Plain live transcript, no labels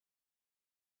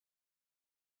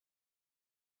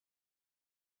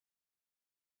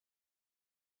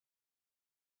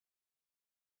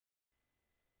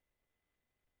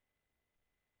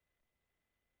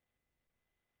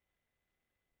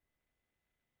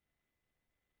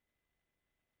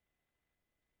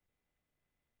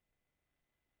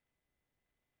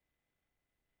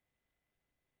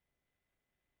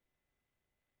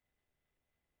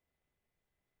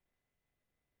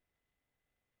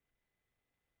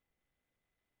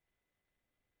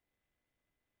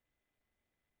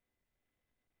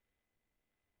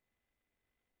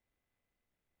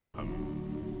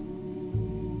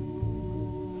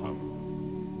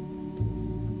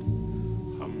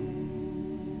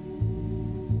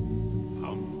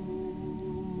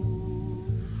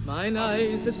Mine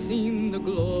eyes have seen the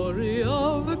glory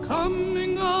of the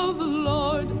coming of the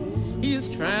Lord. He is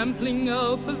trampling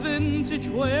out the vintage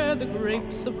where the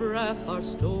grapes of wrath are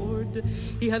stored.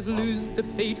 He hath loosed the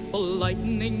fateful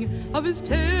lightning of his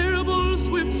terrible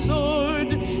swift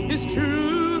sword. His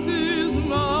truth is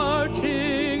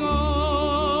marching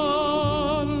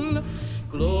on.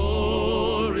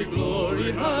 Glory,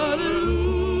 glory, hallelujah.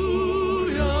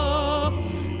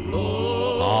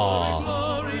 Glory,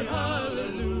 glory, hallelujah.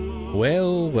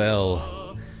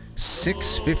 Well,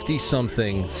 6:50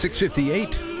 something,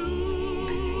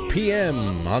 6:58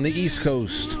 p.m. on the East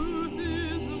Coast.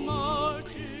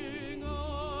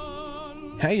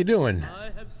 How you doing?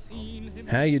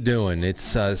 How you doing?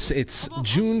 It's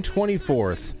June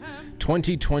 24th,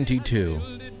 2022.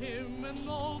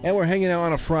 And we're hanging out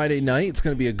on a Friday night. It's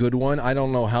going to be a good one. I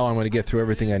don't know how I'm going to get through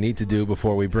everything I need to do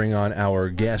before we bring on our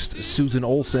guest, Susan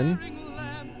Olsen.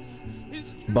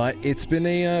 But it's been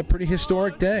a pretty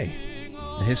historic day.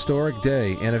 A historic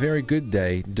day and a very good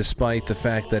day, despite the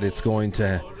fact that it's going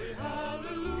to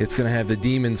have the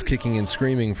demons kicking and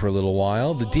screaming for a little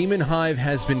while. The demon hive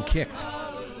has been kicked.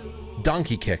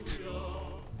 Donkey kicked.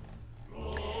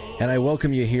 And I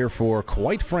welcome you here for,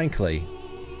 quite frankly,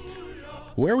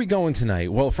 where are we going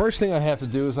tonight? Well, first thing I have to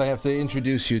do is I have to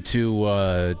introduce you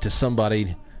to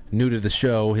somebody new to the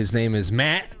show. His name is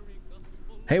Matt.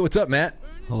 Hey, what's up, Matt?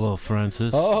 Hello,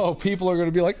 Francis. Oh, people are going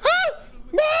to be like, ah,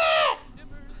 Matt!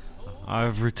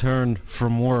 I've returned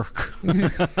from work.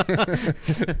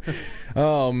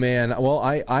 Oh man! Well,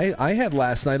 I had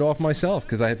last night off myself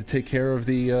because I had to take care of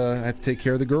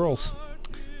the girls.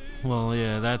 Well,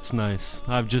 yeah, that's nice.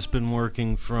 I've just been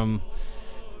working from.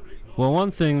 Well,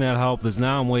 one thing that helped is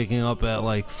now I'm waking up at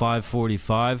like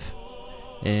 5:45,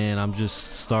 and I'm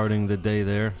just starting the day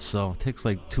there. So it takes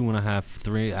like 2.5,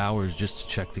 3 hours just to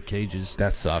check the cages.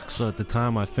 That sucks. So at the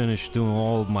time I finished doing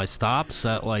all of my stops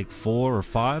at like 4 or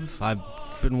 5, I've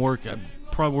been working.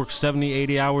 Probably work 70,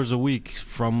 80 hours a week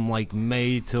from like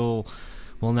May till,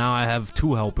 well, now I have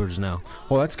 2 helpers now.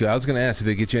 Well, that's good. I was going to ask if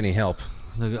they get you any help.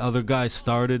 The other guy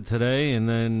started today, and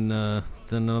then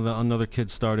another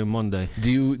kid started Monday. Do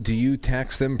you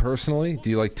tax them personally? Do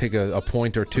you like take a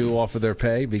point or 2 off of their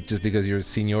pay just because of your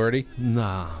seniority?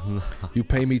 Nah. You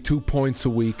pay me 2 points a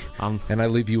week, and I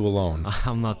leave you alone.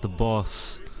 I'm not the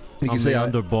boss. You can I'm say the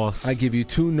underboss. I give you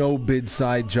 2 no-bid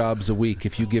side jobs a week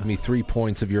if you give me 3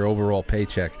 points of your overall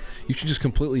paycheck. You should just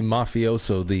completely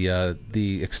mafioso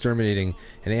the exterminating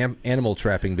and animal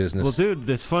trapping business. Well, dude,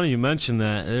 it's funny you mentioned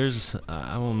that.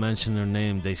 I won't mention their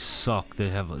name. They suck.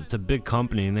 It's a big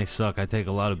company and they suck. I take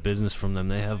a lot of business from them.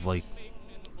 They have like,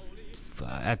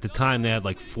 at the time they had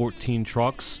like 14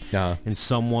 trucks, and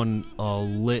someone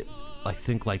lit I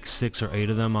think like 6 or 8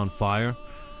 of them on fire.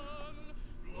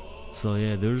 So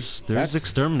yeah, there's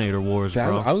exterminator wars,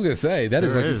 bro. I was gonna say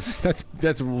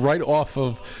that's right off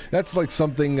of like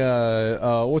something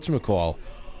whatchamacall.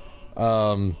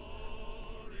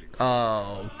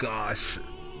 Oh gosh,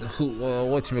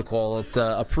 whatchamacall it?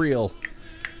 April.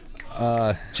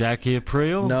 Jackie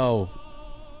April? No.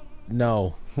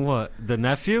 What? The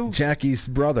nephew? Jackie's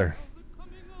brother.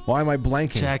 Why am I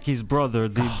blanking? Jackie's brother,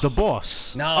 the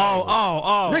boss. No.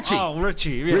 Oh, Richie. Oh,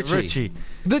 Richie. Yeah, Richie.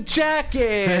 The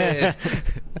jacket.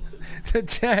 The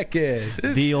jacket.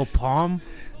 Veal palm.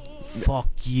 Fuck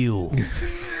you.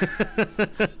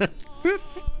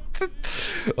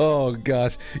 Oh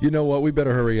gosh. You know what? We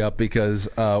better hurry up because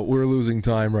we're losing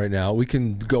time right now. We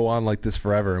can go on like this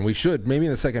forever, and we should. Maybe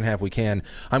in the second half we can.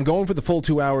 I'm going for the full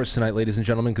 2 hours tonight, ladies and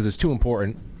gentlemen, because it's too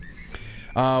important.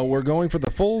 We're going for the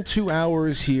full 2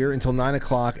 hours here until 9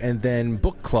 o'clock, and then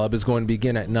book club is going to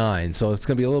begin at 9. So it's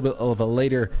going to be a little bit of a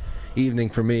later evening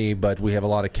for me, but we have a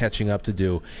lot of catching up to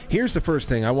do. Here's the first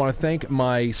thing. I want to thank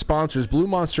my sponsors,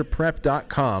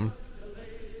 BlueMonsterPrep.com.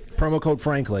 Promo code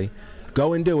Frankly.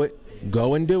 Go and do it.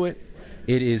 Go and do it.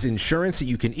 It is insurance that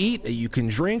you can eat, that you can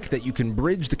drink, that you can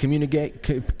bridge the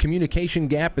communication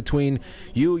gap between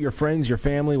you, your friends, your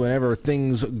family, whenever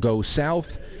things go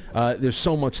south. There's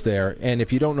so much there, and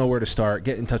if you don't know where to start,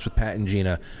 get in touch with Pat and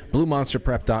Gina,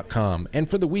 BlueMonsterPrep.com. And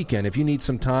for the weekend, if you need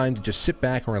some time to just sit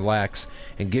back and relax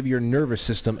and give your nervous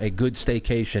system a good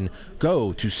staycation,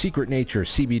 go to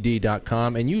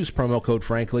SecretNatureCBD.com and use promo code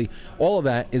Frankly. All of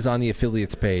that is on the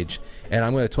affiliates page, and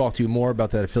I'm going to talk to you more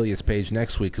about that affiliates page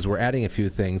next week because we're adding a few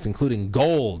things, including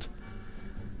gold.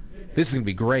 This is going to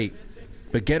be great.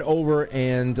 But get over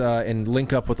and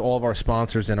link up with all of our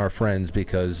sponsors and our friends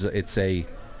because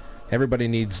everybody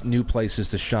needs new places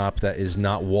to shop that is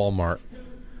not Walmart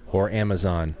or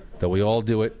Amazon. Though we all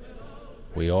do it.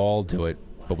 We all do it.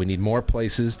 but we need more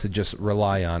places to just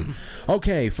rely on.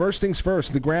 Okay, first things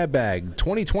first, the grab bag.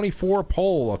 2024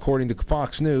 poll, according to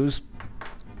Fox News.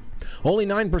 Only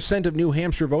 9% of New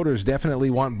Hampshire voters definitely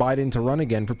want Biden to run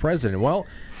again for president. Well,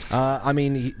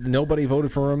 nobody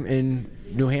voted for him in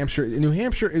New Hampshire. New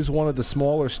Hampshire is one of the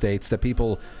smaller states that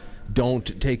people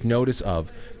don't take notice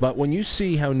of. But when you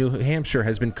see how New Hampshire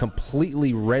has been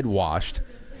completely red-washed,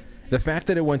 the fact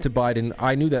that it went to Biden,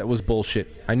 I knew that was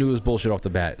bullshit. I knew it was bullshit off the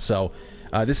bat. So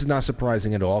this is not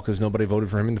surprising at all because nobody voted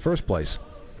for him in the first place.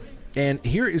 And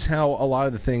here is how a lot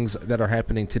of the things that are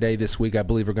happening today, this week, I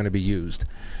believe are going to be used.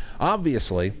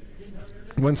 Obviously,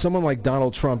 when someone like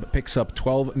Donald Trump picks up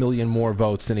 12 million more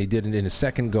votes than he did in his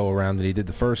second go-around than he did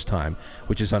the first time,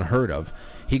 which is unheard of,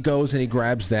 he goes and he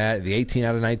grabs that, the 18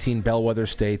 out of 19 bellwether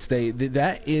states.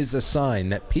 That is a sign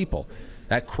that people,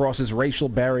 that crosses racial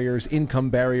barriers, income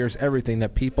barriers, everything,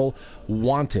 that people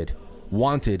wanted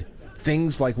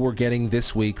things like we're getting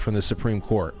this week from the Supreme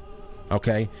Court.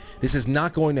 Okay? This is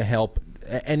not going to help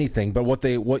anything, but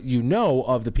what you know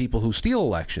of the people who steal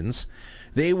elections,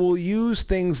 they will use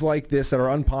things like this that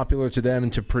are unpopular to them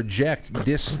and to project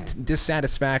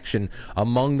dissatisfaction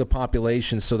among the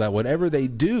population so that whatever they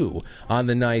do on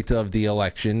the night of the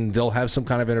election, they'll have some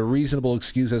kind of a reasonable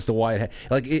excuse as to why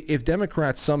if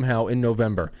Democrats somehow in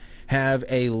November have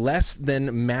a less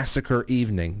than massacre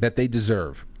evening that they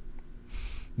deserve,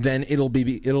 then it'll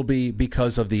be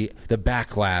because of the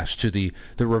backlash to the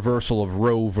reversal of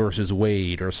Roe versus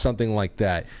Wade or something like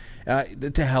that.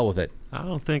 To hell with it. I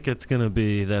don't think it's going to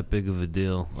be that big of a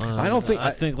deal.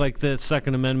 I think like the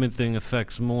Second Amendment thing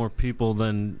affects more people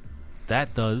than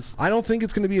that does. I don't think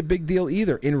it's going to be a big deal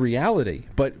either in reality.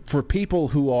 But for people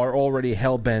who are already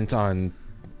hell-bent on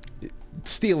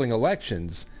stealing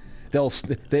elections,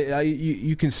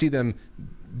 you can see them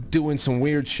doing some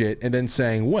weird shit and then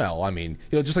saying, well, I mean,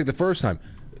 just like the first time,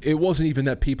 it wasn't even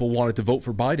that people wanted to vote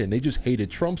for Biden. They just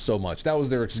hated Trump so much. That was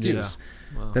their excuse.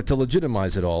 Yeah. Wow. That to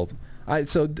legitimize it all.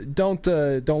 So don't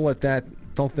let that.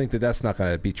 Don't think that that's not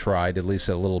going to be tried, at least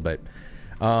a little bit.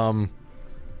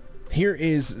 Here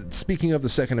is, speaking of the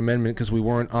Second Amendment, because we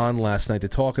weren't on last night to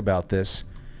talk about this.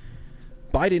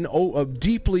 Biden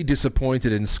deeply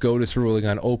disappointed in SCOTUS ruling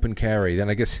on open carry. Then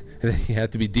I guess he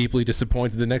had to be deeply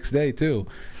disappointed the next day too.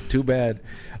 Too bad.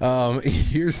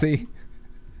 Here's the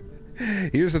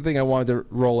thing I wanted to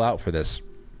roll out for this.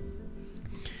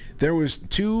 There was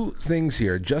two things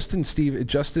here.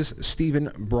 Justice Stephen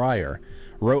Breyer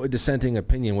wrote a dissenting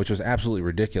opinion, which was absolutely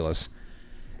ridiculous.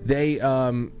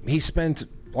 He spent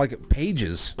like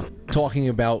pages talking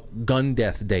about gun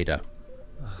death data.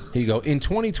 Here you go. In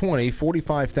 2020,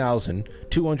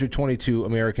 45,222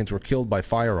 Americans were killed by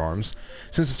firearms.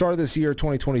 Since the start of this year,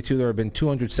 2022, there have been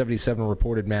 277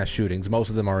 reported mass shootings. Most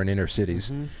of them are in inner cities.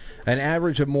 Mm-hmm. An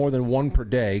average of more than one per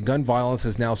day. Gun violence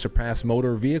has now surpassed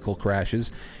motor vehicle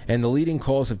crashes and the leading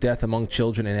cause of death among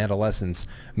children and adolescents.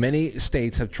 Many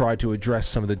states have tried to address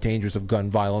some of the dangers of gun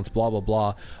violence, blah, blah,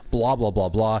 blah, blah, blah, blah,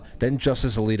 blah. Then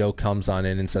Justice Alito comes on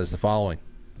in and says the following.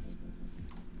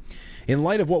 In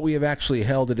light of what we have actually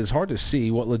held, it is hard to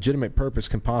see what legitimate purpose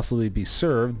can possibly be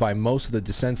served by most of the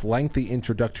dissent's lengthy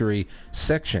introductory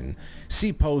section.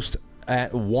 See post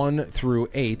at 1 through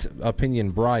 8,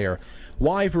 opinion Breyer.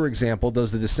 Why, for example,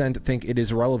 does the dissent think it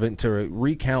is relevant to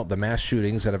recount the mass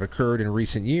shootings that have occurred in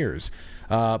recent years?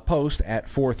 Post at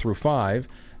 4 through 5.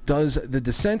 Does the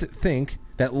dissent think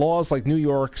that laws like New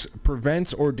York's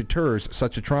prevents or deters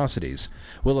such atrocities?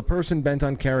 Will a person bent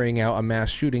on carrying out a mass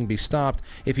shooting be stopped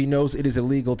if he knows it is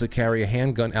illegal to carry a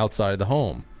handgun outside of the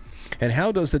home? And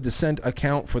how does the dissent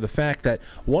account for the fact that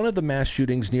one of the mass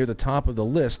shootings near the top of the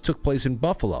list took place in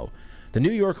Buffalo? The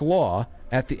New York law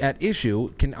at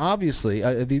issue can obviously,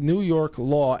 the New York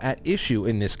law at issue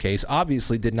in this case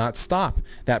obviously did not stop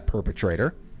that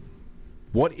perpetrator.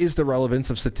 What is the relevance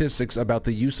of statistics about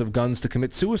the use of guns to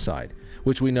commit suicide,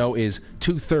 which we know is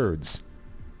two-thirds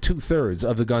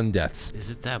of the gun deaths? Is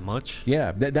it that much?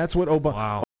 Yeah, that's what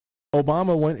Wow.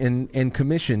 Obama went and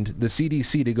commissioned the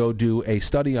CDC to go do a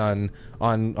study on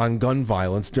gun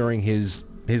violence during his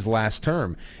last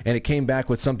term, and it came back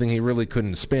with something he really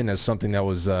couldn't spin as something that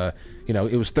was, it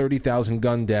was 30,000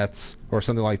 gun deaths or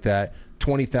something like that.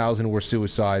 20,000 were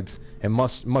suicides, and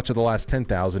much of the last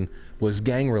 10,000 was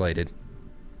gang-related.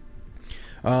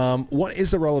 What is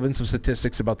the relevance of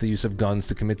statistics about the use of guns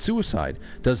to commit suicide?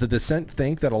 Does the dissent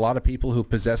think that a lot of people who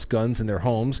possess guns in their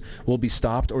homes will be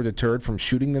stopped or deterred from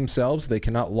shooting themselves? They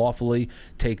cannot lawfully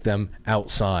take them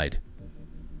outside.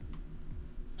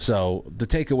 So the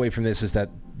takeaway from this is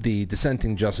that the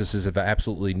dissenting justices have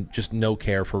absolutely just no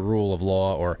care for rule of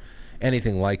law or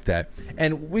anything like that.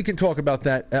 And we can talk about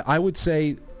that. I would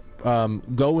say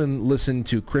go and listen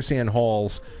to Chris Ann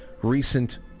Hall's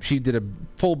recent. She did a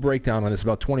full breakdown on this,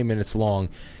 about 20 minutes long.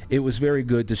 It was very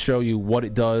good to show you what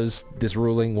it does, this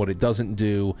ruling, what it doesn't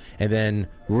do, and then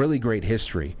really great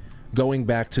history, going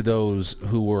back to those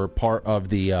who were part of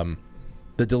the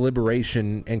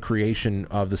deliberation and creation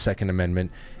of the Second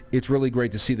Amendment. It's really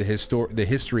great to see the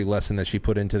history lesson that she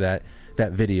put into that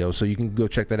video. So you can go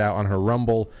check that out on her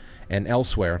Rumble and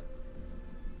elsewhere.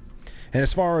 And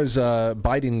as far as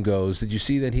Biden goes, did you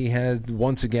see that he had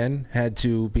once again had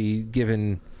to be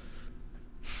given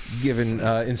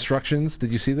instructions?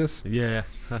 Did you see this? Yeah.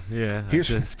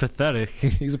 It's pathetic.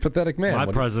 He's a pathetic man. My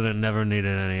president never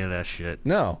needed any of that shit.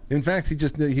 No. In fact,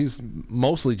 he's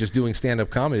mostly just doing stand-up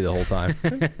comedy the whole time.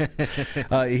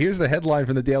 Here's the headline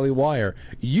from the Daily Wire.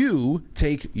 You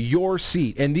take your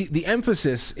seat. And the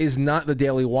emphasis is not the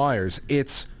Daily Wire's.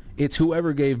 It's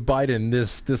whoever gave Biden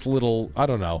this little, I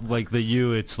don't know. Like the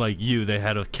you, it's like you. They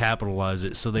had to capitalize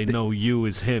it so they know you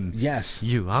is him. Yes.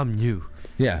 You, I'm you.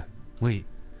 Yeah. Wait.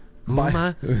 Who am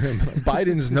I?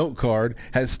 Biden's note card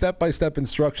has step-by-step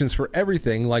instructions for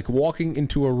everything, like walking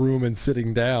into a room and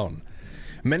sitting down.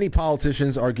 Many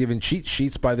politicians are given cheat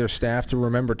sheets by their staff to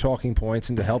remember talking points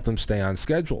and to help them stay on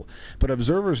schedule. But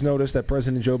observers noticed that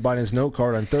President Joe Biden's note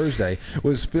card on Thursday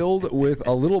was filled with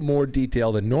a little more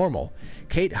detail than normal.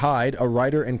 Kate Hyde, a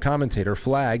writer and commentator,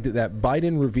 flagged that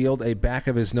Biden revealed a back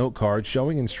of his note card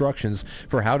showing instructions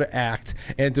for how to act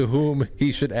and to whom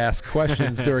he should ask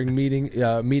questions during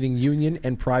meeting union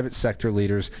and private sector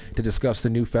leaders to discuss the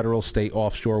new federal-state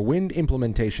offshore wind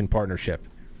implementation partnership.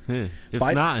 Yeah. If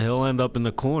not, he'll end up in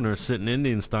the corner sitting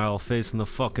Indian style facing the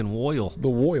fucking whale. The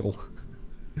whale.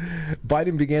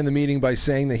 Biden began the meeting by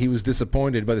saying that he was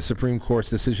disappointed by the Supreme Court's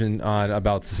decision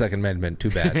about the Second Amendment. Too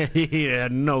bad. He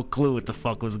had no clue what the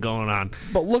fuck was going on.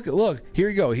 But look, here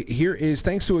you go. Here is,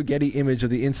 thanks to a Getty image of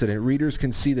the incident, readers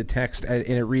can see the text, and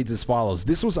it reads as follows.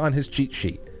 This was on his cheat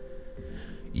sheet.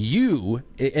 You,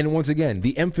 and once again,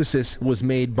 the emphasis was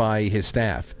made by his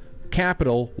staff.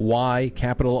 Capital Y,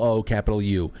 capital O, capital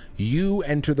U. You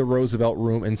enter the Roosevelt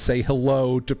room and say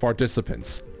hello to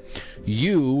participants.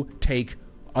 You take,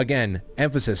 again,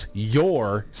 emphasis,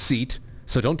 your seat,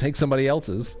 so don't take somebody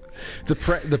else's. The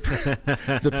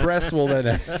press will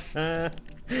then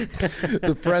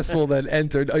the press will then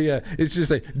enter. Oh yeah, it's just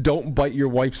a don't bite your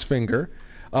wife's finger.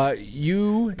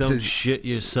 You don't shit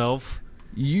yourself.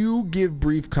 You give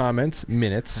brief comments,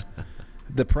 minutes.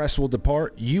 The press will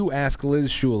depart. You ask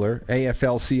Liz Schuler,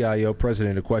 AFL-CIO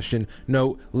president, a question.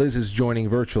 Note, Liz is joining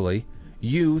virtually.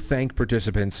 You thank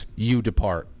participants. You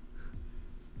depart.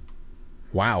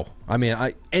 Wow. I mean,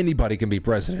 anybody can be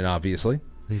president, obviously.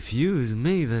 If you is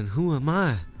me, then who am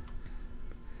I?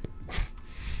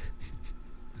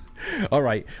 All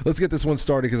right, let's get this one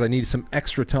started because I need some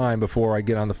extra time before I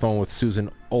get on the phone with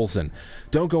Susan Olsen.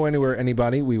 Don't go anywhere,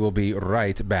 anybody. We will be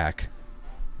right back.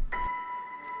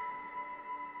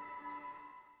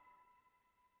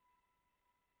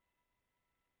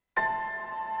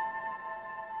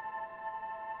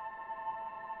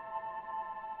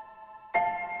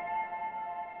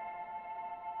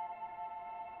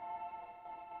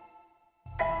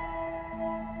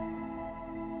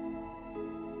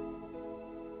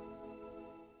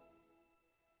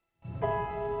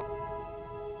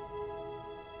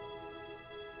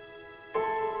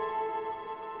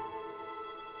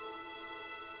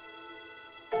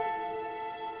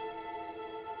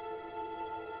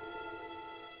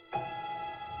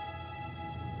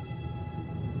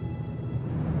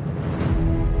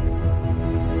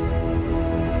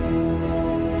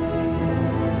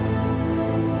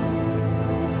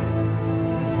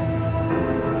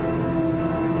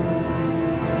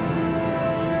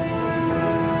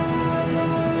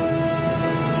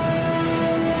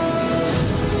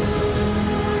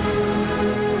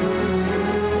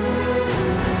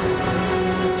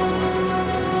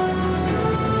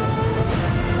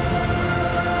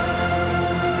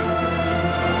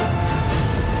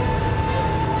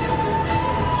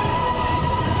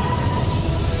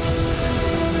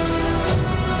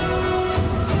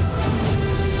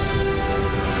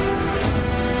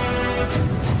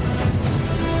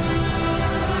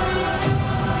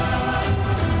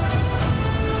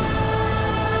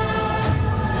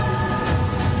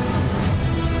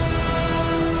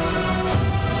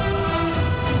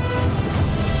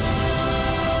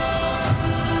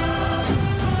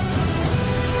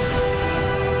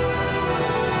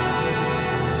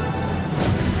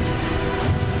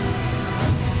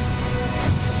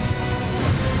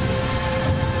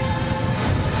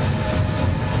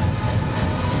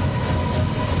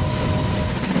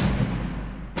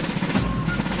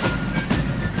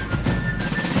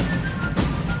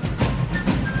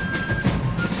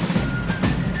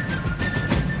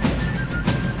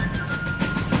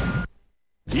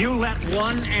 You let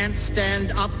one ant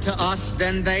stand up to us,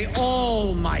 then they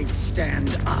all might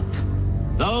stand up.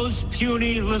 Those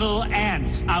puny little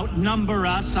ants outnumber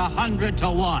us 100 to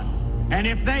 1. And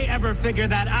if they ever figure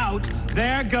that out,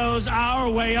 there goes our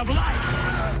way of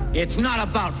life. It's not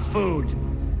about food.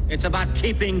 It's about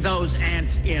keeping those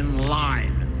ants in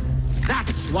line.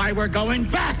 That's why we're going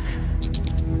back.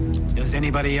 Does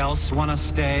anybody else want to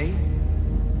stay?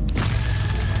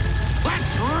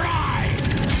 Let's ride!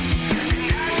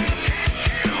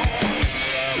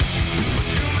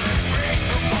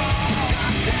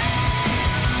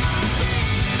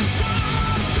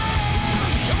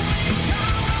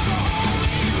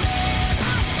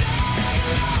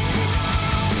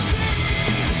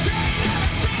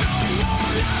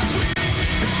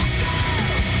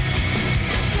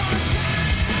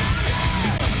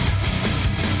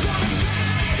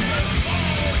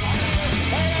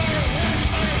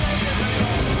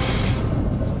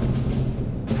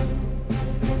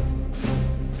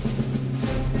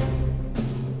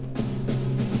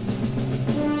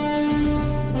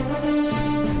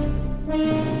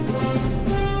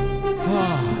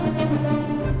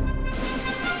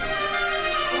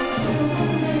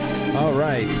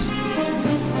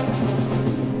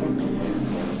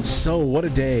 So, what a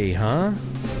day, huh?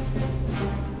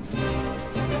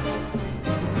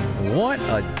 What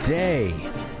a day.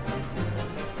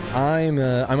 I'm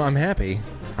happy.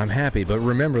 I'm happy, but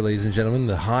remember, ladies and gentlemen,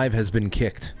 the hive has been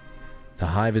kicked. The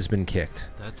hive has been kicked.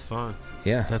 That's fine.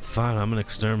 Yeah. That's fine. I'm an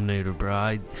exterminator, bro.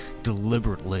 I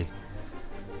deliberately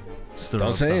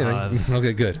Don't say anything.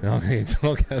 Okay, good. Okay,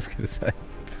 don't I was going to say.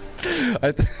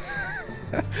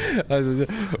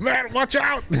 Man, watch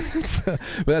out! But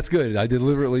that's good. I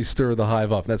deliberately stir the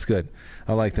hive up. That's good.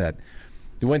 I like that.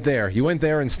 You went there. You went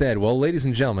there instead. Well, ladies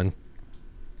and gentlemen,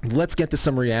 let's get to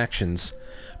some reactions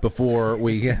before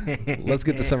we... let's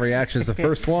get to some reactions. The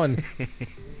first one...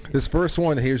 This first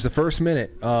one, here's the first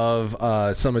minute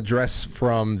of some address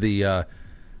from the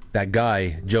that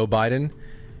guy, Joe Biden.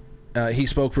 He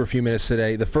spoke for a few minutes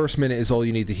today. The first minute is all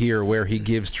you need to hear, where he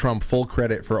gives Trump full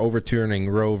credit for overturning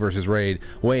Roe versus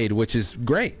Wade, which is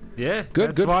great. Yeah,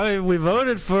 good. That's why we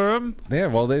voted for him. Yeah,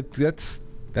 well, that's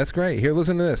great. Here,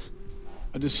 listen to this.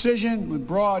 A decision with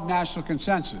broad national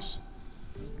consensus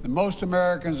that most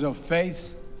Americans of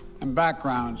faith and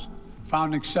backgrounds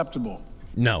found acceptable.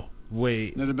 No.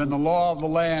 Wait. That had been the law of the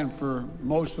land for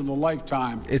most of the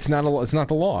lifetime. It's not it's not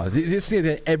the law. This thing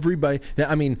that everybody...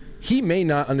 I mean, he may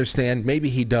not understand. Maybe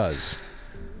he does.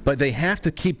 But they have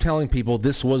to keep telling people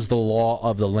this was the law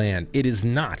of the land. It is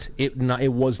not. It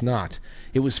was not.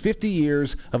 It was 50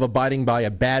 years of abiding by a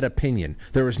bad opinion.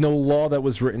 There was no law that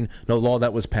was written, no law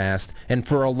that was passed. And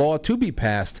for a law to be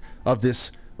passed of this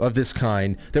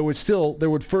kind, there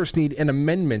would first need an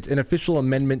amendment, an official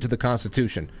amendment to the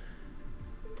Constitution.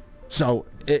 So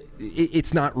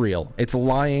it's not real. It's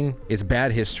lying. It's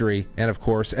bad history. And, of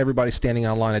course, everybody standing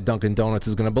online at Dunkin' Donuts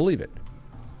is going to believe it.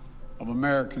 Of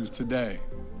Americans today.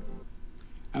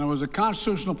 And it was a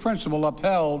constitutional principle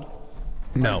upheld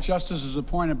by justices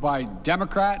appointed by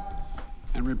Democrat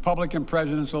and Republican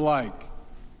presidents alike.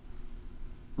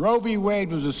 Roe v.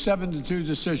 Wade was a 7-2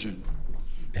 decision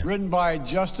written by a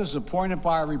justice appointed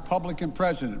by a Republican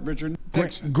president, Richard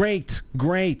Nixon. Great.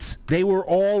 They were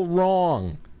all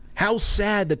wrong. How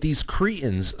sad that these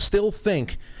cretins still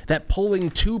think that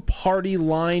pulling two-party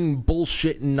line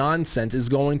bullshit nonsense is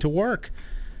going to work.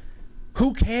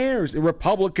 Who cares? The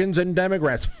Republicans and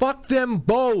Democrats. Fuck them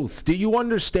both. Do you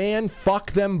understand?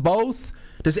 Fuck them both.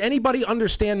 Does anybody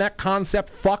understand that concept?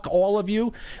 Fuck all of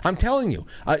you. I'm telling you.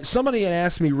 Somebody had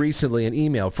asked me recently in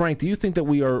email, Frank, do you think that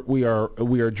we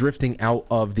are drifting out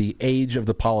of the age of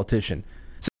the politician?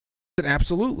 I said,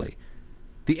 absolutely.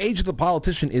 The age of the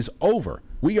politician is over.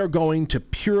 We are going to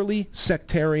purely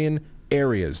sectarian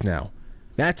areas now.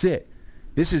 That's it.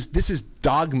 This is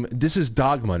dogma. This is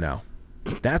dogma now.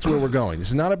 That's where we're going. This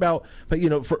is not about, but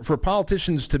for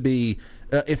politicians to be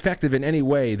effective in any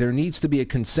way, there needs to be a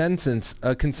consensus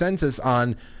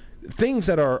on things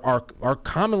that are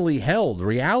commonly held,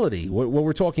 reality. What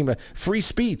we're talking about, free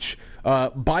speech,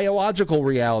 biological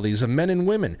realities of men and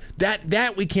women.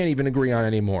 That we can't even agree on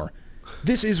anymore.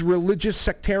 This is religious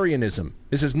sectarianism.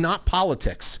 This is not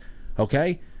politics.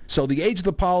 Okay? So the age of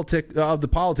the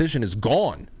politician is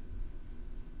gone.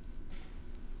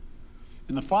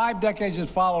 In the 5 decades that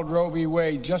followed Roe v.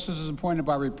 Wade, justices appointed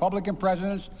by Republican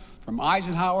presidents from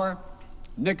Eisenhower,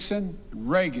 Nixon,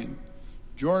 Reagan,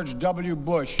 George W.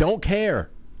 Bush. Don't care.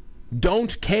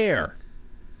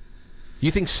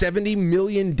 You think 70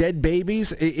 million dead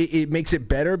babies, it makes it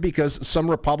better because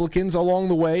some Republicans along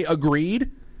the way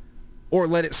agreed? Or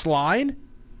let it slide?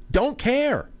 Don't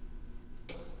care.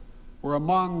 were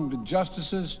among the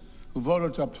justices who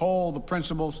voted to uphold the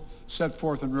principles set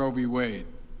forth in Roe v. Wade.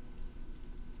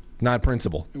 Not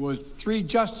principle. It was 3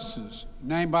 justices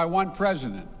named by one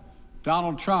president,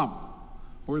 Donald Trump,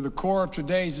 who were the core of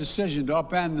today's decision to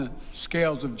upend the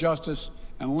scales of justice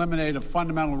and eliminate a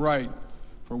fundamental right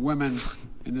for women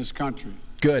in this country.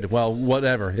 Good. Well,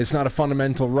 whatever. It's not a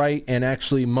fundamental right, and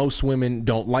actually most women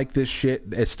don't like this shit.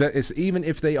 It's even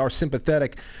if they are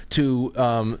sympathetic to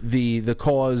the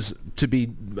cause to be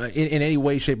in any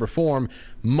way, shape, or form,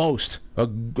 a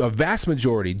vast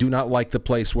majority do not like the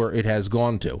place where it has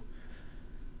gone to.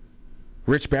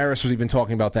 Rich Barris was even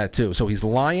talking about that too. So he's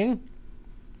lying.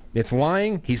 It's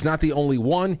lying. He's not the only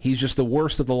one. He's just the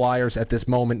worst of the liars at this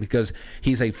moment because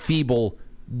he's a feeble,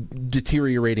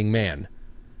 deteriorating man.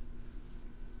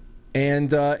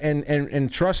 And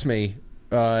trust me,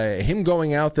 him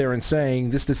going out there and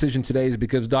saying this decision today is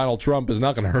because Donald Trump is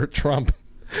not going to hurt Trump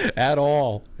at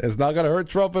all. It's not going to hurt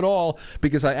Trump at all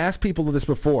because I asked people this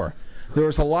before. There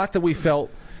was a lot that we felt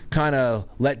kind of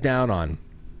let down on,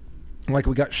 like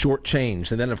we got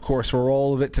shortchanged. And then, of course, for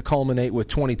all of it to culminate with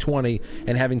 2020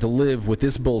 and having to live with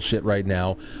this bullshit right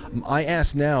now, I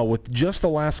ask now with just the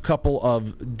last couple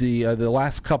of the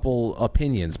last couple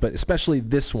opinions, but especially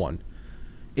this one.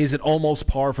 Is it almost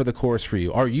par for the course for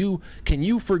you? Can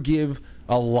you forgive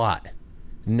a lot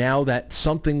now that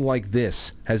something like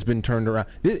this has been turned around?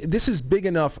 This is big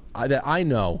enough that I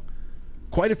know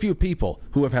quite a few people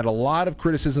who have had a lot of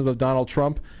criticism of Donald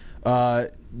Trump,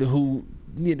 who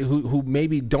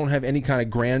maybe don't have any kind of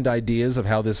grand ideas of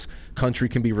how this country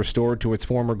can be restored to its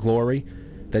former glory,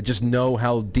 that just know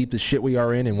how deep the shit we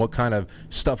are in and what kind of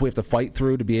stuff we have to fight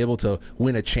through to be able to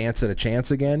win a chance at a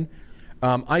chance again.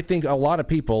 I think a lot of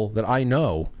people that I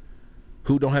know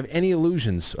who don't have any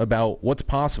illusions about what's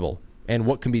possible and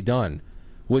what can be done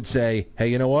would say, hey,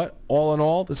 you know what? All in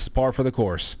all, this is par for the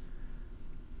course.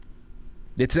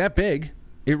 It's that big.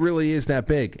 It really is that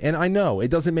big. And I know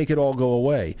it doesn't make it all go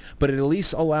away, but it at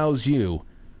least allows you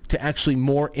to actually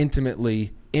more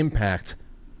intimately impact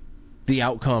the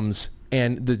outcomes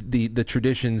and the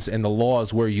traditions and the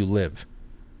laws where you live.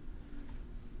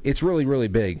 It's really, really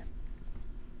big.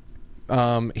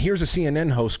 Here's a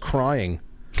CNN host crying.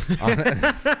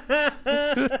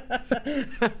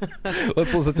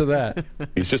 Let's listen to that.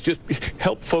 Just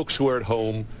help folks who are at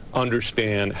home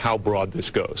understand how broad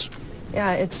this goes.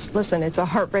 Yeah, it's a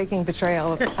heartbreaking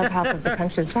betrayal of half of the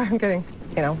country. Sorry, I'm getting,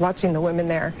 watching the women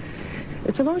there.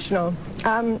 It's emotional.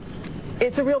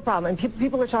 It's a real problem. And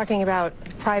people are talking about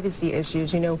privacy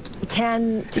issues.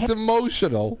 It's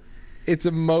emotional. It's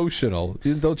emotional.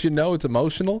 Don't you know it's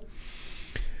emotional?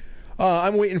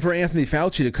 I'm waiting for Anthony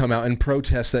Fauci to come out and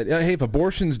protest that, hey, if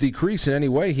abortions decrease in any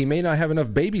way, he may not have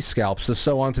enough baby scalps to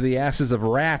sew onto the asses of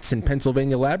rats in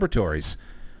Pennsylvania laboratories.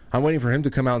 I'm waiting for him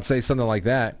to come out and say something like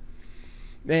that.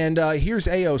 And here's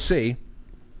AOC.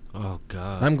 Oh,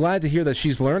 God. I'm glad to hear that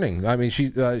she's learning. I mean, she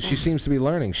seems to be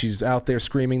learning. She's out there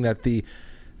screaming that the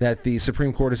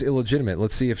Supreme Court is illegitimate.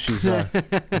 Let's see if she's...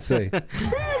 let's see.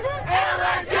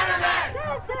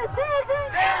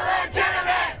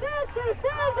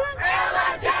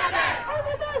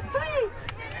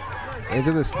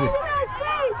 Into the streets.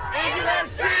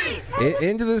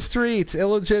 Into the streets.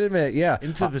 Illegitimate. Yeah.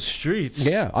 Into the streets.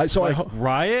 Yeah. I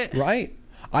riot. Right.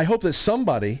 I hope that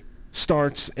somebody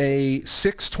starts a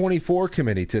 624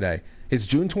 committee today. It's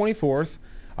June 24th.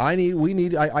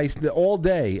 All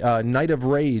day. Night of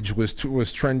Rage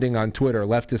was trending on Twitter.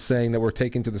 Leftists saying that we're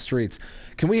taking to the streets.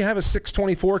 Can we have a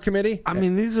 624 committee? I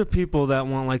mean, these are people that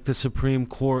want like the Supreme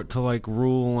Court to like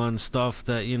rule on stuff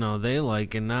that they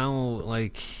like, and now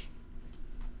like.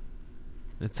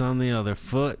 It's on the other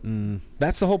foot, and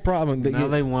that's the whole problem. Now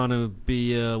they want to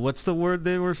be, what's the word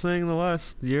they were saying the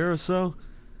last year or so?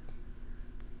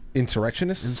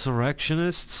 Insurrectionists?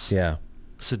 Insurrectionists? Yeah.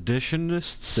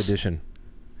 Seditionists? Sedition.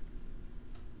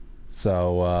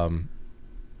 So,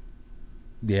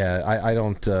 yeah, I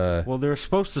don't... Well, they're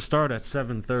supposed to start at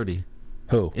 7:30.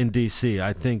 Who? In D.C.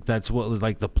 I think that's what was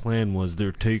like the plan was.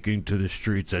 They're taking to the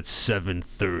streets at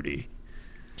 7:30.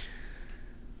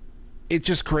 It's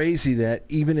just crazy that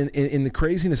even in the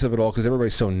craziness of it all, because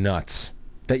everybody's so nuts,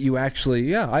 that you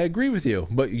actually, I agree with you,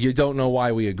 but you don't know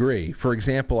why we agree. For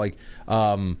example, like,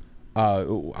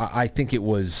 I think it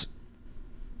was,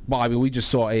 we just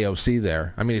saw AOC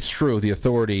there. I mean, it's true,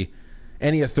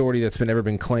 any authority that's ever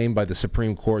been claimed by the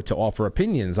Supreme Court to offer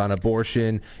opinions on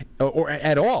abortion, or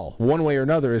at all, one way or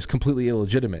another, is completely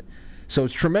illegitimate. So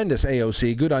it's tremendous,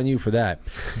 AOC. Good on you for that.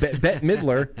 Bette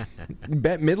Midler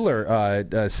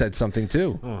said something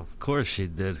too. Oh, of course she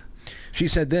did. She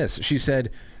said this. She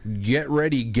said, "Get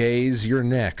ready, gays. You're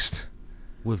next."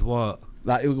 With what?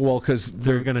 Well, because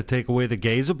they're going to take away the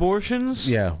gays' abortions.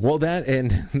 Yeah, well, that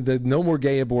and the no more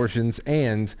gay abortions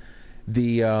and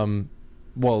the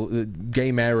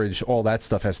gay marriage, all that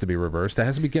stuff has to be reversed. That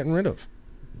has to be getting rid of.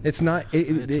 It's not.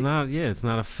 It's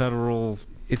not a federal.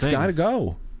 It's got to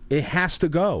go. It has to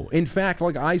go. In fact,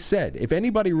 like I said, if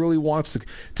anybody really wants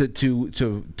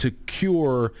to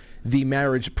cure the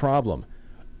marriage problem,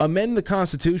 amend the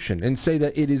Constitution and say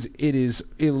that it is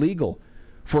illegal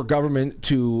for government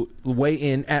to weigh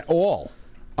in at all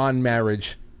on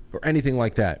marriage or anything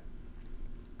like that.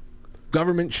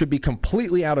 Government should be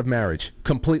completely out of marriage.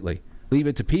 Completely. Leave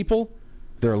it to people,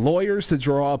 their lawyers to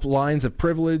draw up lines of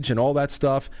privilege and all that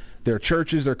stuff, their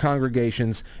churches, their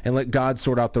congregations, and let God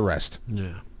sort out the rest.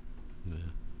 Yeah.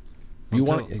 You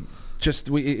want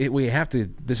we have to.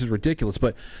 This is ridiculous,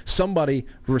 but somebody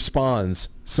responds.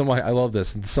 Somebody, I love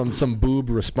this. Some boob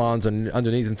responds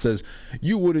underneath and says,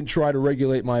 "You wouldn't try to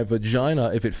regulate my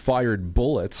vagina if it fired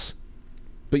bullets."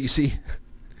 But you see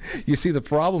the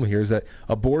problem here is that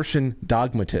abortion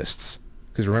dogmatists,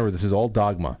 because remember this is all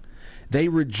dogma, they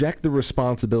reject the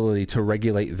responsibility to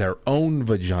regulate their own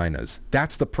vaginas.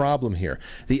 That's the problem here.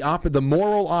 The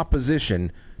moral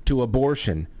opposition to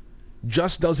abortion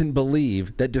just doesn't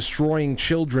believe that destroying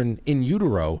children in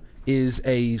utero is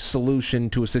a solution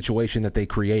to a situation that they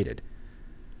created.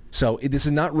 So this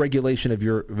is not regulation of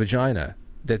your vagina.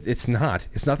 That it's not.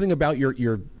 It's nothing about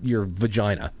your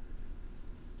vagina.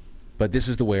 But this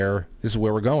is where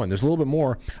we're going. There's a little bit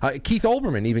more. Keith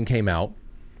Olbermann even came out.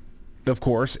 Of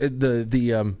course,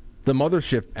 the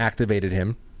mothership activated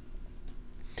him,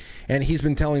 and he's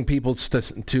been telling people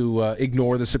to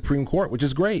ignore the Supreme Court, which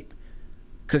is great.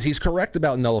 Because he's correct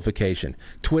about nullification.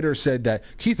 Twitter said that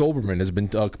Keith Olbermann has been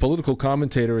a political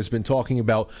commentator, has been talking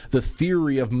about the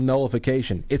theory of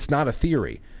nullification. It's not a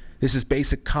theory. This is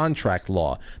basic contract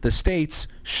law. The states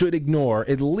should ignore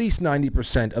at least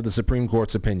 90% of the Supreme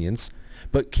Court's opinions.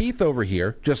 But Keith over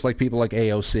here, just like people like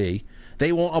AOC,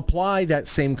 they won't apply that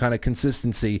same kind of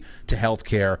consistency to health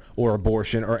care or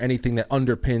abortion or anything that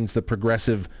underpins the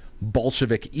progressive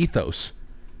Bolshevik ethos.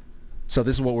 So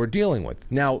this is what we're dealing with.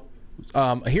 Now,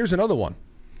 here's another one.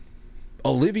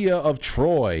 Olivia of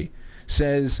Troy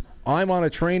says, I'm on a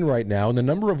train right now, and the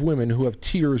number of women who have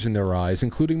tears in their eyes,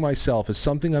 including myself, is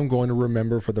something I'm going to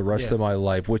remember for the rest of my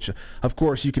life, which, of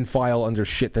course, you can file under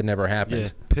shit that never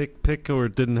happened. Yeah, pick or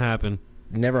it didn't happen.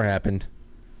 Never happened.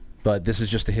 But this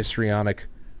is just the histrionic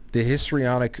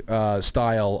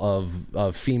style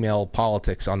of female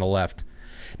politics on the left.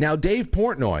 Now, Dave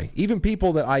Portnoy, even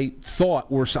people that I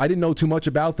didn't know too much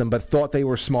about them, but thought they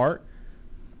were smart,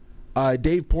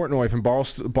 Dave Portnoy from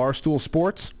Barstool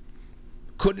Sports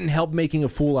couldn't help making a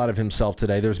fool out of himself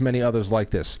today. There's many others like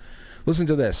this. Listen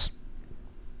to this.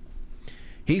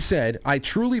 He said, I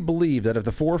truly believe that if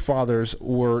the forefathers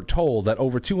were told that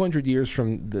over 200 years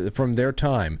from their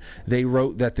time they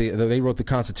wrote the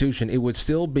Constitution, it would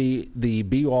still be the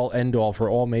be-all, end-all for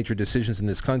all major decisions in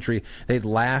this country, they'd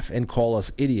laugh and call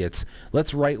us idiots.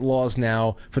 Let's write laws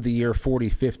now for the year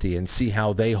 4050 and see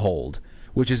how they hold.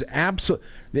 Which is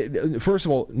first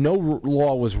of all, no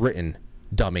law was written,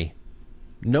 dummy.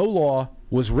 No law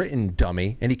was written,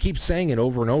 dummy. And he keeps saying it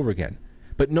over and over again.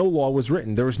 But no law was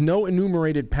written. There was no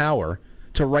enumerated power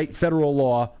to write federal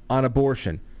law on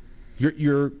abortion.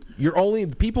 You're only,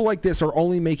 people like this are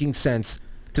only making sense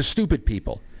to stupid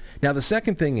people. Now the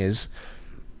second thing is,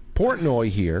 Portnoy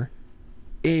here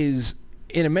is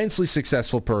an immensely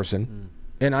successful person,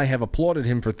 and I have applauded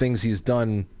him for things he's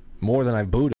done more than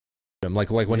I've booed him.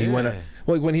 Like when he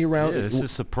went, this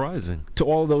is surprising, to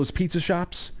all those pizza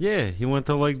shops. Yeah, he went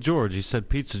to Lake George. He said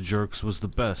Pizza Jerks was the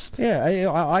best. Yeah,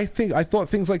 I thought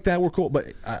things like that were cool.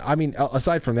 But I mean,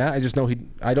 aside from that, I just know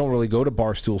I don't really go to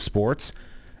Barstool Sports,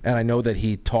 and I know that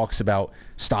he talks about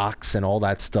stocks and all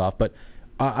that stuff. But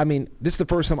I mean, this is the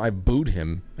first time I booed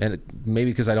him, and maybe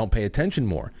because I don't pay attention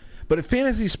more. But if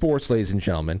fantasy sports, ladies and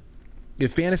gentlemen,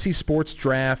 if fantasy sports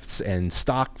drafts and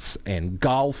stocks and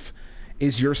golf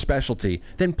is your specialty,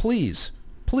 then please,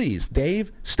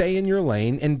 Dave, stay in your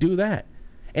lane and do that.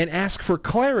 And ask for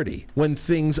clarity when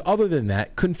things other than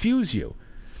that confuse you.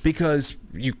 Because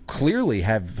you clearly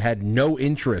have had no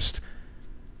interest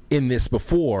in this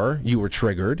before you were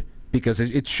triggered, because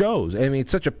it shows. I mean,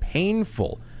 it's such a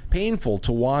painful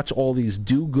to watch all these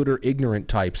do-gooder ignorant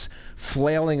types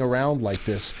flailing around like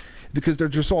this, because they're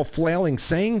just all flailing,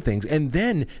 saying things, and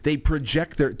then they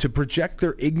project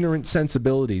their ignorant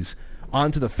sensibilities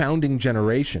onto the founding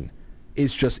generation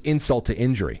is just insult to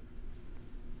injury.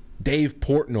 Dave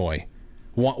Portnoy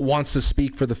wants to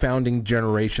speak for the founding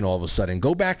generation all of a sudden.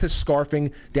 Go back to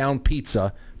scarfing down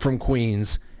pizza from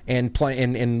Queens and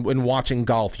watching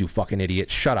golf, you fucking idiot.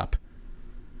 Shut up.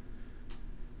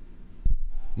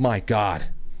 My God.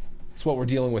 That's what we're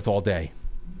dealing with all day.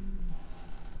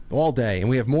 All day. And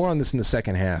we have more on this in the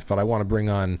second half, but I want to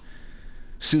bring on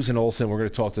Susan Olsen. We're going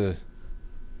to talk to...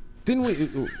 Didn't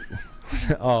we...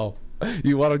 Oh,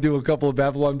 you want to do a couple of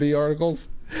Babylon Bee articles?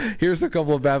 Here's a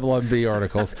couple of Babylon Bee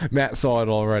articles. Matt saw it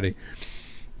already.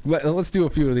 Let's do a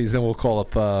few of these, then we'll call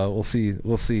up... We'll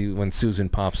see when Susan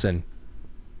pops in.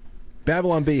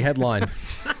 Babylon Bee headline.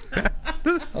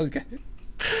 Okay.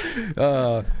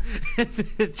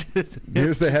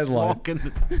 Here's the headline.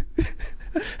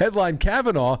 Headline: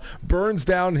 Kavanaugh burns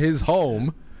down his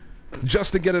home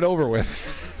just to get it over with.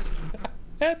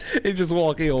 He's just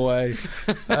walking away.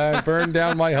 I burned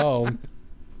down my home.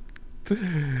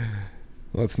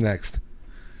 What's next?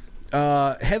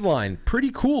 Headline: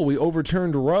 Pretty cool we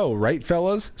overturned Roe, right,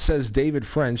 fellas? Says David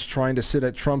French, trying to sit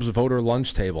at Trump's voter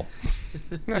lunch table.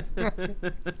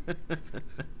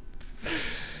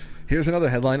 Here's another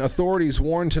headline: Authorities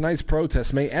warn tonight's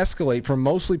protests may escalate from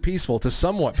mostly peaceful to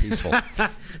somewhat peaceful.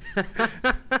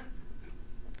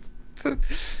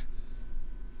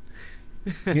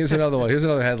 Here's another one. Here's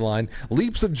another headline: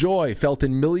 Leaps of joy felt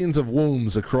in millions of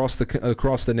wombs across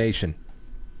the nation.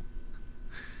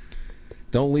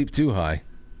 Don't leap too high.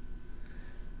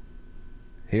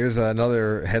 Here's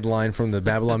another headline from the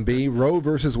Babylon Bee: Roe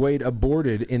versus Wade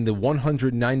aborted in the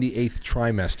 198th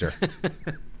trimester.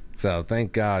 So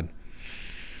thank God.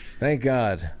 Thank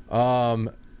God.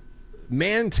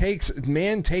 Man takes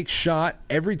shot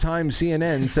every time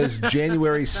CNN says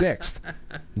January 6th.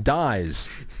 Dies.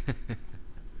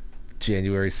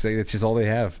 January 6th. That's just all they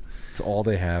have. It's all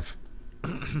they have.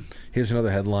 Here's another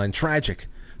headline: Tragic.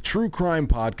 True crime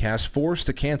podcast forced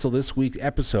to cancel this week's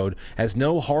episode as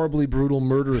no horribly brutal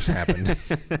murders happened.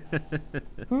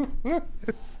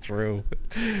 It's true.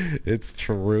 It's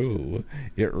true.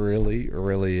 It really,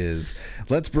 really is.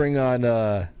 Let's bring on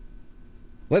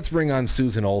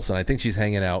Susan Olsen. I think she's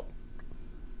hanging out.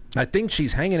 I think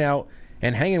she's hanging out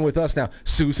and hanging with us now.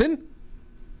 Susan?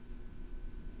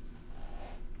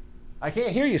 I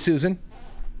can't hear you, Susan.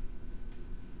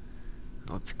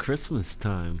 Oh, it's Christmas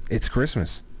time. It's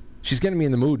Christmas. She's getting me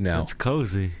in the mood now. It's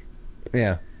cozy.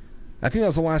 Yeah. I think that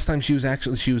was the last time she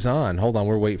was on. Hold on,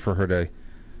 we're waiting for her to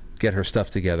get her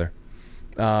stuff together.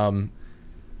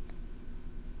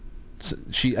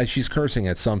 She's cursing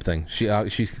at something.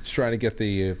 She's trying to get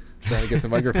the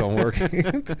microphone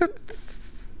working.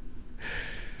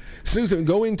 Susan,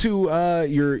 go into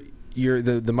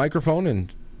the microphone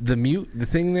and the mute, the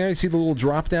thing there. You see the little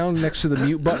drop down next to the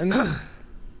mute button?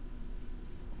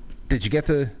 Did you get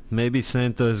the... Maybe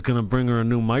Santa is going to bring her a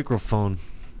new microphone.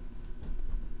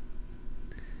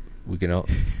 We can...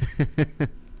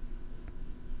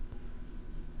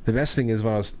 The best thing is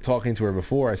when I was talking to her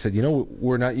before, I said,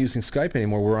 we're not using Skype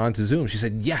anymore. We're on to Zoom. She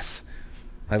said, yes,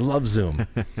 I love Zoom.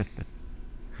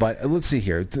 But let's see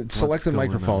here. Select the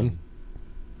microphone.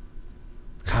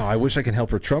 Oh, I wish I could help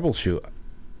her troubleshoot.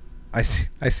 I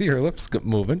see her lips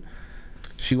moving.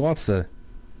 She wants to...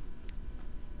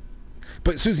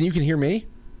 But, Susan, you can hear me?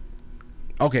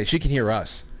 Okay, she can hear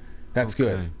us. That's okay.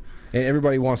 Good. And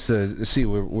everybody wants to see...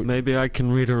 Maybe I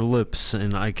can read her lips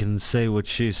and I can say what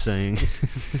she's saying.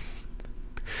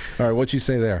 All right, what'd you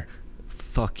say there?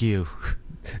 Fuck you.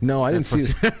 No, I didn't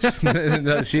see...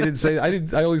 No, she didn't say...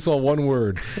 I only saw one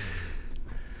word.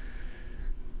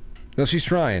 No, she's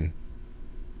trying.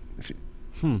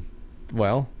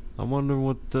 Well... I wonder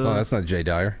what... Oh, that's not Jay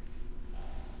Dyer.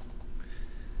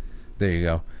 There you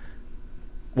go.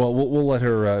 Well, we'll let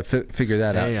her figure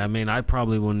that out. Hey, I mean, I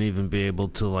probably wouldn't even be able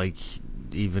to,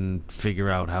 even figure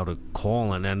out how to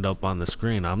call and end up on the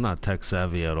screen. I'm not tech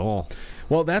savvy at all.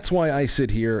 Well, that's why I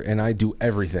sit here and I do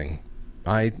everything.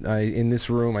 I in this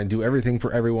room, I do everything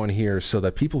for everyone here so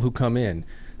that people who come in,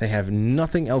 they have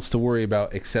nothing else to worry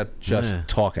about except just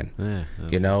talking. And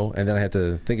then I have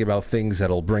to think about things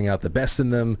that'll bring out the best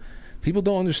in them. People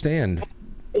don't understand.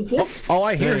 Oh,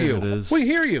 I hear you. We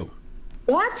hear you.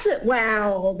 What's it?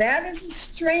 Wow, that is a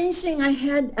strange thing. I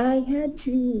had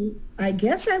to. I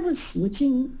guess I was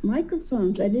switching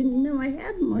microphones. I didn't know I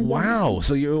had more. Wow.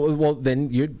 So you're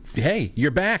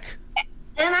back.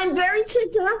 And I'm very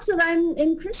ticked off that I'm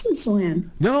in Christmas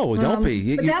land. No, don't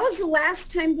be. But that was the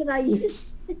last time that I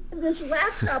used this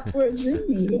laptop for a Zoom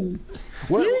meeting.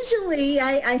 Well, usually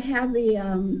I have the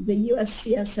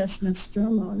USCSS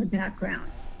Nostromo in the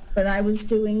background. But I was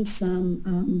doing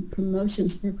some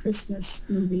promotions for a Christmas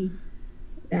movie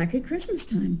back at Christmas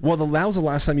time. Well, that was the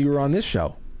last time you were on this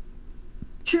show.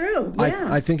 True, yeah.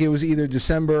 I think it was either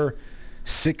December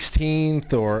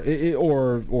 16th or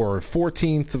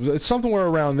 14th, somewhere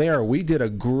around there. We did a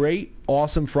great,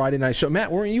 awesome Friday night show. Matt,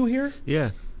 weren't you here?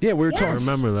 Yeah. Yeah, we were I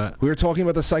remember that. We were talking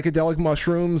about the psychedelic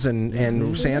mushrooms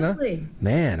and Santa.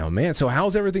 Man, oh man. So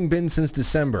how's everything been since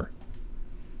December?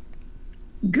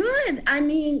 Good. I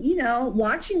mean, you know,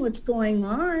 watching what's going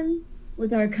on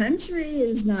with our country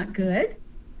is not good.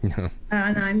 No.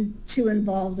 And I'm too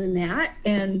involved in that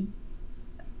and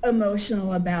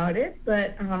emotional about it.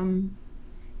 But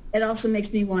it also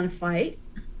makes me want to fight.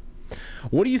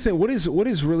 What do you think? What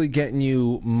is really getting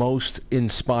you most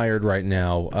inspired right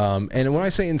now? And when I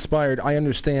say inspired, I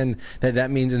understand that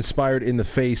means inspired in the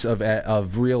face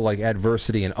of real like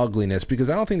adversity and ugliness, because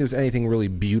I don't think there's anything really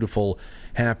beautiful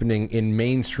happening in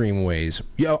mainstream ways.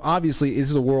 You know, obviously, this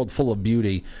is a world full of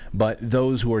beauty, but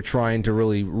those who are trying to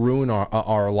really ruin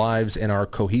our lives and our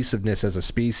cohesiveness as a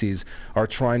species are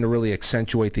trying to really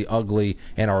accentuate the ugly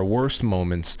and our worst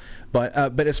moments. But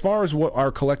as far as what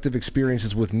our collective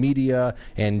experiences with media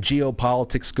and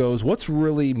geopolitics goes, what's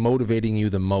really motivating you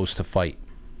the most to fight?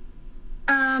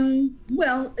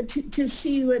 Well, to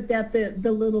see that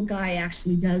the little guy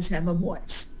actually does have a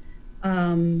voice.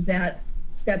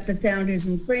 That the founders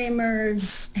and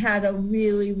framers had a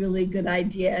really, really good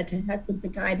idea. To heck with the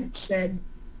guy that said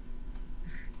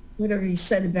whatever he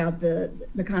said about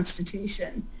the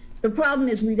Constitution. The problem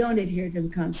is we don't adhere to the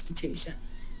Constitution.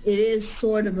 It is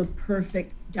sort of a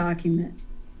perfect document.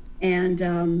 And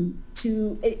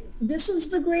this was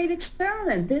the great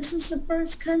experiment. This was the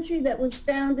first country that was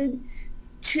founded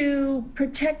to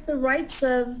protect the rights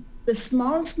of the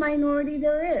smallest minority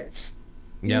there is,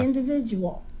 the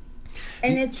individual.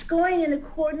 And it's going in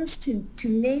accordance to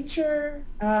nature.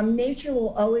 Nature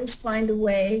will always find a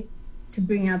way to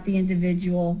bring out the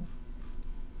individual.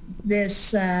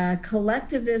 This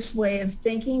collectivist way of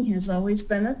thinking has always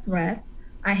been a threat.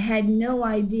 I had no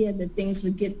idea that things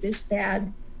would get this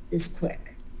bad this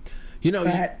quick. You know,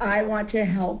 but I want to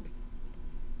help,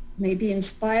 maybe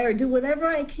inspire, do whatever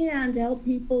I can to help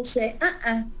people say,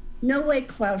 no way,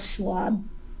 Klaus Schwab.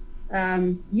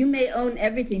 You may own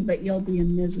everything, but you'll be a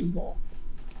miserable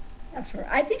effer.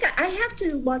 I think I have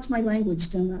to watch my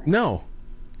language, don't I? No.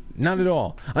 Not at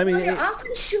all. I mean, you're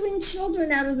often shooing children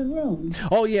out of the room.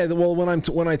 Oh yeah. Well,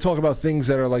 when I talk about things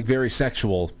that are like very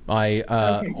sexual,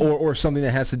 or something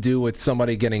that has to do with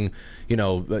somebody getting, you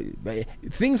know,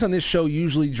 things on this show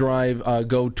usually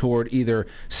go toward either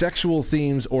sexual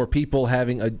themes or people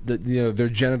having their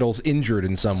genitals injured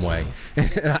in some way,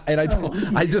 and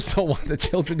I just don't want the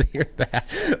children to hear that.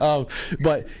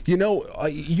 But you know,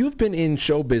 you've been in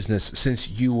show business since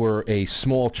you were a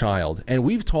small child, and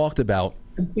we've talked about.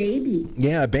 A baby.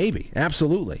 Yeah, a baby.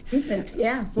 Absolutely. Infant.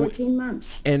 Yeah, 14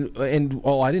 months. And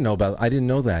I didn't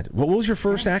know that. What was your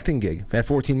first acting gig at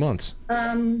 14 months?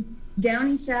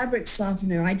 Downy fabric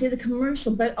softener. I did a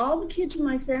commercial, but all the kids in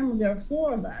my family, there are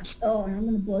 4 of us. Oh, and I'm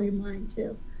going to blow your mind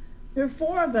too. There are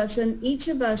 4 of us, and each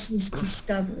of us was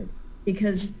discovered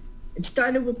because it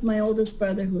started with my oldest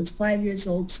brother, who was 5 years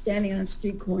old, standing on a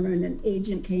street corner, and an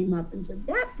agent came up and said,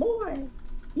 "That boy,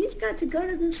 he's got to go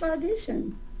to this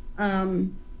audition."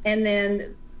 And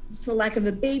then, for lack of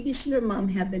a babysitter, Mom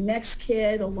had the next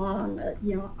kid along,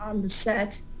 on the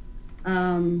set.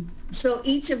 So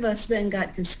each of us then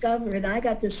got discovered. I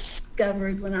got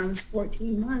discovered when I was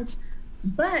 14 months,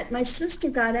 but my sister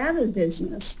got out of the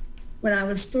business when I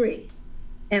was 3.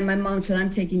 And my mom said, "I'm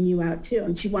taking you out too."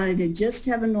 And she wanted to just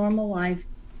have a normal life.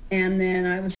 And then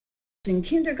I was in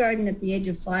kindergarten at the age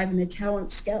of 5, and a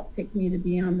talent scout picked me to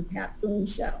be on the Pat Boone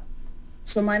Show.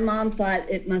 So my mom thought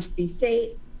it must be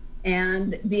fate,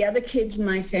 and the other kids in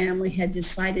my family had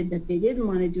decided that they didn't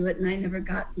want to do it, and I never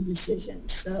got the decision.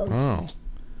 So she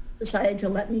decided to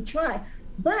let me try.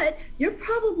 But you're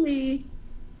probably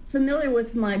familiar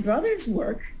with my brother's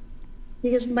work,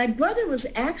 because my brother was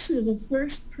actually the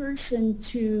first person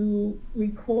to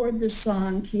record the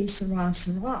song Que Sera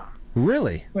Sera.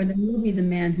 Really? For the movie The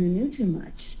Man Who Knew Too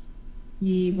Much.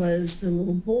 He was the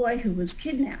little boy who was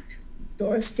kidnapped.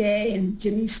 Doris Day and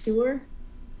Jimmy Stewart.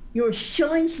 You were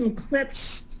showing some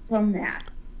clips from that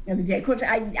the other day. Of course,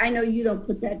 I know you don't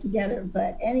put that together,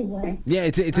 but anyway. Yeah,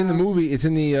 it's in the movie. It's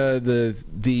in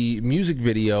the music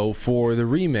video for the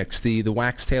remix, the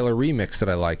Wax Taylor remix that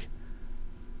I like.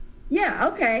 Yeah.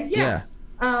 Okay. Yeah.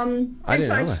 And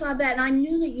so I saw that, and I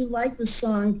knew that you liked the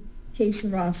song Que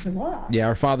Sera Sera. Yeah,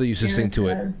 our father used to sing to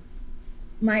it.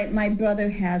 My brother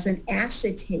has an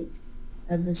acetate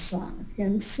of the song, of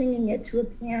him singing it to a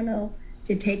piano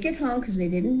to take it home, because they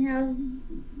didn't have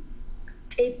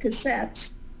tape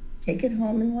cassettes. Take it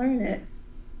home and learn it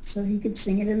so he could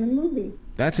sing it in the movie.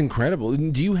 That's incredible.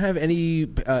 Do you have any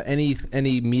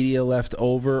media left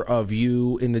over of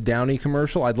you in the Downey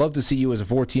commercial? I'd love to see you as a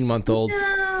 14-month-old.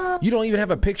 No. You don't even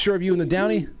have a picture of you in the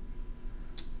Downey?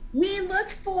 We look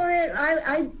looked for it.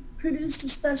 I produced a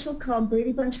special called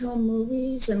Brady Bunch Home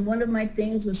Movies, and one of my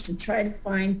things was to try to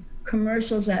find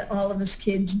commercials that all of us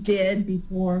kids did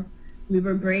before we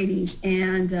were Brady's.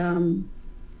 And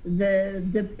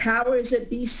the powers that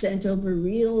be sent over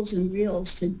reels and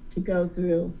reels to go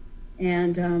through.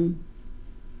 And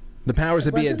the powers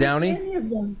that be at Downey?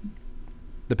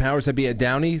 The powers that be at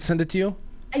Downey sent it to you?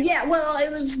 Yeah, well,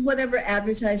 it was whatever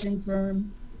advertising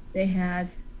firm they had.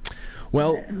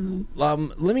 Well,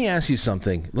 let me ask you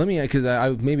something.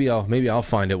 Because maybe I'll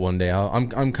find it one day.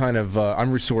 I'm kind of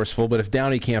I'm resourceful, but if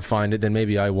Downey can't find it, then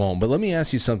maybe I won't. But let me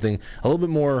ask you something a little bit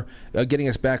more, getting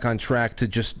us back on track to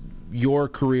just your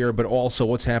career, but also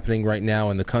what's happening right now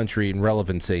in the country and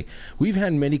relevancy. We've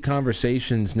had many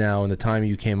conversations now in the time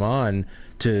you came on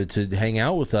to hang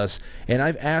out with us, and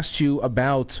I've asked you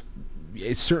about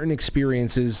certain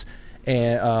experiences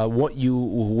and what you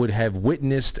would have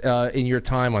witnessed in your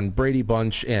time on Brady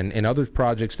Bunch and other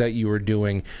projects that you were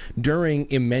doing during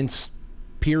immense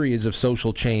periods of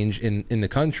social change in the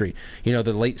country. You know,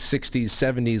 the late 60s,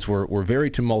 70s were very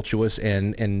tumultuous,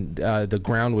 and the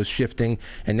ground was shifting.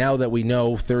 And now that we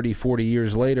know 30, 40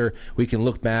 years later, we can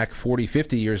look back, 40,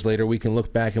 50 years later, we can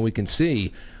look back and we can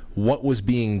see what was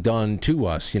being done to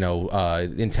us,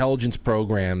 intelligence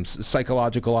programs,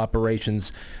 psychological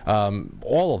operations,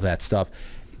 all of that stuff.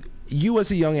 You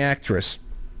as a young actress,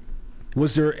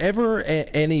 was there ever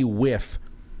any whiff,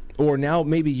 or now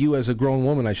maybe you as a grown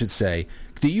woman, I should say,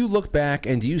 do you look back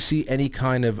and do you see any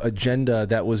kind of agenda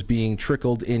that was being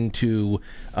trickled into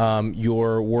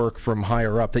your work from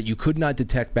higher up that you could not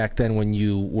detect back then when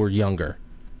you were younger?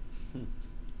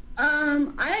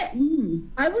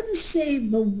 I wouldn't say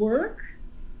the work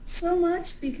so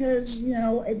much because,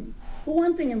 for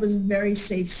one thing, it was a very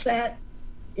safe set.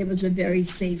 It was a very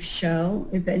safe show.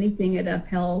 If anything, it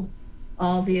upheld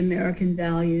all the American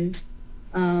values.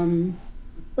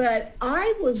 But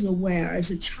I was aware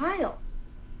as a child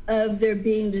of there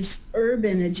being this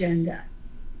urban agenda.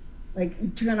 Like, you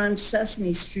turn on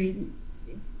Sesame Street,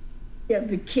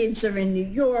 the kids are in New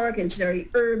York, it's very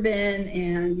urban,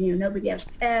 and nobody has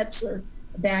pets or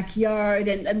a backyard,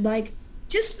 and like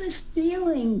just this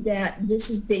feeling that this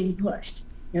is being pushed.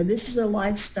 This is a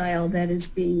lifestyle that is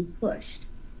being pushed.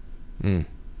 And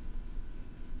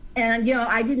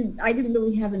I didn't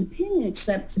really have an opinion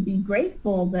except to be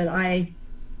grateful that I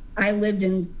lived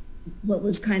in what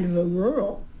was kind of a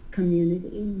rural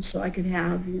community, so I could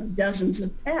have dozens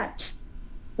of pets.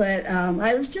 But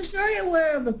I was just very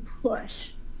aware of the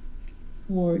push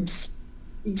towards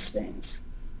these things.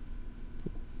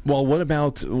 Well, what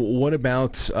about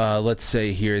let's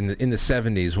say here in the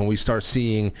 70s when we start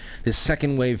seeing this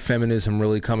second wave feminism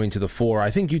really coming to the fore?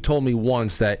 I think you told me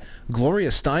once that Gloria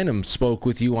Steinem spoke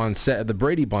with you on set of the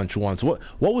Brady Bunch once. What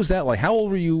was that like? How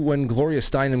old were you when Gloria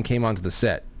Steinem came onto the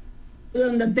set?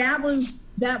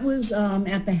 That was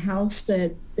at the house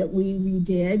that we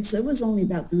redid, so it was only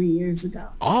about 3 years ago.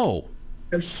 Oh.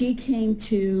 So she came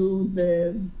to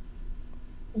the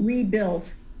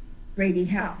rebuilt Brady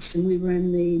house, and we were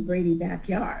in the Brady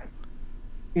backyard.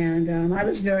 And I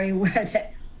was very aware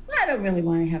that I don't really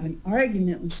want to have an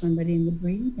argument with somebody in the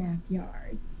Brady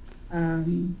backyard.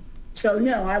 So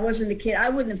no, I wasn't a kid. I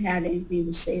wouldn't have had anything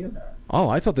to say to her. Oh,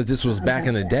 I thought that this was back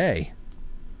in the day.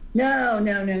 No.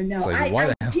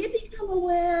 Like, I did become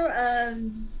aware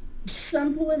of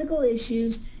some political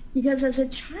issues because as a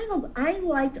child, I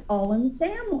liked All in the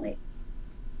Family.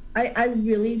 I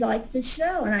really liked the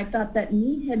show, and I thought that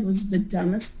meathead was the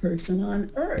dumbest person on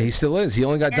earth. He still is. He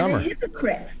only got dumber. And a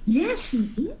hypocrite. Yes,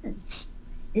 he is.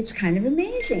 It's kind of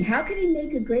amazing. How could he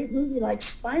make a great movie like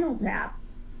Spinal Tap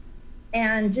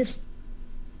and just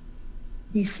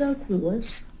be so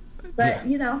clueless? But,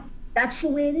 that's the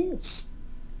way it is.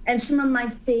 And some of my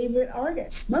favorite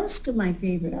artists, most of my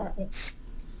favorite artists,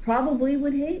 probably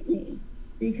would hate me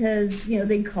because,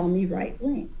 they call me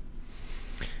right-wing.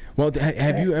 Well,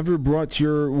 have you ever brought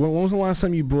when was the last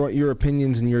time you brought your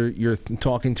opinions and your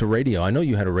talking to radio? I know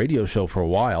you had a radio show for a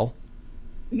while.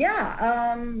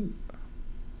 Yeah.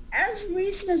 As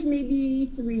recent as maybe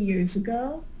 3 years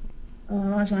ago, I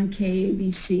was on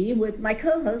KABC with my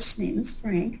co-host's name is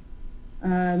Frank.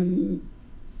 And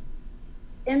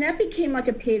that became like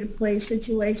a pay-to-play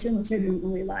situation, which I didn't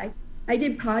really like. I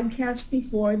did podcasts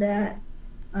before that.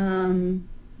 I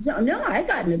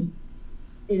got in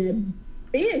a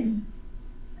big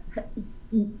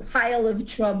pile of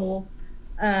trouble.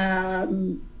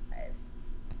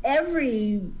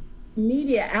 Every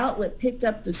media outlet picked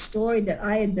up the story that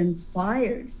I had been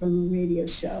fired from a radio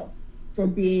show for a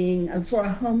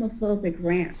homophobic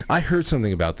rant. I heard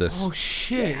something about this. Oh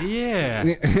shit! Yeah.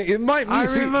 It might be. I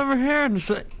remember hearing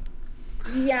this.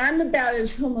 Yeah, I'm about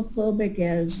as homophobic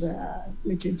as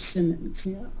Richard Simmons.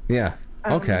 You know? Yeah.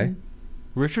 Okay.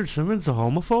 Richard Simmons a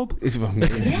homophobe? Yeah.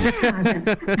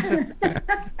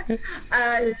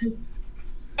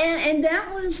 And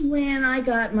that was when I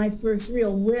got my first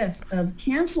real whiff of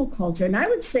cancel culture. And I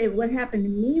would say what happened to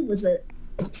me was a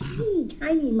teeny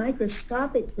tiny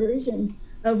microscopic version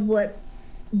of what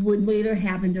would later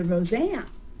happen to Roseanne.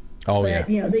 Oh, but,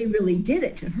 you know, they really did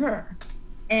it to her.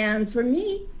 And for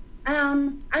me,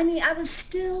 I was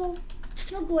still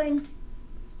going,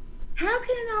 how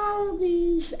can all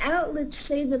these outlets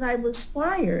say that I was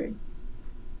fired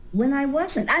when I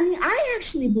wasn't? I mean, I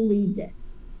actually believed it.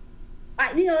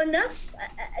 Enough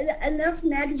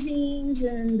magazines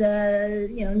and,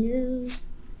 news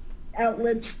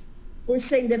outlets were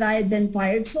saying that I had been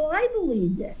fired, so I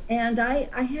believed it. And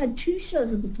I had 2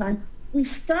 shows at the time. We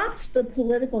stopped the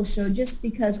political show just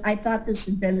because I thought this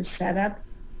had been a setup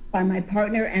by my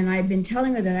partner, and I'd been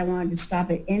telling her that I wanted to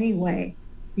stop it anyway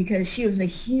because she was a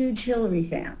huge Hillary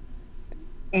fan.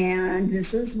 And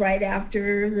this was right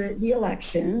after the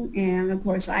election, and of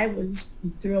course I was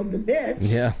thrilled to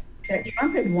bits that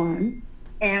Trump had won.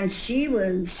 And she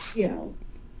was,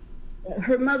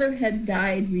 her mother had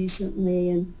died recently,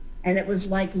 and it was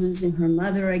like losing her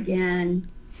mother again.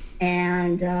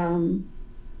 And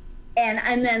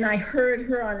then I heard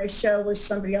her on a show with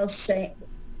somebody else saying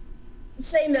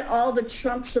that all the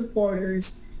Trump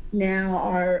supporters now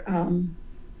are,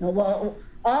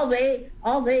 all they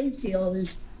feel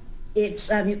is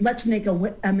let's make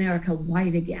America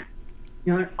white again.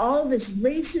 And all this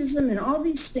racism and all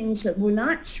these things that were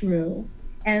not true.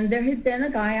 And there had been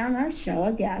a guy on our show,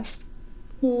 a guest,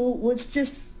 who was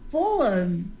just full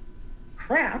of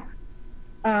crap.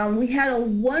 We had a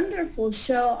wonderful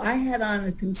show. I had on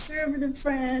a conservative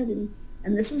friend,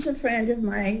 and this was a friend of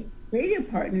my radio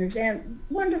partners, and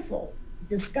wonderful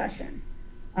discussion.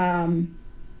 And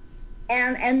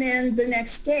then the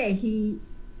next day, he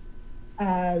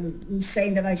was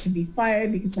saying that I should be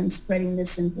fired because I'm spreading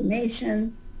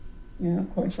misinformation.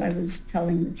 Of course, I was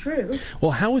telling the truth.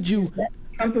 Well, how would you... That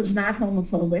Trump was not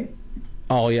homophobic.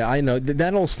 Oh, yeah, I know.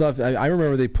 That old stuff, I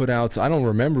remember they put out, I don't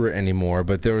remember it anymore,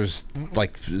 but there was,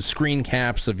 like, screen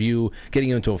caps of you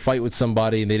getting into a fight with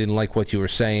somebody and they didn't like what you were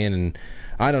saying, and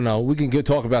I don't know. We can go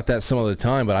talk about that some other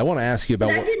time, but I want to ask you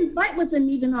about... I didn't fight with them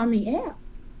even on the air.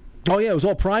 Oh, yeah, it was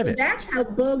all private. So that's how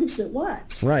bogus it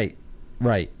was. Right.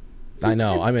 I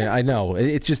know. I mean, I know.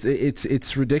 It's just,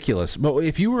 it's ridiculous. But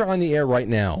if you were on the air right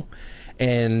now,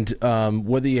 and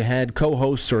whether you had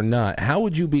co-hosts or not, how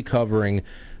would you be covering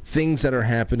things that are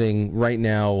happening right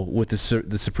now with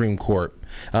the Supreme Court,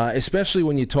 especially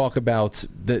when you talk about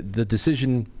the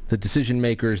decision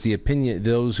makers, the opinion,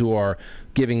 those who are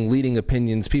giving leading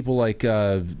opinions, people like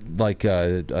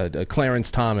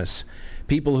Clarence Thomas,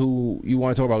 people who you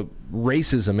want to talk about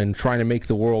racism and trying to make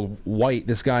the world white.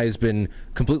 This guy has been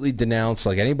completely denounced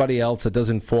like anybody else that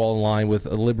doesn't fall in line with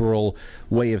a liberal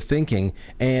way of thinking.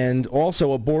 And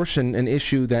also abortion, an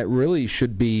issue that really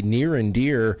should be near and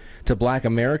dear to black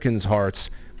Americans' hearts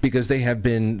because they have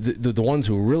been the ones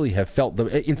who really have felt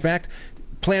the... In fact,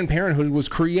 Planned Parenthood was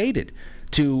created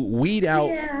to weed out...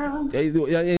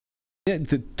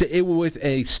 with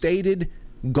a stated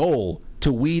goal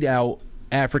to weed out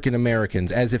African Americans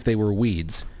as if they were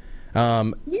weeds.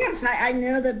 Yes, I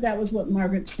know that was what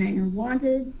Margaret Sanger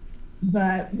wanted,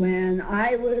 but when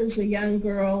I was a young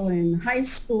girl in high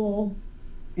school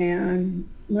and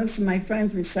most of my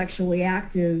friends were sexually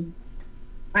active,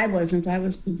 I wasn't. I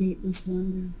was the dateless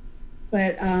wonder.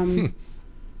 But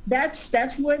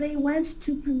that's where they went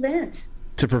to prevent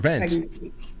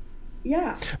pregnancies.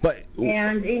 Yeah.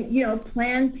 And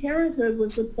Planned Parenthood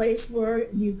was a place where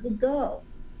you could go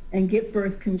and get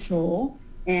birth control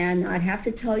and not have to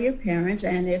tell your parents.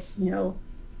 And if,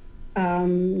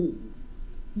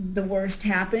 the worst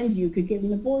happened, you could get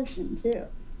an abortion too.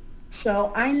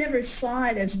 So I never saw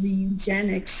it as the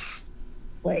eugenics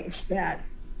place that,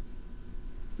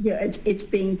 it's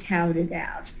being touted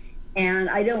as. And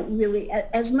I don't really,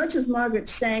 as much as Margaret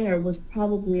Sanger was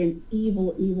probably an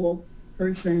evil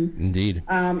person. Indeed.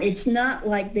 It's not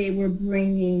like they were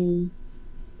bringing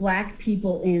black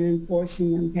people in and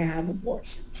forcing them to have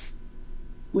abortions,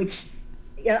 which,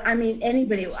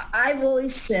 anybody, I've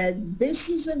always said this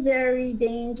is a very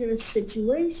dangerous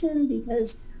situation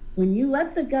because when you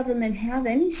let the government have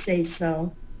any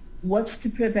say-so, what's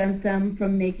to prevent them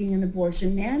from making an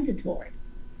abortion mandatory?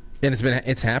 And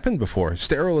it's happened before.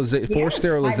 Forced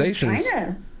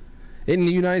sterilizations in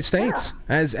the United States,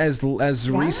 as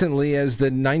recently as the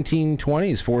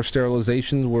 1920s. Forced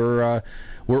sterilizations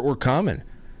were common.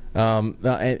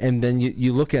 And then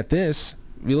you look at this.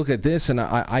 this, and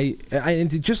I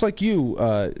just like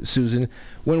you, Susan,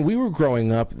 when we were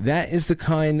growing up, that is the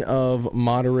kind of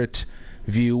moderate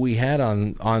view we had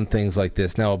on things like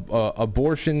this. Now,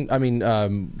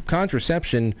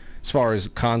 contraception, as far as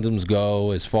condoms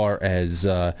go, as far as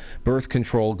birth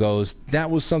control goes, that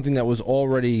was something that was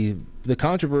already, the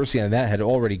controversy on that had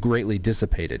already greatly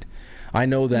dissipated. I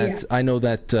know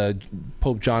that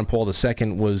Pope John Paul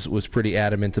II was pretty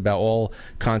adamant about all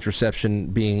contraception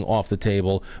being off the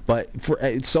table. But for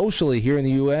socially here in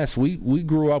the U.S., we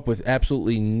grew up with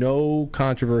absolutely no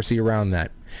controversy around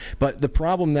that. But the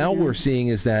problem now we're seeing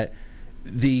is that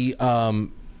that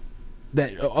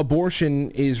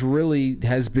abortion is really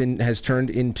has turned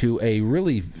into a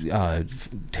really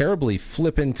terribly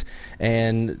flippant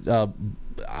and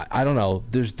I don't know.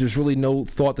 There's really no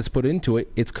thought that's put into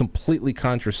it. It's completely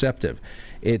contraceptive.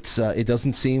 It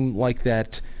doesn't seem like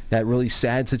that really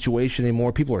sad situation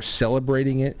anymore. People are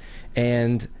celebrating it,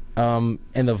 and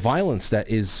the violence that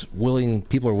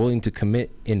people are willing to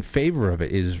commit in favor of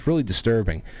it is really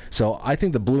disturbing. So I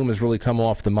think the bloom has really come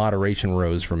off the moderation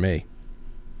rose for me.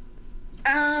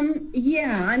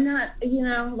 Yeah, I'm not,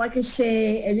 like I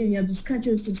say, this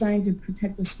country is designed to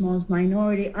protect the smallest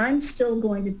minority. I'm still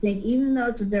going to think, even though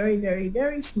it's a very, very,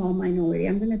 very small minority,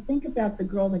 I'm going to think about the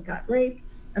girl that got raped.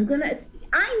 I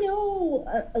know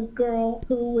a girl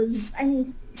who was,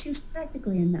 she was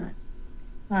practically a nut.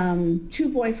 2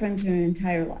 boyfriends in her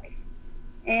entire life.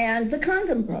 And the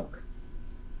condom broke.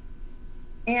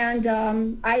 And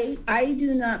I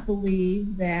do not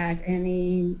believe that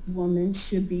any woman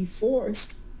should be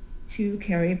forced to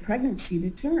carry a pregnancy to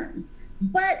term.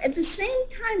 But at the same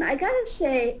time, I got to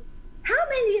say, how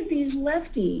many of these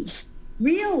lefties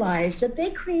realize that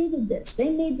they created this?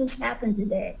 They made this happen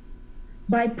today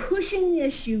by pushing the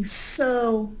issue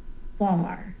so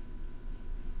far.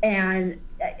 And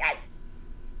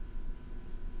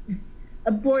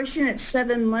abortion at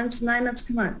 7 months, 9 months,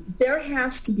 come on. There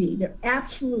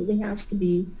absolutely has to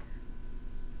be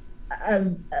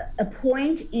a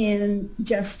point in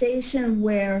gestation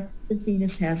where the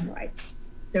fetus has rights.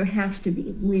 There has to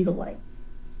be, legally.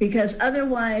 Because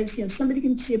otherwise, somebody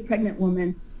can see a pregnant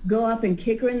woman, go up and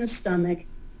kick her in the stomach,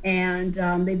 and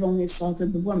they've only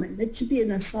assaulted the woman. It should be an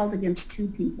assault against 2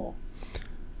 people.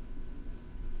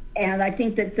 And I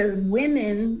think that the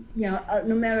women,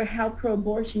 no matter how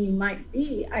pro-abortion you might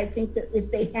be, I think that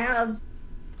if they have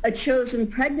a chosen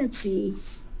pregnancy,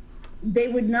 they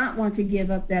would not want to give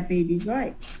up that baby's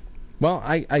rights. Well,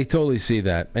 I totally see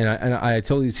that, and I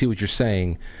totally see what you're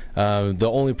saying. The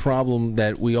only problem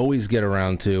that we always get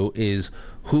around to is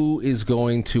who is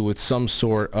going to, with some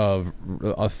sort of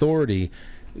authority,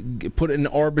 put an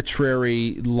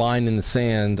arbitrary line in the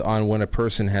sand on when a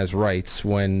person has rights.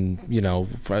 When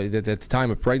at the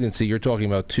time of pregnancy, you're talking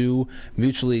about 2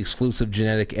 mutually exclusive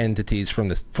genetic entities from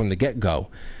the get-go.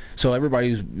 So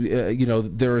everybody's,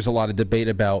 there is a lot of debate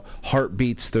about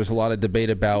heartbeats. There's a lot of debate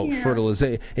about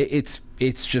fertilization.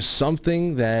 It's just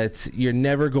something that you're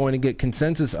never going to get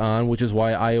consensus on, which is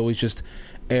why I always just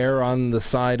err on the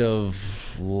side of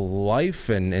life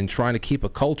and trying to keep a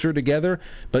culture together.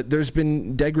 But there's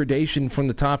been degradation from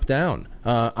the top down.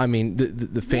 The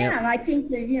Yeah, and I think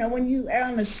that, when you err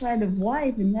on the side of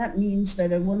life, and that means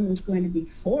that a woman is going to be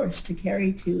forced to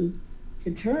carry to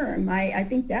term, I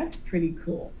think that's pretty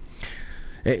cruel.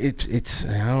 It's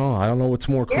I don't know what's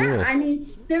more cruel. Yeah,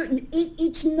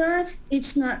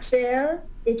 it's not fair.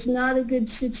 It's not a good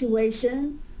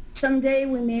situation. Someday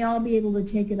we may all be able to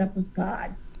take it up with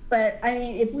God. But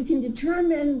if we can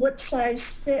determine what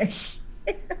size fish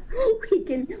we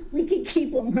can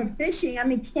keep when we're fishing,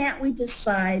 can't we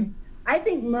decide? I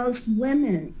think most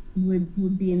women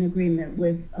would be in agreement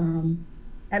with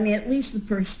at least the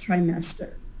first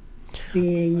trimester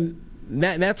being.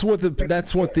 That's what the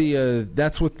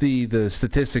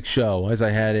statistics show. As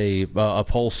I had a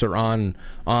pollster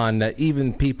on that,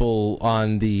 even people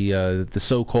on the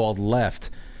so-called left,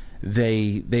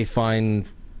 they find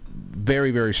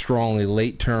very, very strongly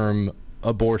late-term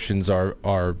abortions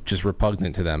are just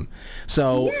repugnant to them.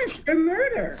 So yes, they're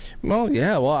murder. Well,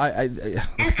 yeah. Well,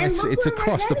 it's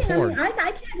across the board. I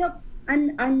can't help.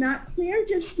 I'm not clear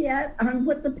just yet on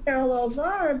what the parallels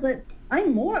are, but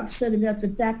I'm more upset about the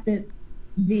fact that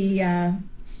the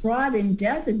Fraud and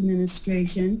Death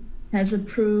Administration has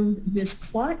approved this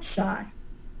clot shot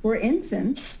for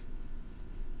infants,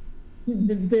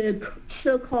 the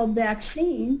so-called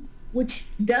vaccine, which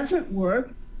doesn't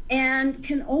work and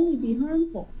can only be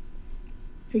harmful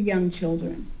to young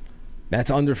children.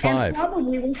 That's under 5. And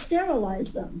probably will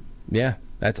sterilize them. Yeah,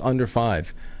 that's under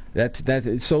 5.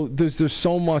 So there's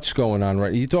so much going on,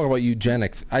 right? You talk about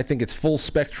eugenics. I think it's full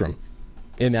spectrum.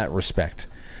 in that respect.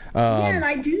 And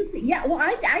I do. Well,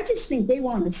 I just think they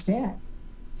want us dead.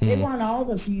 They want all of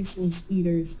us useless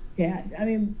eaters dead. I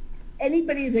mean,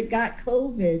 anybody that got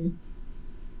COVID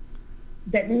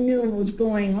that knew what was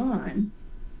going on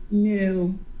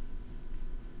knew.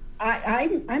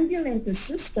 I'm dealing with a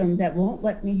system that won't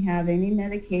let me have any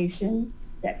medication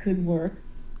that could work.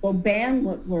 They'll ban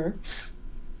what works.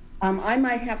 I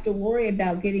might have to worry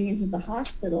about getting into the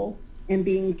hospital and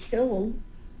being killed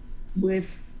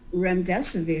with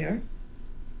remdesivir.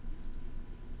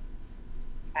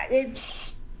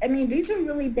 These are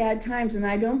really bad times, and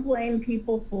I don't blame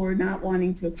people for not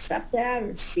wanting to accept that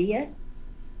or see it,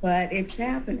 but it's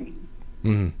happening.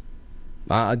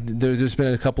 There's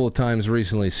been a couple of times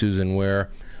recently, Susan, where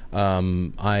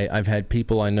I've had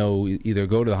people I know either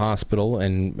go to the hospital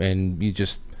and you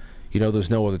just, there's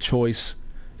no other choice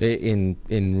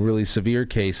in really severe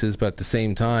cases, but at the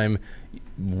same time,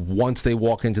 once they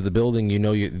walk into the building,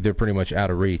 they're pretty much out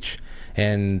of reach.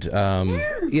 And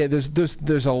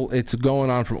it's going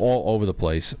on from all over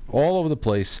the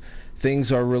place.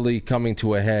 Things are really coming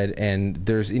to a head, and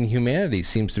there's inhumanity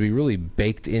seems to be really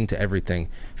baked into everything.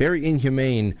 Very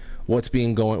inhumane what's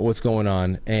going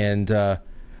on. And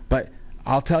but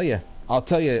I'll tell you,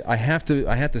 I have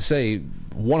to say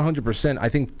 100%. I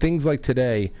think things like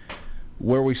today,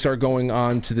 where we start going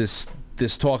on to this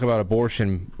talk about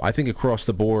abortion, I think across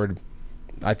the board,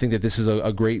 I think that this is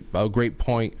a great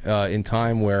point in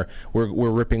time where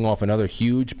we're ripping off another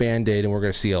huge Band-Aid, and we're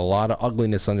going to see a lot of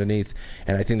ugliness underneath.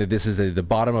 And I think that this is the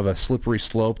bottom of a slippery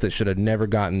slope that should have never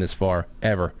gotten this far,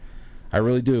 ever. I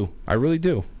really do. I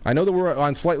know that we're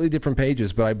on slightly different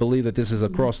pages, but I believe that this is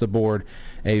across the board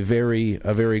a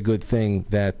very good thing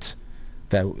that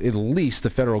at least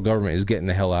the federal government is getting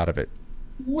the hell out of it.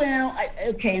 Well,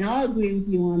 okay, and I'll agree with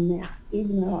you on that,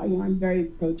 even though I'm very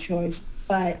pro-choice.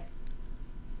 But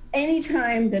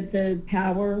anytime that the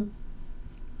power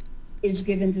is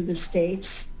given to the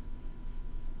states,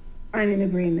 I'm in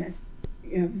agreement.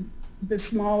 The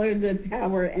smaller the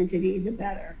power entity, the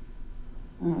better.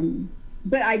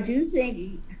 But I do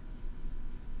think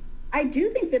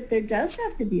that there does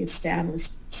have to be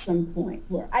established some point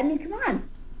where, come on,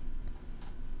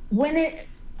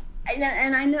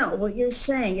 and I know what you're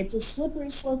saying. It's a slippery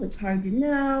slope. It's hard to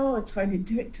know. It's hard to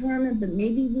determine. But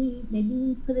maybe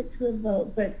we put it to a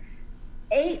vote. But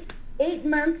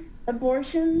 8-month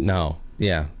abortions. No.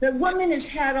 Yeah. The woman has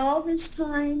had all this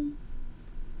time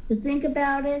to think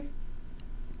about it,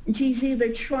 and she's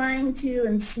either trying to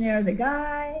ensnare the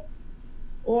guy,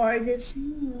 or just.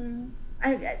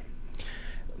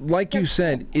 Like you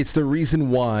said, it's the reason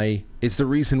why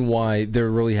they're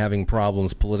really having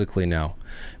problems politically now,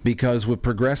 because with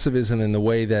progressivism and the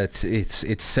way that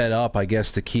it's set up, I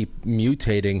guess, to keep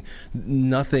mutating,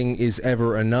 nothing is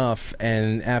ever enough.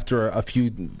 And after a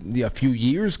few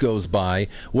years goes by,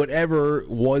 whatever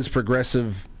was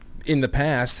progressive in the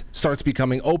past starts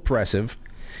becoming oppressive,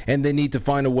 and they need to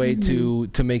find a way to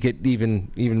make it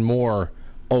even more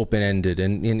open-ended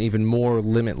and even more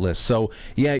limitless. So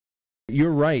yeah.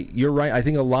 You're right. I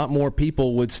think a lot more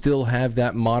people would still have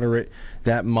that moderation,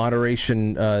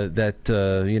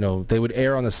 they would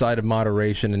err on the side of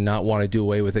moderation and not want to do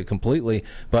away with it completely.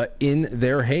 But in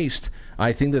their haste,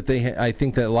 I think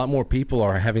that a lot more people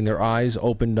are having their eyes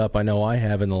opened up. I know I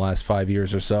have in the last 5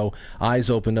 years or so, eyes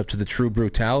opened up to the true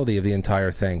brutality of the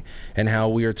entire thing, and how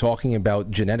we are talking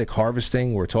about genetic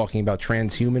harvesting. We're talking about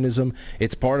transhumanism.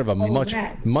 It's part of a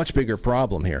much bigger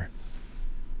problem here.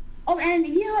 Oh, and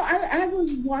I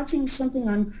was watching something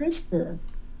on CRISPR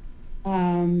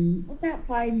about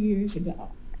 5 years ago,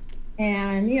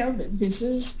 and this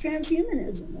is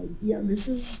transhumanism. This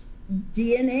is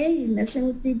DNA, messing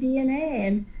with the DNA,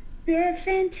 and there are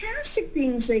fantastic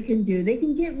things they can do. They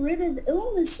can get rid of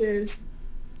illnesses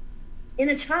in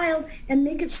a child and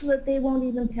make it so that they won't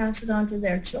even pass it on to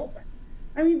their children.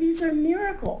 These are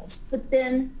miracles. But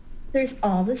then there's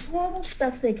all this horrible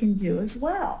stuff they can do as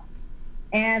well.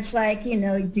 And it's like,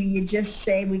 do you just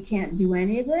say we can't do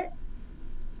any of it?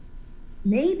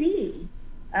 Maybe.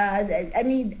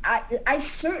 I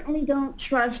certainly don't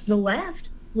trust the left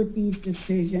with these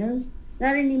decisions,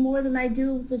 not any more than I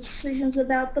do with the decisions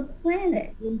about the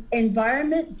planet.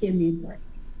 Environment, give me a break.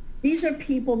 These are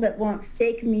people that want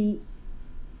fake meat.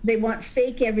 They want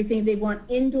fake everything. They want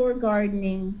indoor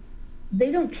gardening.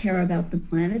 They don't care about the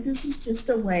planet. This is just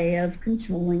a way of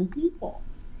controlling people.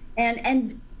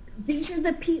 And these are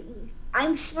the people.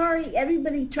 I'm sorry,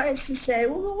 everybody tries to say,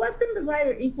 well, the left and the right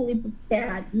are equally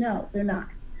bad. No, they're not.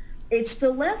 It's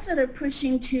the left that are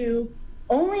pushing to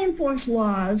only enforce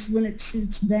laws when it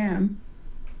suits them.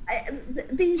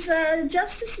 These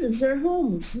justices, they're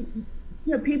homes.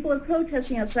 people are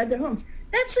protesting outside their homes.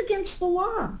 That's against the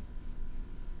law.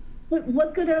 But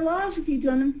what good are laws if you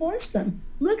don't enforce them?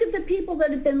 Look at the people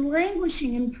that have been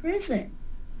languishing in prison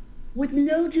with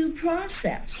no due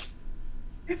process.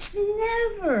 That's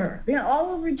never,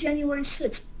 all over January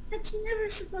 6th. That's never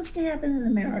supposed to happen in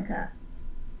America.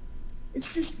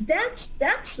 It's just, that's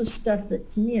the stuff that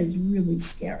to me is really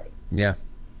scary. Yeah.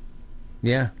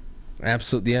 Yeah.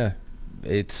 Absolutely. Yeah.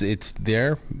 It's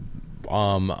there.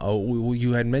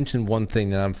 You had mentioned one thing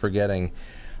that I'm forgetting.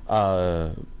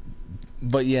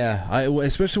 But yeah,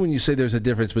 especially when you say there's a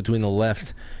difference between the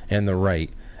left and the right.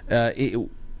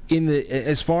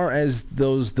 As far as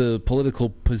the political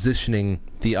positioning,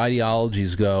 the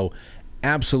ideologies go,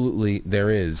 absolutely there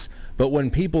is. But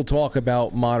when people talk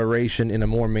about moderation in a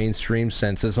more mainstream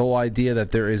sense, this whole idea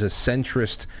that there is a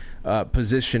centrist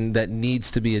position that needs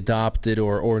to be adopted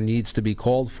or needs to be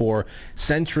called for,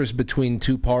 centrist between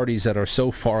two parties that are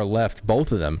so far left,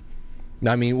 both of them.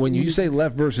 I mean, when you say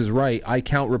left versus right, I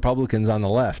count Republicans on the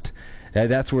left.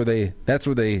 That's where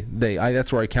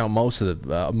I count most of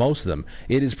them.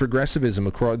 It is progressivism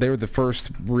across. They were the first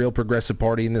real progressive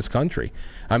party in this country.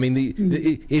 I mean,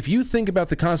 if you think about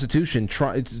the Constitution,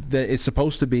 it's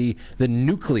supposed to be the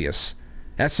nucleus.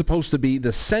 That's supposed to be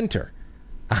the center.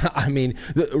 I mean,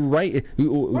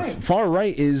 far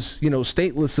right is,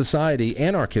 stateless society,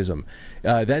 anarchism.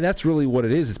 That's really what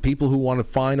it is. It's people who want to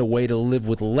find a way to live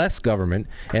with less government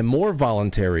and more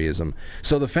voluntarism.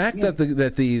 So the fact that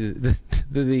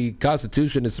the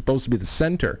Constitution is supposed to be the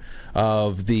center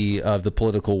of the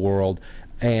political world,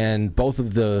 and both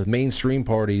of the mainstream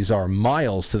parties are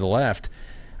miles to the left,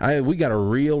 we got a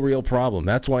real problem.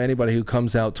 That's why anybody who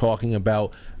comes out talking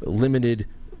about limited,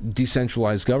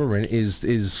 decentralized government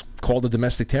is called a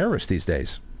domestic terrorist these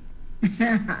days.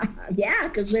 Yeah,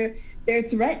 because they're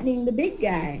threatening the big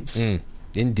guys.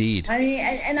 Indeed. I mean,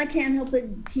 and I can't help but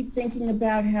keep thinking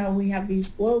about how we have these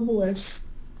globalists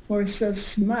who are so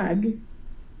smug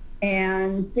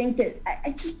and think that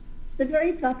the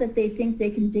very thought that they think they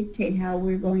can dictate how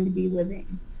we're going to be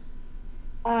living.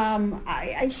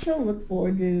 I still look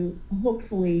forward to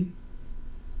hopefully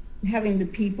having the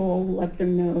people let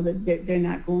them know that they're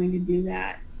not going to do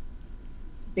that.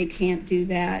 They can't do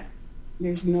that.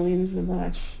 There's millions of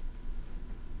us.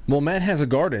 Well, Matt has a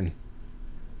garden.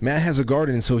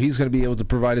 So he's going to be able to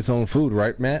provide his own food,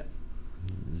 right, Matt?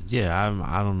 Yeah,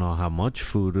 I don't know how much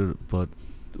food, but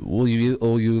will you at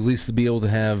least be able to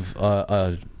have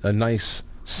a nice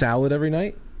salad every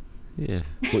night? Yeah.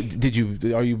 Did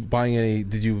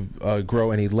you grow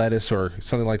any lettuce or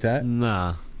something like that?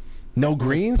 Nah. No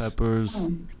greens? Peppers,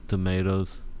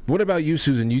 tomatoes. What about you,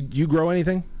 Susan? You grow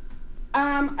anything?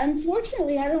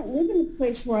 Unfortunately, I don't live in a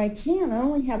place where I can. I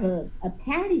only have a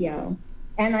patio,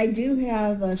 and I do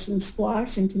have some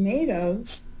squash and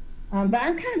tomatoes. But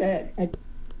I'm kind of a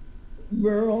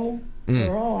rural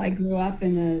girl. I grew up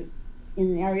in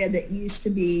an area that used to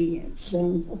be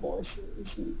zoned for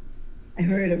horses, and I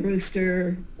heard a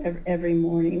rooster every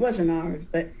morning. It wasn't ours,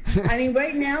 but I mean,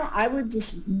 right now, I would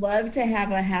just love to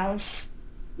have a house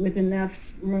with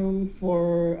enough room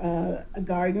for a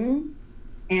garden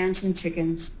and some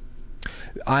chickens.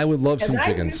 I would love some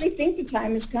chickens. I really think the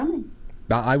time is coming.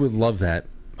 I would love that.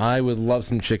 I would love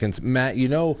some chickens. Matt,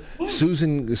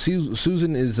 Susan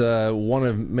is one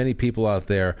of many people out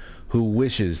there who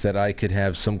wishes that I could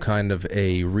have some kind of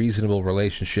a reasonable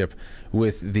relationship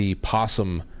with the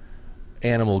possum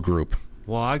animal group.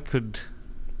 Well, I could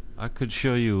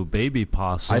show you a baby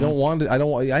possum. I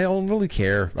don't really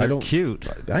care. They're cute.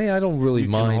 I don't really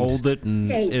mind. You can hold it and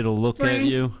it'll look at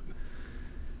you.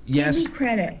 Yes. Give me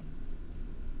credit.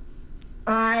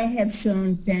 I have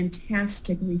shown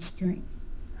fantastic restraint.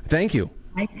 Thank you.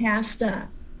 I passed up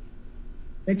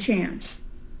the chance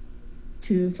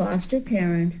to foster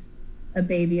parent a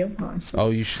baby opossum. Oh,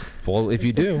 you should. Well, if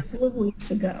you do. A couple of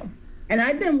weeks ago. And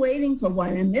I've been waiting for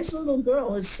one. And this little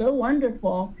girl is so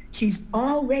wonderful. She's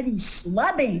already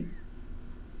slubbing.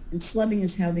 And slubbing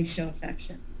is how they show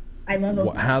affection. I love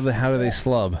opossums. How do they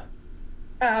slub?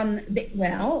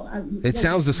 It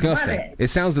sounds disgusting. It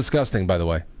sounds disgusting, by the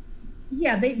way.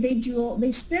 Yeah, they drool.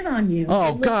 They spit on you.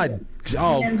 Oh God!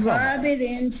 And rub it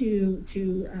into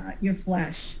your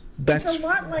flesh. It's a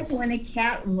lot like when a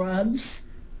cat rubs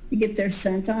to get their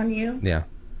scent on you. Yeah.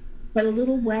 But a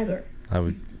little wetter. I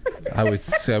would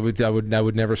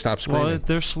never stop screaming. Well,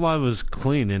 their saliva's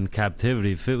clean in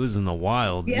captivity. If it was in the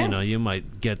wild, yes, you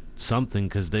might get something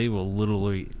because they will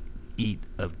literally eat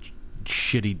a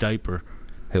shitty diaper.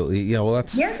 Yeah, well,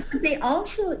 that's... Yes, but they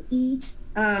also eat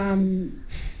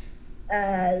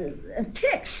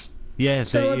ticks. Yeah,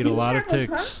 so they eat a lot of if you have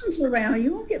ticks. opossums around,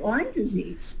 you won't get Lyme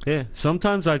disease. Yeah,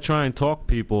 sometimes I try and talk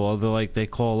people. Or they're like, they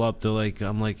call up. They're like,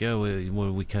 I'm like, yeah,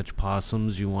 we catch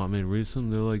possums. You want me to release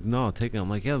them? They're like, no, take them. I'm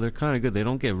like, yeah, they're kind of good. They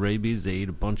don't get rabies. They eat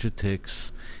a bunch of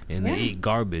ticks, and they eat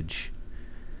garbage.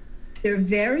 They're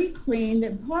very clean.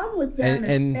 The problem with them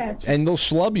is pets. And they'll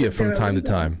schlub you from time to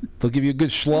time. They'll give you a good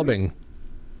schlubbing.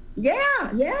 Yeah.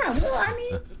 Well, I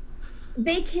mean,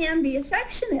 they can be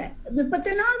affectionate, but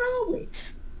they're not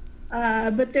always.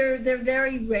 But they're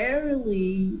very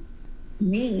rarely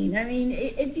mean. I mean,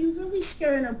 if you really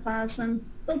scare an opossum,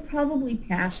 they'll probably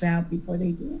pass out before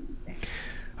they do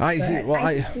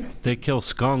anything. They kill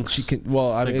skunks. They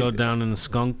go down in the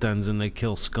skunk dens and they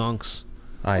kill skunks.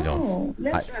 I don't. Oh,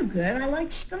 that's not good. I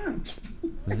like skunks.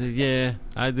 Yeah,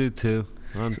 I do too.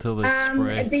 Until they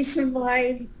spray. They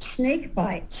survive snake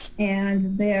bites,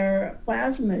 and their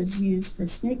plasma is used for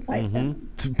snake bite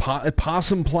venom.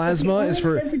 Possum plasma is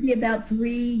for... They live to be about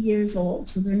 3 years old,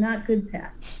 so they're not good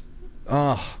pets.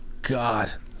 Oh,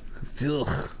 God.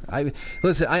 Ugh. I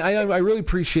really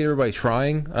appreciate everybody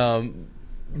trying,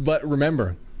 but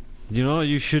remember... You know what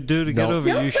you should do to get over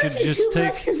it? You should just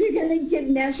take... because you're going to get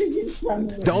messages from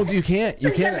me. You can't.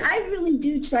 I really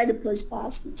do try to push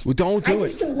possums. Well, don't do it. I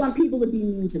just don't want people to be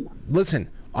mean to them. Listen,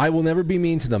 I will never be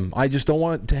mean to them. I just don't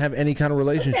want to have any kind of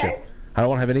relationship. Okay. I don't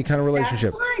want to have any kind of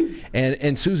relationship. That's fine.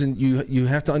 And Susan, you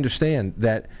have to understand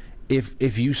that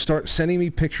if you start sending me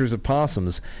pictures of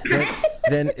possums,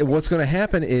 then what's going to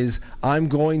happen is I'm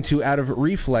going to, out of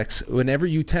reflex, whenever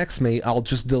you text me, I'll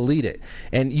just delete it.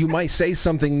 And you might say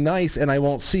something nice, and I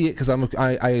won't see it because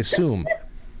I assume.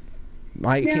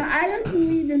 I don't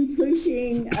believe in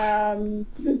pushing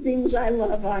the things I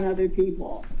love on other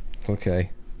people.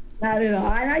 Okay. Not at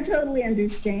all. And I totally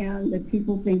understand that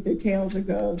people think their tails are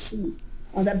gross and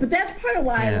all that. But that's part of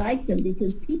why I like them,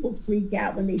 because people freak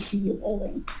out when they see you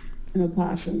holding an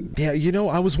opossum. Yeah,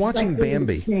 I was watching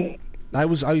Bambi.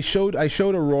 I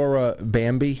showed Aurora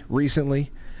Bambi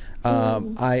recently.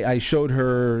 I showed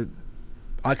her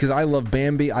because I love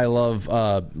Bambi. I love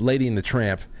Lady and the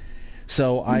Tramp.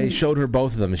 So I showed her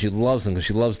both of them, and she loves them because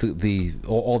she loves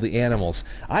all the animals.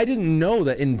 I didn't know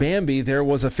that in Bambi there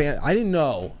was a I didn't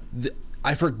know.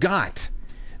 I forgot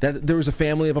that there was a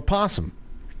family of opossum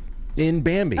in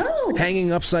Bambi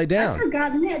hanging upside down. I've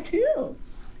forgotten that too.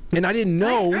 And I didn't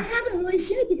know. I haven't really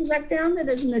seen it because I found that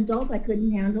as an adult I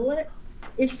couldn't handle it.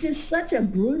 It's just such a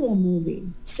brutal movie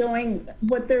showing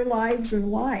what their lives are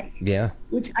like. Yeah.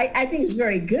 Which I think is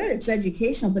very good. It's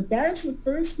educational. But that is the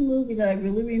first movie that I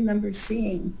really remember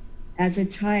seeing as a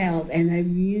child. And I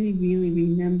really, really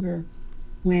remember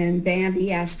when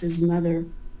Bambi asked his mother,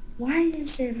 "Why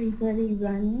is everybody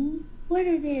running? What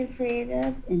are they afraid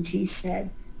of?" And she said,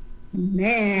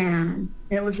 "Man."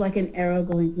 And it was like an arrow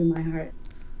going through my heart.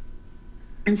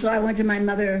 And so I went to my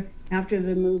mother after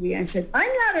the movie. I said, "I'm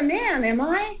not a man, am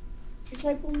I?" She's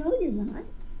like, "Well, no, you're not."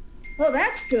 "Oh,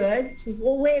 that's good." She says,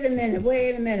 "Well, wait a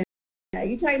minute. Are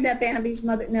you talking about Bambi's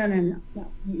mother?" No.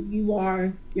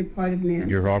 You're part of man.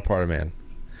 You're all part of man.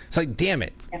 It's like, damn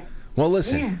it. Yeah. Well,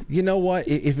 listen, you know what?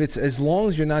 If it's, as long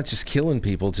as you're not just killing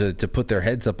people to put their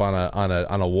heads up on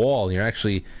a wall, and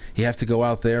you have to go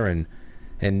out there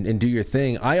and do your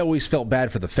thing. I always felt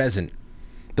bad for the pheasant.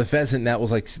 The pheasant that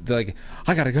was like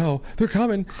I gotta go, they're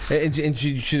coming, and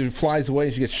she flies away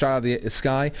and she gets shot out of the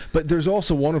sky. But there's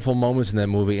also wonderful moments in that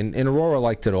movie, and Aurora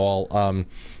liked it all. What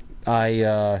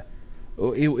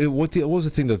was the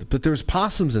thing though? But there's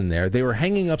possums in there. They were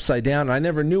hanging upside down. And I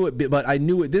never knew it, but I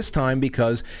knew it this time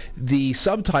because the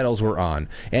subtitles were on,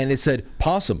 and it said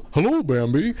 "Possum, hello,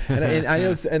 Bambi," and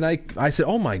I said,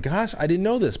 "Oh my gosh, I didn't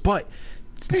know this." But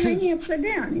they're hanging upside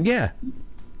down. Yeah.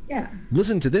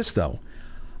 Listen to this though.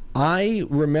 I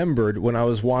remembered when I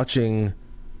was watching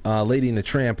Lady and the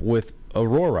Tramp with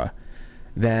Aurora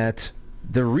that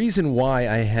the reason why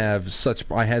I had such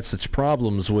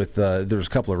problems with there's a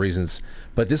couple of reasons,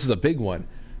 but this is a big one.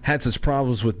 Had such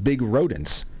problems with big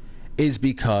rodents is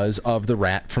because of the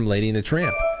rat from Lady and the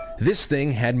Tramp. This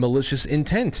thing had malicious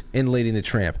intent in Lady and the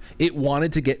Tramp. It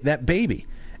wanted to get that baby.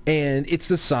 And it's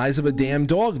the size of a damn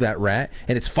dog, that rat,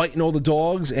 and it's fighting all the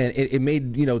dogs, and it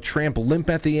made Tramp limp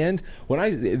at the end. When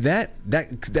that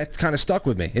kind of stuck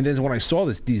with me, and then when I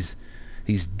saw these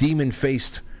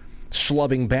demon-faced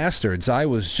schlubbing bastards, I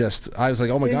was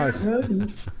like, oh my God. They're not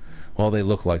rodents. Well, they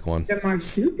look like one. They're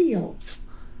marsupials.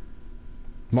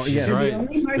 She's right.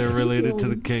 They're related to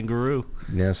the kangaroo.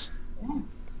 Yes. Yeah.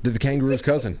 They're the kangaroo's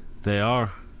cousin. They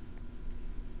are.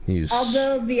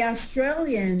 Although the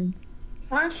Australian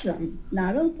possum,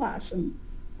 not opossum.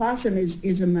 Possum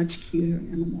is a much cuter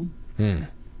animal.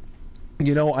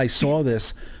 You know, I saw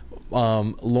this.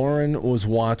 Lauren was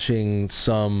watching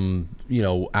some,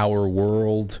 Our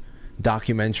World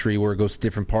documentary where it goes to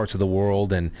different parts of the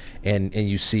world and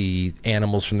you see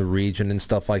animals from the region and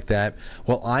stuff like that.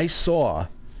 Well, I saw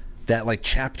that like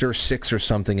chapter 6 or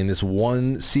something in this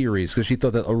one series because she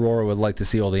thought that Aurora would like to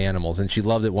see all the animals and she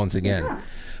loved it once again. Yeah.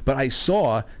 But I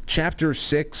saw chapter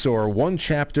 6 or one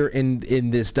chapter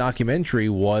in this documentary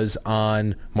was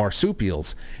on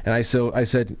marsupials. And I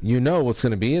said, you know what's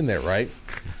going to be in there, right?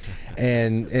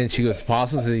 And she goes,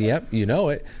 possums? I said, yep, you know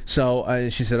it. So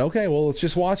she said, okay, well, let's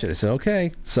just watch it. I said,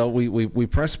 okay. So we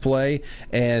pressed play,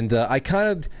 and I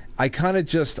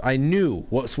knew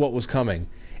what was coming.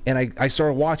 And I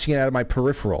started watching it out of my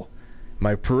peripheral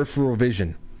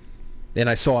vision. And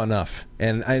I saw enough.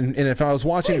 And if I was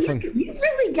watching it from... You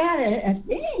really got a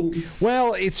thing.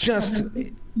 Well, it's just...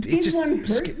 Did one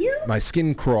hurt you? My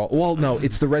skin crawl. Well, no,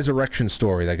 it's the resurrection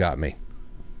story that got me.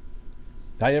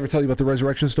 Did I ever tell you about the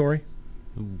resurrection story?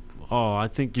 Oh, I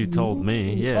think you told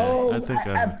me. Yeah, I think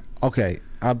okay,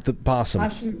 the possum.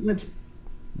 Possum with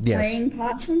yes. Plain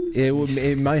possum?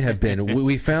 It might have been.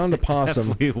 We found a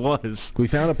possum. It was. We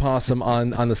found a possum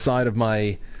on the side of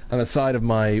my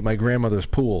grandmother's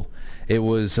pool. It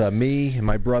was me,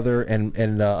 my brother, and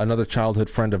another childhood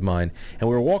friend of mine. And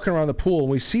we were walking around the pool, and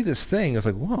we see this thing. It's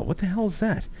like, whoa, what the hell is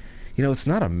that? It's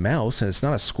not a mouse, and it's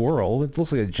not a squirrel. It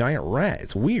looks like a giant rat.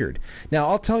 It's weird. Now,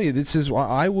 I'll tell you, this is why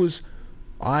I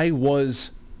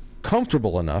was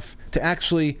comfortable enough to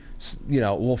actually,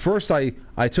 well, first I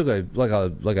took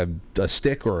a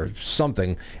stick or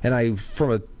something, and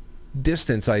from a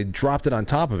distance, I dropped it on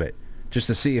top of it just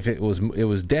to see if it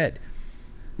was dead.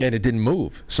 And it didn't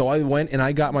move. So I went and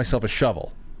I got myself a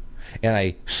shovel, and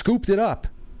I scooped it up.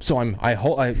 So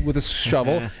I with a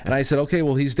shovel, and I said, okay,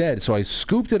 well, he's dead. So I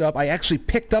scooped it up. I actually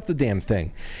picked up the damn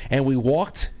thing, and we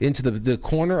walked into the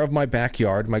corner of my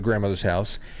backyard, my grandmother's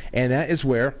house, and that is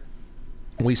where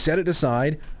we set it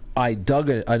aside. I dug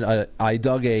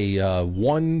a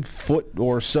 1 foot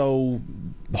or so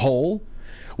hole.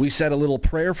 We said a little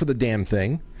prayer for the damn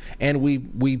thing, and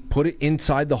we put it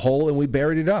inside the hole, and we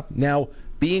buried it up. Now,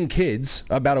 being kids,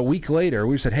 about a week later,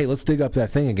 we said, hey, let's dig up that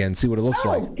thing again and see what it looks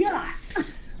like. Oh, God.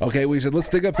 Okay, we said, let's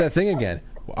dig up that thing again.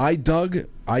 I dug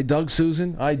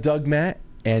Susan, I dug Matt,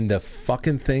 and the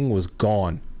fucking thing was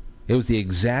gone. It was the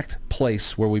exact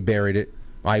place where we buried it.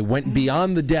 I went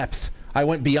beyond the depth,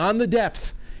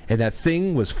 and that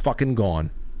thing was fucking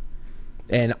gone.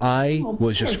 And I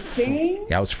was just... thing?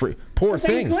 Yeah, I was free. Poor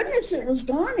thing. Thank goodness it was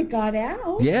gone. It got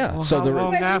out. Yeah. Well, so how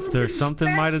long after?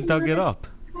 Something might have dug it up.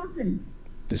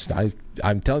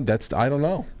 I'm telling you, I don't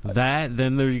know.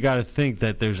 Then you got to think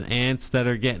that there's ants that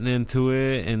are getting into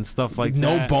it and stuff like that.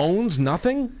 No bones,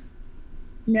 nothing?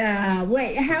 No,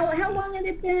 wait, how long had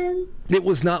it been? It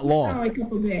was not long. Only a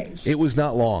couple of days. It was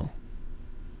not long.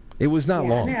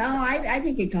 Long. No, I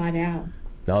think it got out.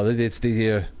 No, it's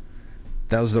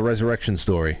that was the resurrection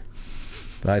story.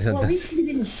 Well, at least you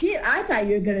didn't see it. I thought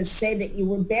you were going to say that you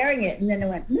were burying it, and then it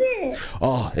went, meh.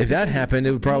 Oh, if that happened,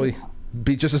 it would probably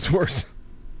be just as worse.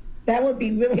 That would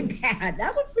be really bad.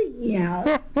 That would freak me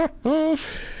out.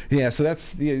 Yeah, so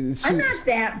that's the... I'm not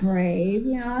that brave.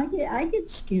 I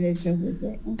get skittish over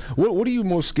things. What are you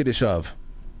most skittish of?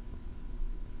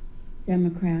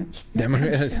 Democrats.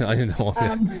 I know.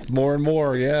 More and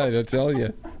more, yeah, I tell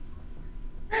you.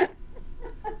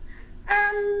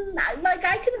 Like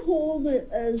I can hold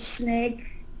a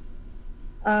snake,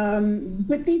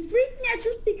 but they freak me out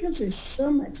just because there's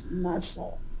so much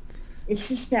muscle. It's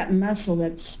just that muscle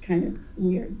that's kind of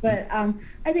weird. But I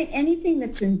think anything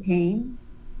that's in pain,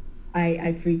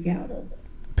 I freak out over.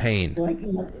 Pain. Like,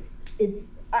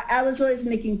 I was always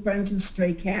making friends with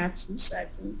stray cats and such,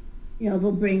 and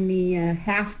they'll bring me a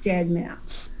half-dead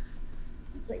mouse.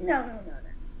 It's like, no,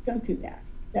 don't do that.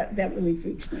 That really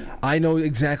freaks me out. I know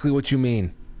exactly what you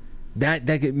mean. Matt,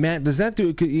 does that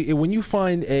do when you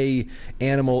find a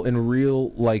animal in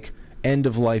real end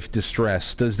of life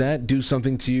distress? Does that do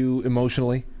something to you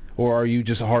emotionally, or are you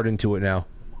just hardened to it now?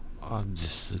 I'm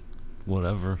just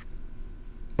whatever.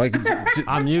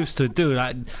 I'm used to it, dude.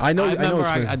 I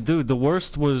know. Dude, the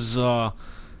worst was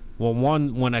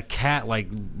when a cat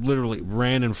literally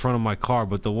ran in front of my car.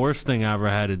 But the worst thing I ever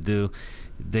had to do,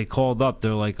 they called up.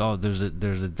 They're like, "Oh, there's a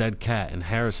dead cat in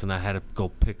Harrison." I had to go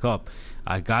pick up.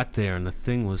 I got there and the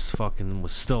thing was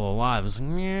still alive. It was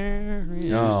like,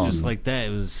 it was just like that.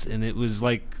 It was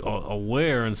like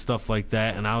aware and stuff like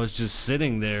that. And I was just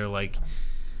sitting there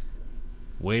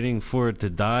waiting for it to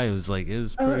die. It was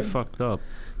pretty fucked up.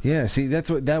 Yeah, see, that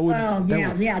would. Well,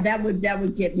 that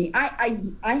would get me.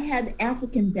 I had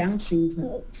African bouncing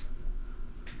toads.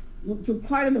 for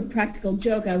part of the practical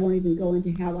joke, I won't even go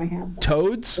into how I have them.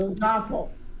 Toads? It was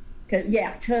awful.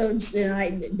 Yeah, toads.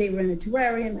 And they were in a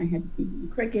terrarium. I had to feed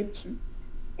them crickets.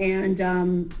 And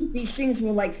these things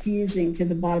were like fusing to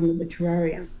the bottom of the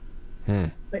terrarium,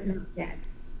 but not dead.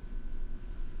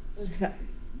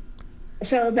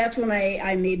 So that's when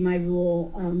I made my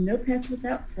rule: no pets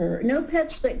without fur, no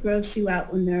pets that gross you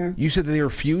out when they're. You said that they were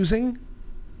fusing?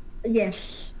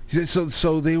 Yes.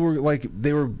 So they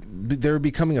were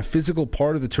becoming a physical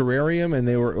part of the terrarium, and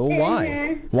they were. Oh,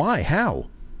 why? Why? How?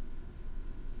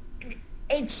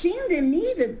 It seemed to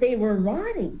me that they were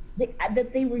rotting.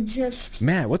 That they were just.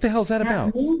 Matt, what the hell's that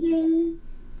about? Moving.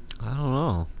 I don't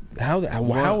know. How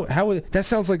that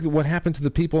sounds like what happened to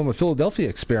the people in the Philadelphia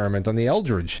experiment on the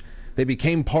Eldridge. They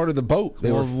became part of the boat.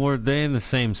 Were they in the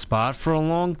same spot for a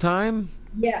long time?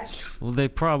 Yes. Well, they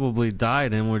probably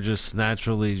died and were just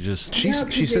naturally just... She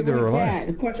said they were alive. Dead.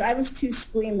 Of course, I was too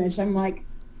squeamish. I'm like,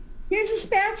 here's a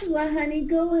spatula, honey.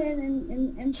 Go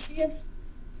in and see if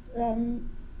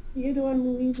Theodore and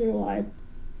Louise are alive.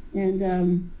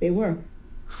 And they were,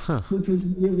 which was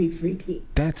really freaky.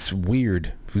 That's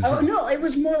weird. No, it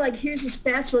was more like, here's a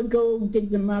spatula. Go dig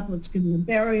them up. Let's give them a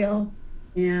burial.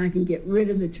 And I can get rid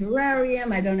of the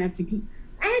terrarium. I don't have to keep...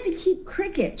 I had to keep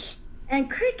crickets. And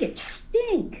crickets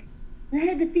stink. I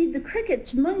had to feed the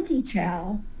crickets monkey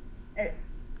chow.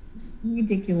 It's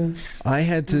ridiculous. I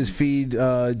had to feed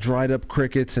dried up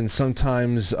crickets and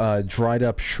sometimes dried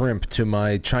up shrimp to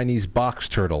my Chinese box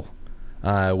turtle.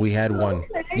 We had one.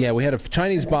 Yeah, we had a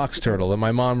Chinese box turtle, and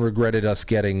my mom regretted us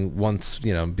getting once,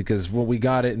 because we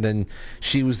got it, and then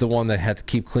she was the one that had to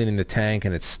keep cleaning the tank,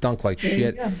 and it stunk like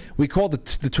shit. We called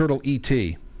the turtle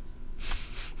E.T.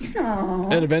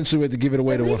 Aww. And eventually we had to give it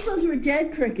away to... At least those were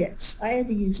dead crickets. I had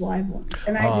to use live ones,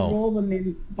 and I had to roll them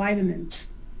in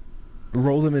vitamins.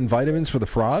 Roll them in vitamins for the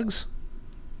frogs?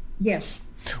 Yes.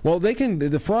 Well,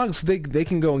 the frogs, they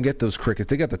can go and get those crickets.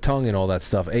 They got the tongue and all that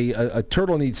stuff. A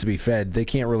turtle needs to be fed. They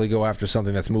can't really go after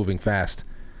something that's moving fast.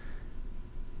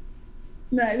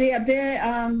 No,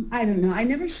 I don't know. I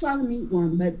never saw them eat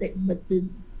one, but the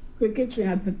crickets,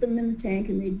 I put them in the tank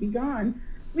and they'd be gone.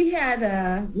 We had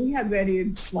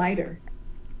red-eared slider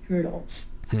turtles,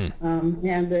 and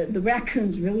the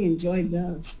raccoons really enjoyed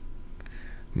those.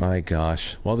 My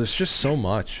gosh! Well, there's just so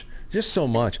much. Just so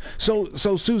much. So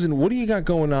Susan, what do you got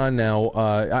going on now?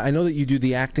 I know that you do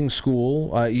the acting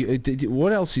school.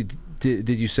 What else did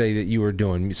you say that you were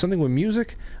doing? Something with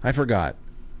music? I forgot.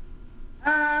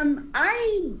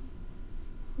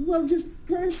 Just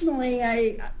personally,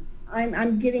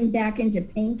 I'm getting back into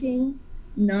painting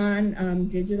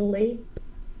digitally,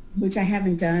 which I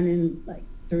haven't done in like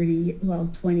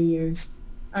 20 years.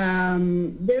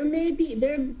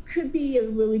 There could be a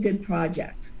really good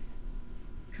project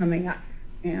coming up,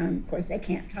 and of course I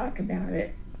can't talk about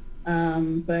it,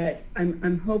 but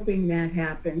I'm hoping that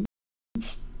happens.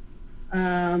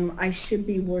 I should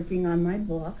be working on my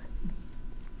book.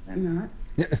 I'm not.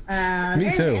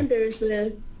 Me too. And there's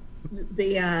the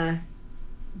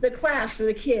class for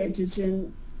the kids. It's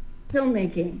in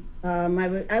filmmaking.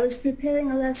 I was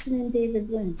preparing a lesson in David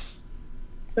Lynch,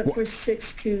 but for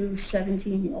 6 to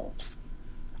 17-year-olds.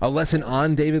 A lesson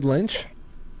on David Lynch?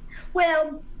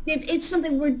 Well, it's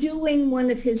something we're doing. One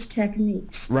of his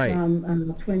techniques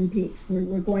from Twin Peaks.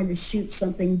 We're going to shoot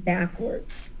something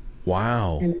backwards.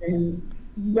 Wow. And then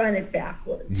run it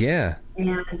backwards. Yeah.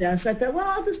 And so I thought, well,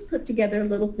 I'll just put together a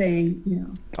little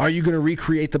thing, Are you going to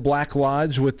recreate the Black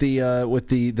Lodge with the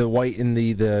white and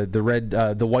the red,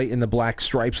 the white and the black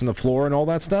stripes on the floor and all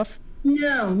that stuff?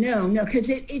 No, because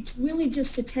it's really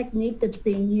just a technique that's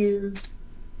being used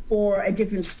for a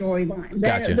different storyline.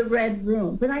 Gotcha. The Red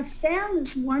Room. But I found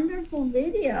this wonderful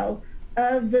video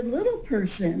of the little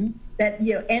person that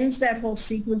ends that whole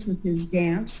sequence with his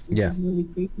dance, which is really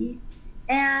creepy.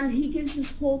 And he gives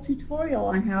this whole tutorial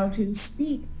on how to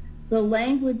speak the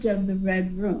language of the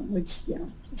Red Room, which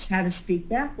is how to speak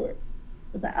backward.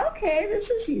 I thought, okay, this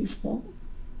is useful.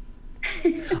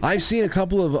 I've seen a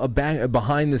couple of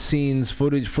behind-the-scenes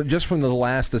footage just from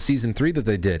the season 3 that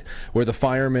they did, where the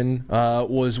firemen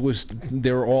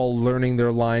they were all learning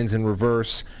their lines in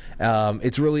reverse.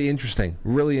 It's really interesting,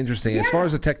 really interesting. Yeah. As far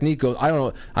as the technique goes, I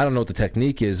don't know what the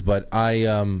technique is, but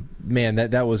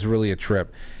that was really a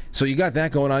trip. So you got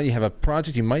that going on. You have a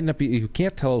project you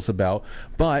can't tell us about,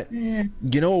 but you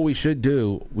know what we should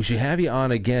do? We should have you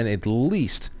on again at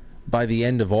least by the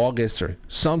end of August or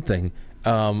something.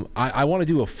 I want to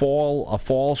do a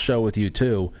fall show with you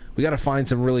too. We got to find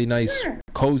some really nice,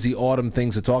 cozy autumn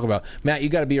things to talk about. Matt, you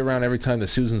got to be around every time that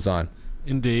Susan's on.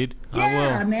 Indeed, yeah,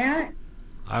 I will. Matt.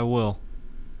 I will.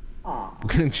 Aw.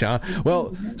 John.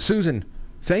 Well, Susan,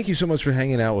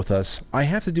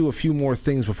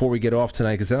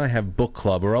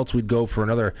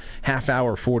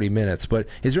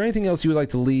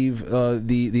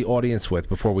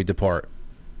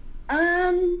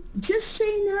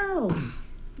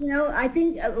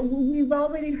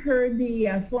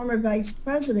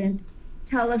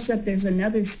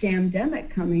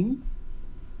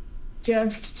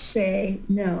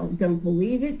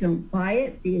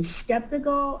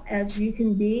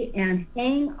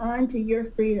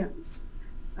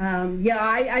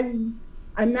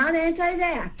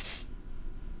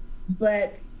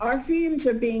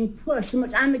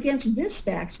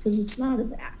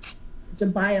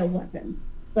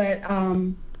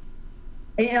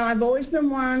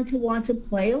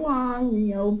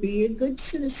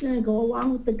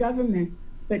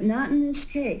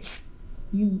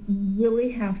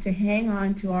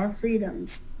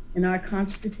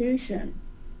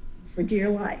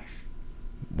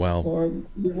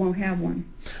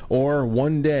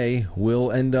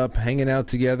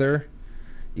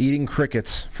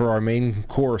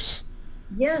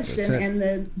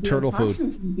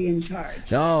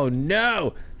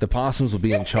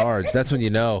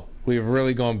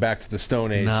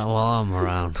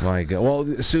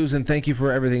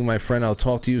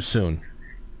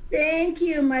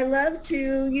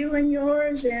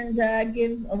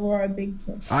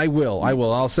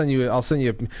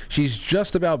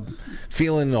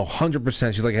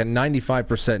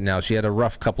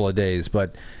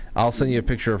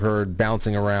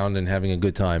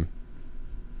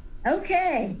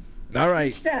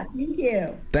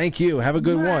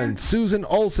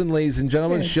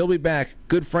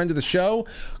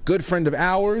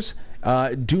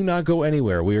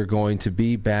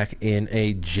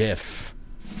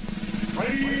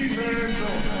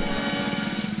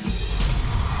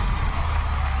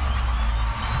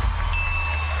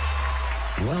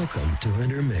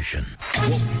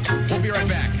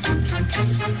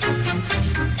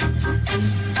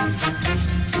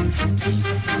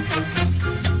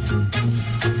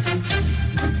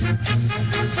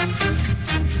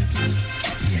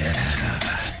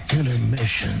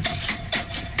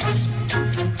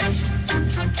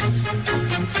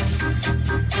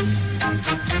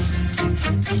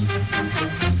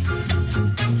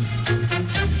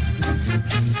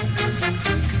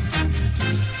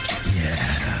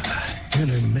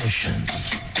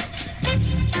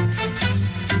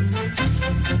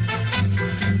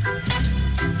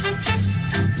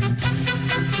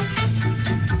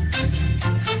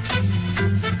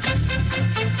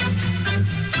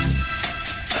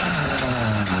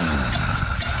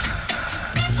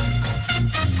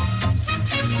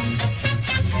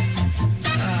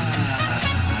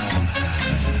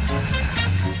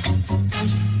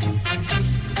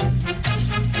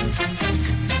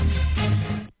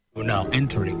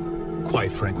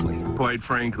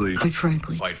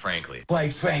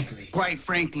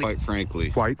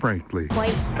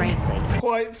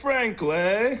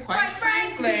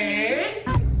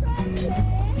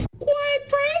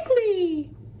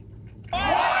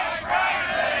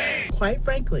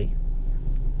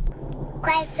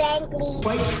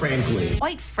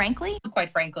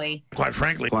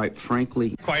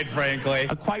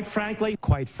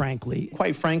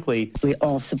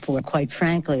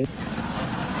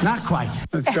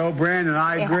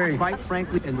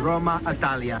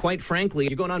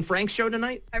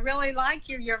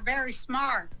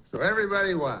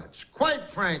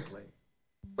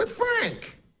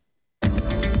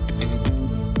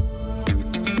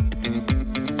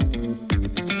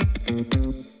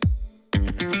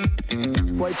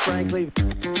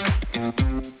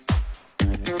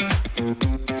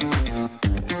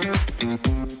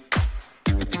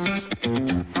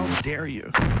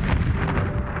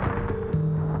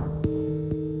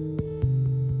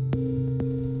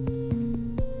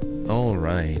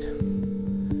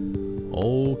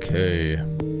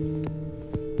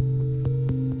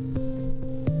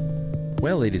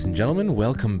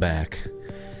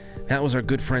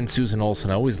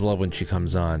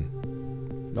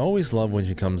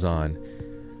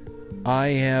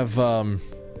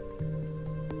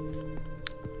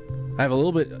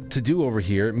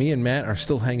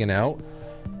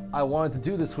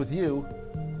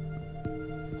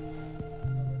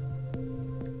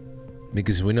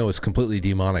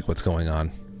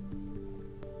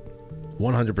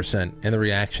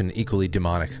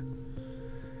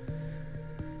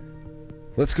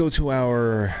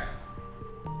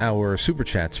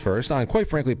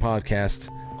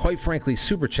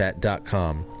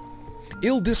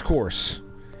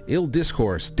 Ill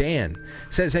Discourse. Dan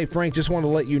says, hey, Frank, just want to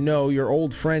let you know your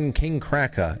old friend King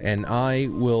Kraka and I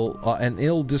will, and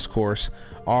Ill Discourse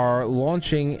are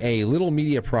launching a little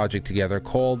media project together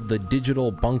called The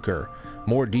Digital Bunker.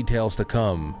 More details to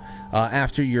come.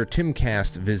 After your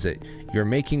Timcast visit, you're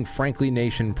making Frankly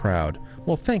Nation proud.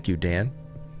 Well, thank you, Dan.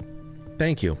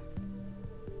 Thank you.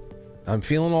 I'm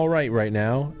feeling all right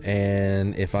now,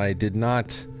 and if I did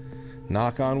not,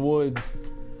 knock on wood,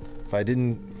 if I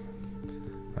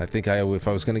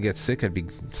was going to get sick, I'd be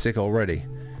sick already,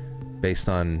 based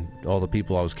on all the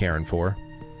people I was caring for.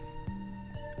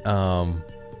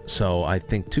 So I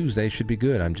think Tuesday should be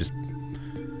good. I'm just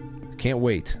can't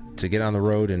wait to get on the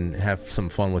road and have some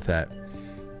fun with that.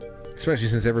 Especially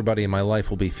since everybody in my life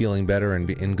will be feeling better and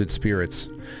be in good spirits.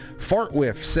 Fart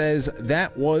Whiff says,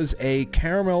 that was a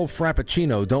caramel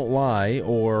frappuccino, don't lie,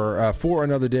 or for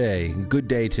another day. Good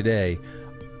day today.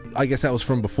 I guess that was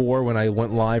from before when I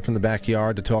went live from the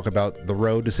backyard to talk about the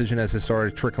road decision as it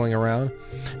started trickling around.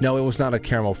 No, it was not a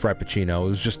caramel frappuccino. It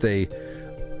was just a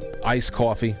iced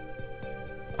coffee.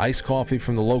 Iced coffee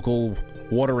from the local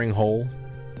watering hole.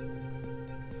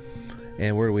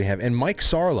 And where do we have? And Mike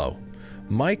Sarlo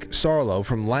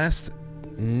from last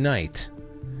night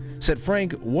said,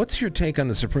 Frank, what's your take on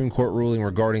the Supreme Court ruling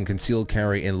regarding concealed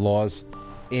carry in laws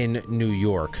in New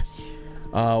York?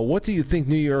 What do you think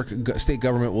New York state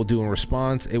government will do in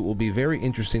response? It will be very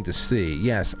interesting to see.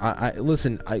 Yes,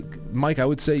 Mike, I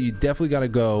would say you definitely got to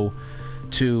go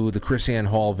to the Chris Ann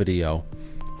Hall video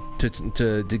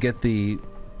to get the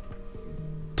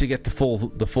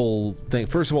full thing.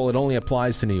 First of all, it only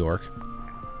applies to New York,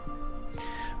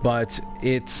 but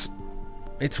it's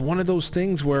one of those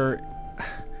things where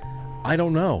I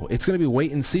don't know. It's going to be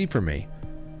wait and see for me.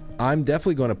 I'm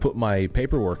definitely going to put my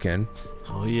paperwork in.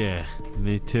 Oh yeah,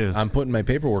 me too. I'm putting my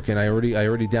paperwork in. I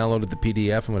already downloaded the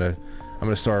PDF. I'm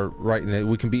gonna start writing it.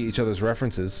 We can beat each other's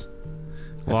references.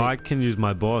 Well, I can use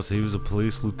my boss. He was a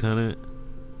police lieutenant.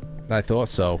 I thought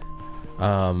so.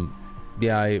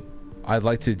 Yeah, I'd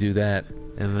like to do that.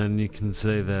 And then you can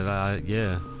say that,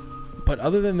 yeah. But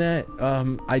other than that,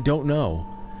 I don't know,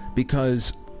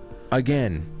 because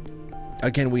again,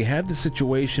 we have the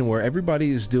situation where everybody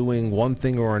is doing one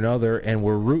thing or another, and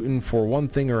we're rooting for one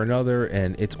thing or another,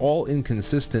 and it's all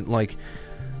inconsistent. Like,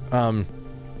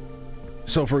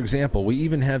 so for example, we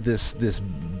even have this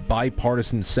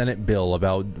bipartisan Senate bill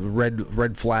about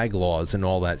red flag laws and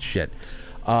all that shit.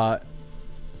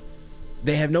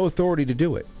 They have no authority to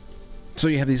do it. So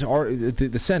you have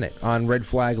the Senate on red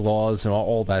flag laws and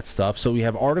all that stuff. So we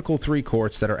have Article 3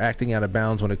 courts that are acting out of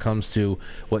bounds when it comes to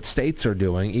what states are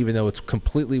doing, even though it's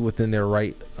completely within their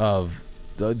right of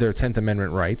their 10th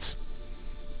Amendment rights.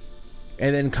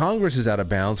 And then Congress is out of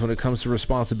bounds when it comes to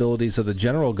responsibilities of the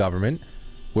general government,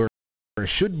 where it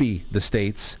should be the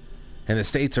states, and the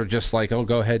states are just like, oh,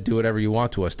 go ahead, do whatever you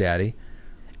want to us, daddy.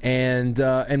 And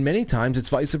many times it's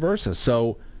vice versa.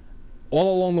 So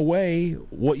all along the way,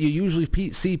 what you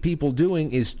usually see people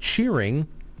doing is cheering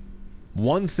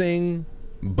one thing,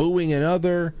 booing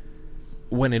another,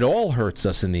 when it all hurts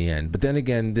us in the end. But then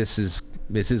again, this is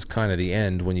kind of the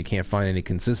end when you can't find any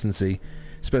consistency,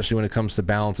 especially when it comes to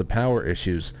balance of power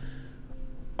issues.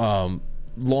 Long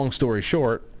story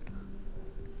short,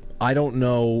 I don't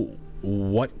know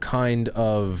what kind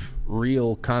of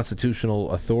real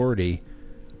constitutional authority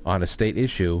on a state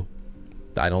issue,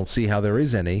 I don't see how there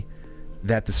is any,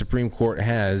 that the Supreme Court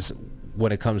has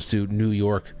when it comes to New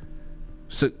York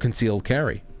concealed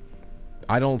carry.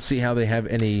 I don't see how they have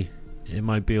any. It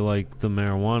might be like the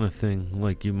marijuana thing.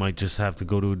 Like, you might just have to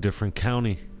go to a different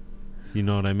county. You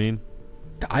know what I mean?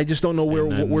 I just don't know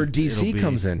where D.C.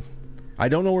 comes in. I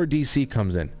don't know where D.C.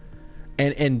 comes in.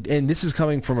 And this is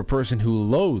coming from a person who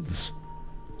loathes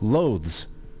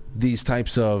these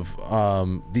types of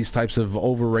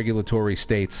over-regulatory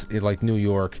states like New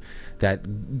York,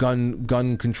 that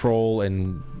gun control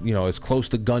and, you know, as close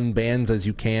to gun bans as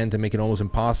you can to make it almost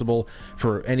impossible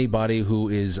for anybody who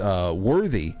is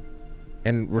worthy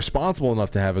and responsible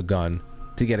enough to have a gun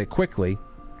to get it quickly.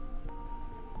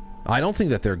 I don't think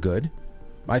that they're good.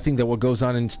 I think that what goes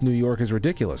on in New York is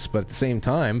ridiculous, but at the same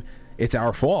time, it's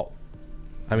our fault.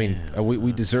 I mean,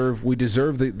 we deserve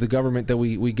the government that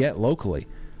we get locally.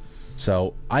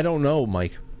 So I don't know,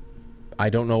 Mike. I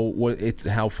don't know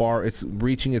how far it's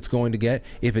reaching. It's going to get.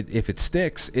 If it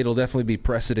sticks, it'll definitely be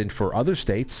precedent for other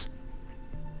states.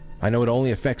 I know it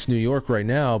only affects New York right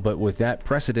now, but with that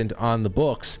precedent on the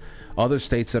books, other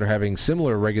states that are having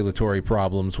similar regulatory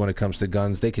problems when it comes to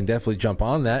guns, they can definitely jump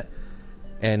on that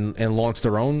and launch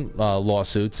their own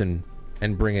lawsuits and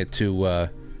bring it to.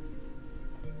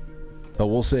 But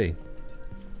we'll see.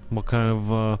 What kind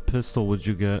of pistol would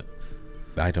you get?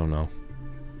 I don't know.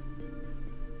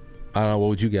 What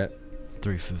would you get?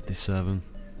 357.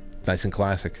 Nice and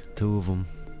classic. 2 of them.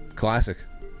 Classic.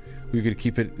 You're gonna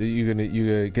keep it.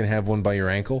 You gonna have one by your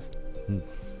ankle.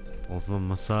 Both on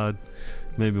my side.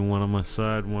 Maybe one on my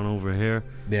side, one over here.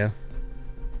 Yeah.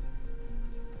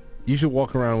 You should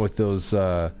walk around with those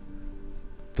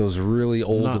really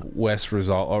old West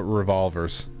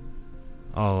revolvers.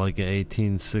 Oh, like an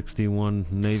 1861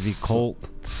 Navy Colt?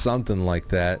 Something like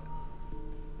that.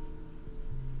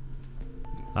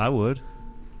 I would.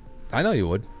 I know you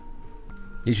would.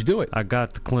 You should do it. I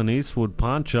got the Clint Eastwood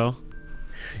poncho.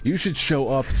 You should show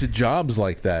up to jobs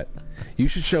like that. You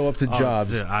should show up to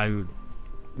jobs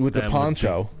with the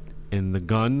poncho. And the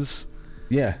guns?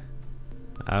 Yeah.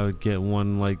 I would get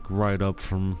one like right up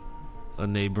from a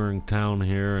neighboring town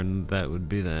here, and that would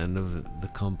be the end of the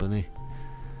company.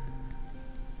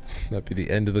 That'd be the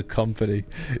end of the company.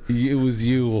 It was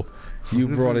you. You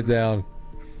brought it down.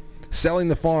 Selling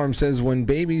the Farm says, when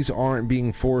babies aren't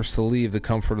being forced to leave the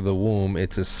comfort of the womb,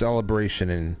 it's a celebration,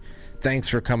 and thanks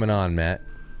for coming on, Matt.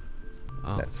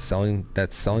 Oh. That's selling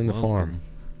the farm.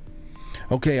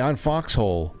 Okay, on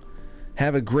Foxhole.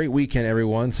 Have a great weekend,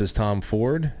 everyone, says Tom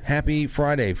Ford. Happy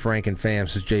Friday, Frank and fam,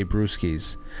 says Jay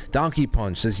Brewskis. Donkey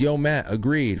Punch says, yo, Matt,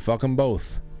 agreed. Fuck them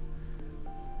both.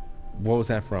 What was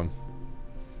that from?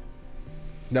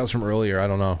 That was from earlier. I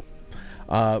don't know.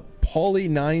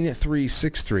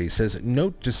 Paulie9363 says,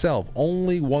 note to self,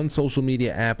 only one social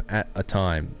media app at a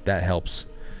time. That helps.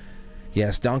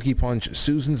 Yes, Donkey Punch,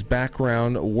 Susan's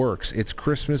background works. It's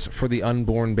Christmas for the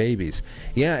unborn babies.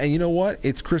 Yeah, and you know what?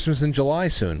 It's Christmas in July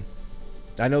soon.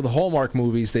 I know the Hallmark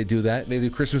movies, they do that. They do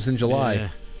Christmas in July. Yeah,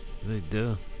 they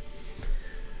do.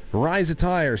 Rise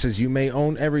Attire says, you may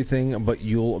own everything, but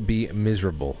you'll be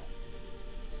miserable.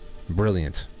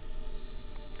 Brilliant.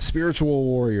 Spiritual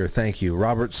Warrior, thank you.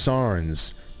 Robert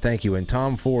Sarnes, thank you. And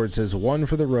Tom Ford says, one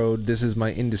for the road. This is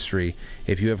my industry.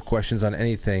 If you have questions on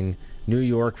anything, New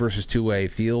York versus 2A,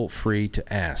 feel free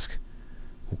to ask.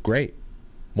 Great.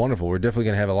 Wonderful. We're definitely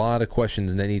going to have a lot of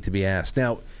questions that need to be asked.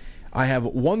 Now, I have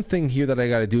one thing here that I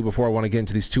got to do before I want to get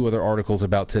into these 2 other articles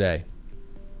about today.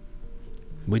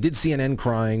 We did CNN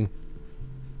crying,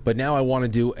 but now I want to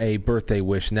do a birthday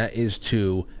wish, and that is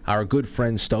to our good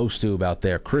friend Stostube out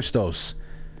there, Christos.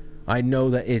 I know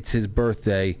that it's his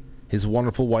birthday. His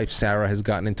wonderful wife, Sarah, has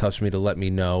gotten in touch with me to let me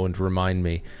know and to remind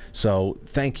me. So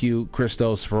thank you,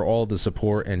 Christos, for all the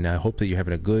support, and I hope that you're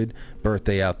having a good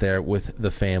birthday out there with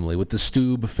the family, with the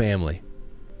Stube family.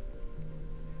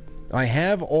 I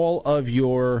have all of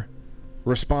your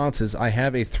responses. I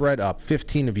have a thread up.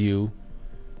 15 of you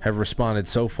have responded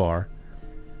so far.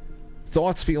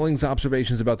 Thoughts, feelings,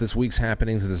 observations about this week's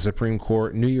happenings at the Supreme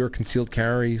Court, New York concealed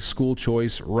carry, school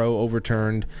choice, Roe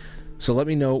overturned. So let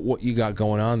me know what you got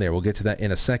going on there. We'll get to that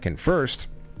in a second. First,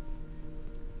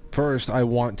 I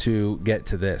want to get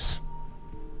to this.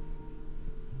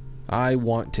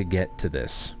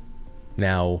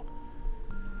 Now,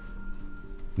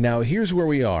 here's where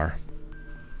we are.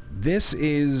 This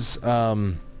is,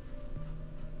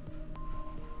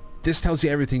 this tells you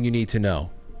everything you need to know.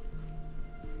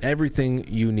 Everything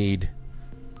you need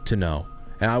to know.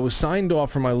 And I was signed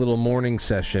off from my little morning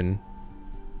session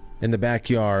in the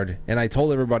backyard, and I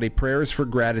told everybody prayers for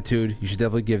gratitude. You should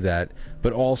definitely give that.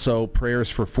 But also prayers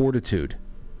for fortitude.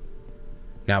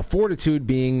 Now, fortitude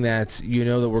being that you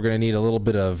know that we're going to need a little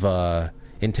bit of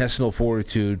intestinal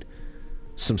fortitude,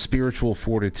 some spiritual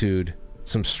fortitude,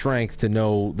 some strength to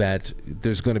know that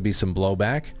there's going to be some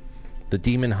blowback. The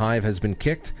demon hive has been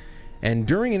kicked. And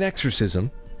during an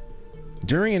exorcism,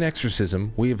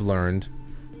 we have learned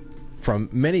from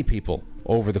many people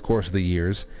over the course of the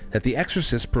years that the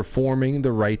exorcist performing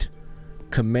the rite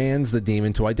commands the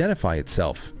demon to identify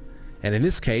itself. And in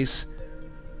this case,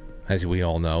 as we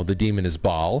all know, the demon is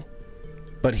Baal.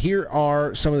 But here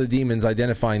are some of the demons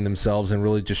identifying themselves and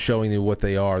really just showing you what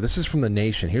they are. This is from The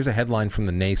Nation. Here's a headline from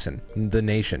The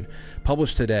Nation.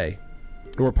 Published today,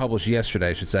 or published yesterday,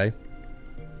 I should say.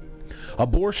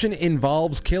 Abortion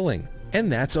involves killing,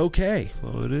 and that's okay.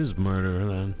 So it is murder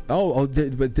then.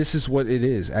 But this is what it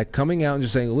is. At coming out and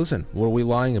just saying, listen, what are we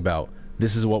lying about?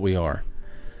 This is what we are.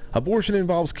 Abortion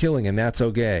involves killing, and that's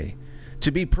okay.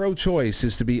 To be pro-choice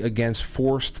is to be against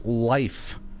forced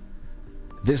life.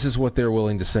 This is what they're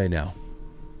willing to say now.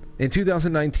 In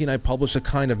 2019, I published a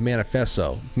kind of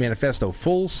manifesto,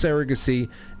 Full Surrogacy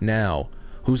Now,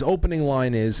 whose opening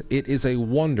line is, "It is a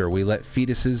wonder we let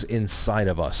fetuses inside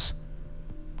of us."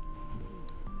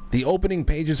 The opening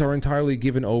pages are entirely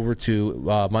given over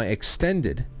to my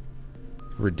extended...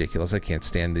 Ridiculous. I can't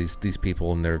stand these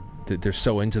people, and they're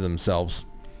so into themselves.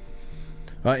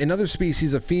 In other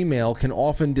species, a female can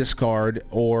often discard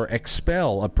or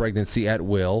expel a pregnancy at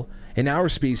will. In our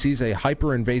species, a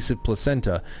hyperinvasive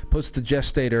placenta puts the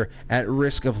gestator at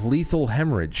risk of lethal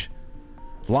hemorrhage.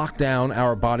 Locked down,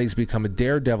 our bodies become a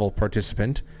daredevil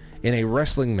participant. In a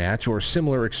wrestling match or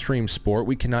similar extreme sport,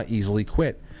 we cannot easily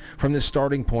quit. From this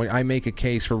starting point, I make a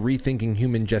case for rethinking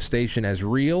human gestation as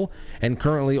real and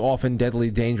currently often deadly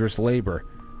dangerous labor.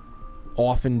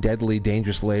 Often deadly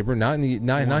dangerous labor, not in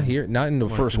the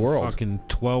first world. Fucking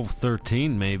 12,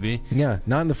 13 maybe. Yeah,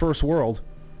 not in the first world.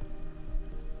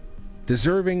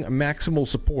 Deserving maximal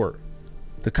support.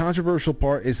 The controversial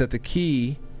part is that a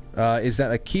key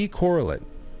correlate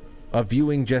of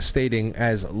viewing gestating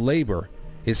as labor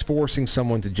is forcing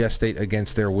someone to gestate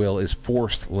against their will is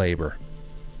forced labor.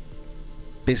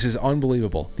 This is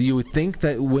unbelievable. You would think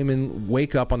that women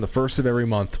wake up on the first of every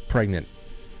month pregnant.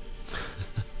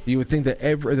 You would think that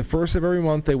the first of every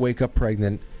month they wake up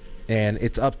pregnant, and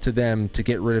it's up to them to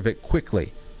get rid of it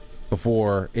quickly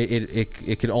before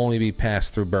it can only be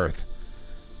passed through birth.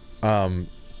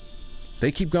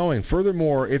 They keep going.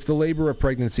 Furthermore, if the labor of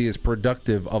pregnancy is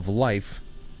productive of life,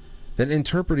 then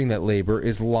interpreting that labor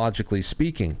is, logically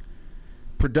speaking,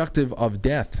 productive of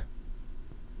death.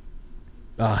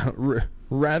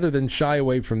 Rather than shy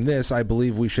away from this, I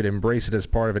believe we should embrace it as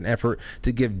part of an effort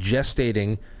to give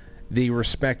gestating the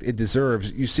respect it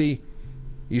deserves. You see,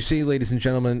 ladies and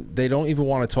gentlemen, they don't even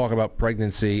want to talk about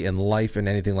pregnancy and life and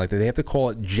anything like that. They have to call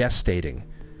it gestating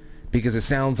because it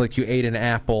sounds like you ate an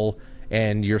apple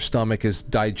and your stomach is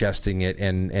digesting it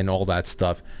and all that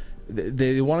stuff.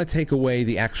 They want to take away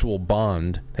the actual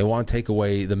bond. They want to take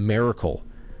away the miracle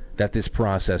that this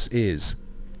process is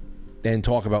and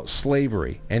talk about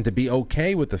slavery and to be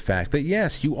okay with the fact that,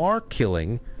 yes, you are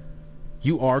killing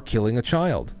a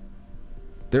child.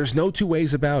 There's no two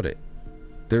ways about it.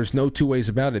 There's no two ways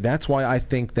about it. That's why I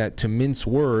think that to mince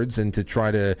words and to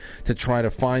try to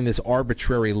find this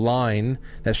arbitrary line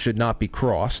that should not be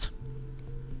crossed,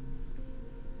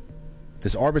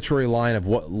 this arbitrary line of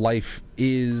what life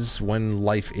is, when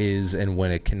life is, and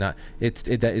when it cannot, that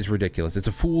is ridiculous. It's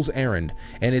a fool's errand,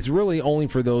 and it's really only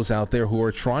for those out there who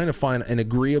are trying to find an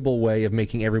agreeable way of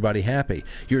making everybody happy.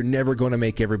 You're never going to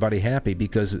make everybody happy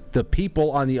because the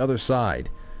people on the other side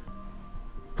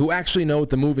who actually know what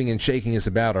the moving and shaking is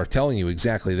about are telling you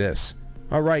exactly this.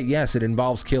 All right, yes, it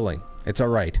involves killing. It's all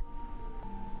right.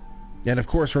 And of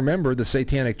course, remember, the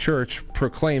Satanic Church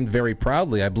proclaimed very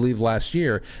proudly, I believe last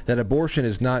year, that abortion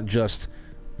is not just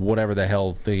whatever the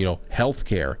hell, health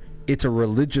care. It's a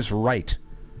religious right.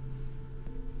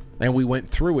 And we went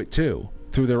through it too,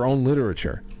 through their own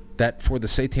literature, that for the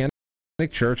Satanic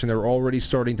Church, and they're already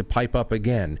starting to pipe up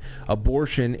again,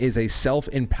 abortion is a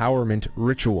self-empowerment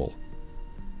ritual.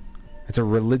 It's a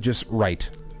religious right.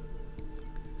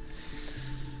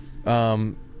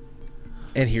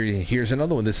 And here's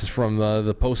another one. This is from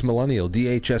the post-millennial.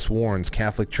 DHS warns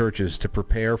Catholic churches to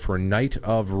prepare for Night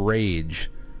of Rage.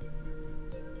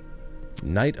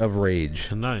 Night of Rage.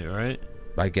 Tonight, right?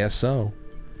 I guess so.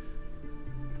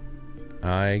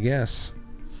 I guess.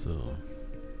 So.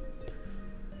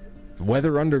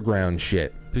 Weather Underground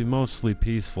shit. Be mostly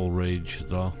peaceful rage,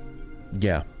 though.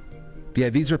 Yeah. Yeah,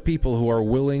 these are people who are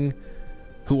willing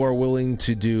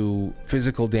to do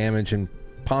physical damage and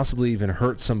possibly even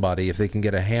hurt somebody if they can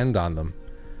get a hand on them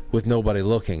with nobody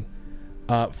looking,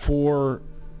 for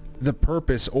the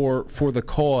purpose or for the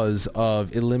cause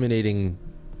of eliminating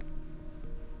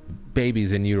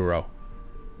babies in utero.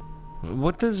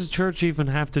 What does the church even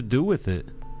have to do with it?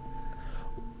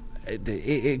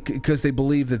 Because they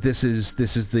believe that this is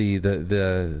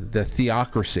the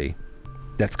theocracy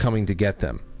that's coming to get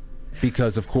them.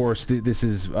 Because of course this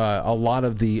is a lot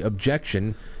of the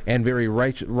objection, and very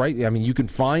right. I mean, you can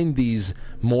find these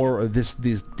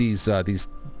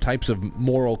types of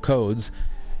moral codes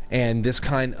and this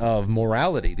kind of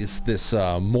morality, this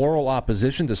moral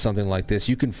opposition to something like this.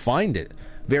 You can find it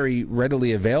very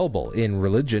readily available in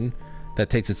religion that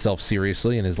takes itself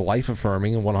seriously and is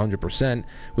life-affirming and 100%.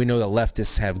 We know that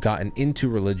leftists have gotten into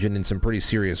religion in some pretty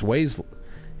serious ways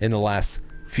in the last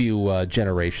few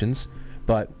generations,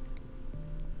 but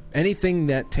anything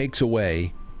that takes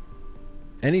away,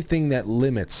 anything that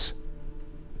limits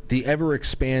the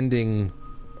ever-expanding,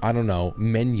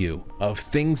 menu of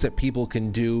things that people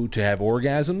can do to have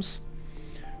orgasms,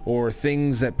 or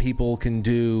things that people can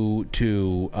do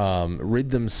to rid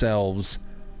themselves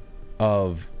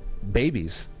of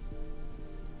babies,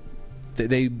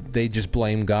 they just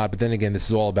blame God. But then again, this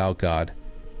is all about God.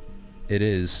 It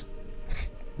is.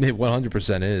 It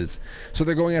 100% is. So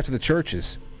they're going after the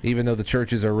churches, even though the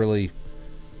churches are really,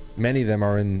 many of them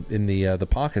are in the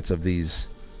pockets of these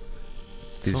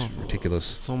These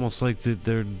ridiculous. It's almost like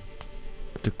they're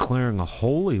declaring a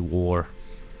holy war.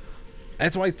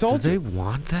 That's why I told you. Do they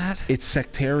want that? It's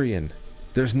sectarian.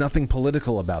 There's nothing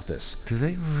political about this. Do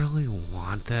they really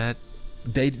want that?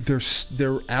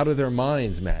 They're out of their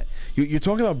minds, Matt. You're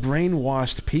talking about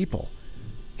brainwashed people.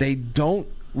 They don't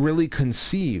really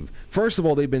conceive. First of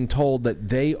all, they've been told that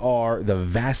they are the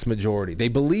vast majority. They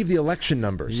believe the election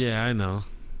numbers. Yeah, I know.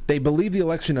 They believe the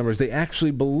election numbers. They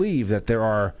actually believe that there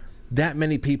are that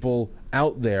many people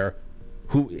out there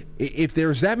who, if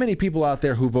there's that many people out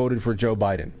there who voted for Joe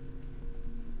Biden,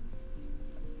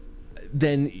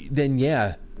 then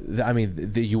yeah, I mean,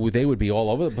 they would be all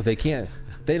over it, but they can't.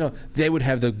 They don't. They would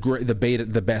have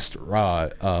the best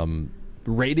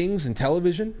ratings in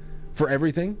television for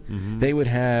everything. Mm-hmm. They would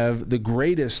have the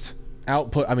greatest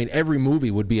output. I mean, every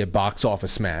movie would be a box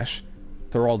office smash.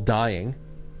 They're all dying.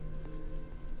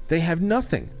 They have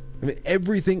nothing. I mean,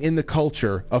 everything in the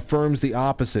culture affirms the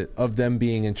opposite of them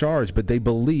being in charge, but they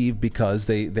believe because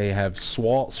they have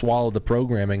swallowed the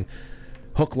programming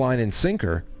hook, line, and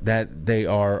sinker that they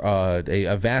are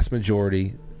a vast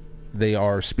majority. They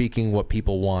are speaking what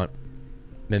people want,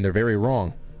 and they're very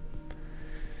wrong.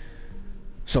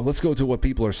 So let's go to what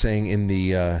people are saying in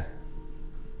the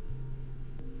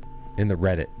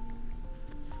Reddit.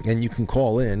 And you can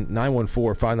call in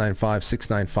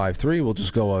 914-595-6953. We'll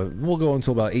just go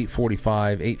until about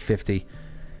 8:45, 8:50,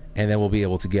 and then we'll be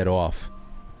able to get off.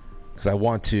 Because I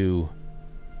want to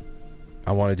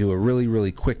do a really,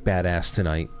 really quick badass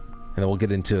tonight, and then we'll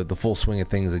get into the full swing of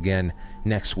things again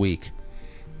next week.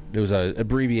 It was an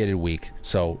abbreviated week,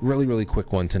 so really, really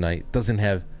quick one tonight. Doesn't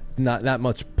have not that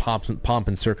much pomp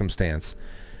and circumstance.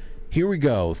 Here we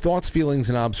go. Thoughts, feelings,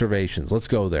 and observations. Let's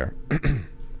go there.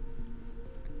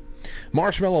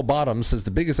 Marshmallow Bottom says,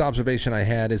 the biggest observation I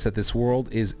had is that this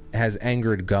world has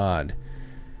angered God.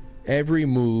 Every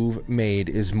move made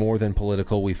is more than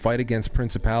political. We fight against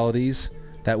principalities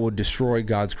that would destroy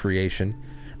God's creation.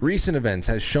 Recent events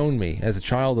has shown me, as a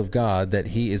child of God, that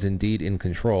he is indeed in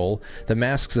control. The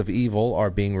masks of evil are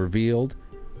being revealed,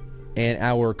 and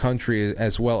our country,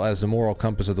 as well as the moral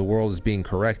compass of the world, is being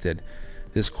corrected.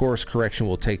 This course correction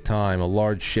will take time. A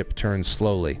large ship turns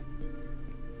slowly.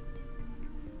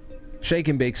 Shake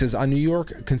and Bake says, on New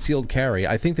York concealed carry,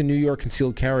 I think the New York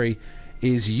concealed carry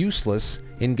is useless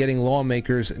in getting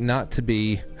lawmakers not to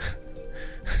be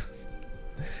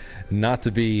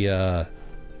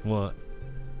what?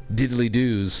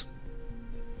 Diddly-doos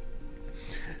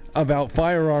about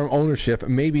firearm ownership.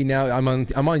 Maybe now I'm on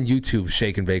YouTube,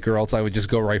 Shake and Bake, or else I would just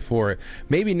go right for it.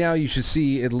 Maybe now you should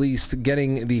see at least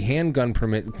getting the handgun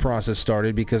permit process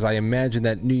started, because I imagine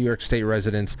that New York State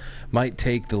residents might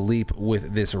take the leap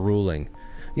with this ruling.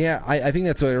 Yeah, I think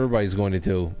that's what everybody's going to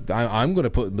do. I'm going to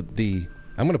put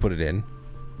it in.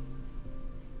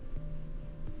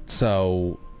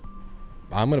 So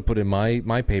I'm going to put in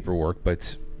my paperwork,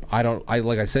 but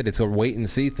like I said, it's a wait and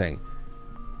see thing.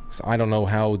 So I don't know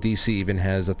how DC even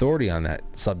has authority on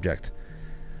that subject.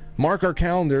 Mark our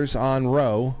calendars on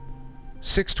row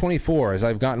 624. As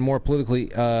I've gotten more politically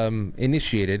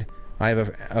initiated, I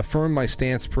have affirmed my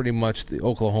stance pretty much the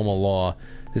Oklahoma law.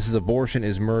 This is abortion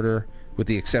is murder, with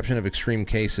the exception of extreme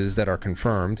cases that are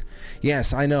confirmed.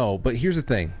 Yes, I know, but here's the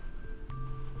thing.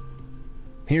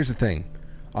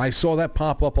 I saw that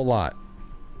pop up a lot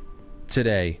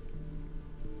today.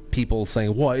 People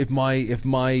saying, "Well, if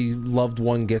my loved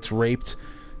one gets raped,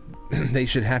 they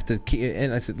should have to."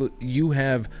 And I said, "Look, you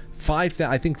have I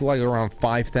think like around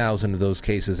 5,000 of those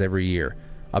cases every year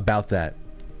about that,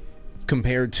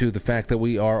 compared to the fact that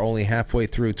we are only halfway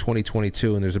through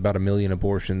 2022 and there's about 1 million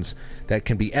abortions that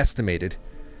can be estimated,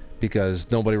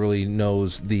 because nobody really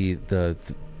knows the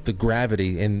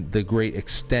gravity and the great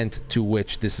extent to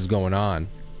which this is going on."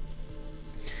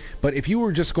 But if you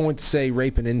were just going to say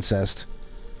rape and incest,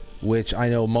 which I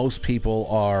know most people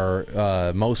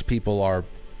are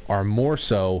more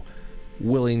so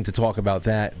willing to talk about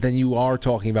that, then you are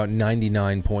talking about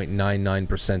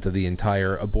 99.99% of the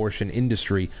entire abortion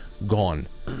industry gone,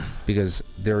 because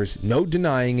there is no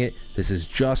denying it. This is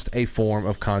just a form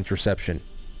of contraception,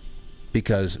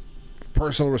 because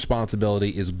personal responsibility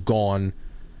is gone.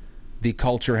 The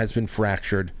culture has been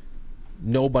fractured.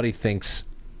 Nobody thinks.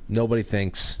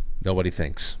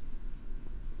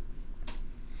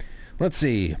 Let's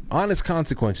see. Honest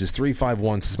Consequences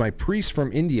 351 says, my priest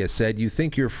from India said, you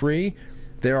think you're free?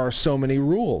 There are so many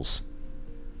rules.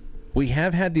 We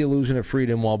have had the illusion of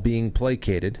freedom while being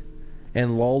placated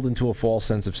and lulled into a false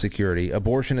sense of security.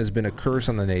 Abortion has been a curse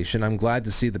on the nation. I'm glad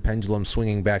to see the pendulum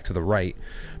swinging back to the right.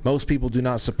 Most people do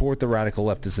not support the radical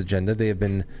leftist agenda. They have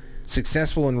been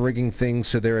successful in rigging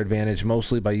things to their advantage,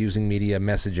 mostly by using media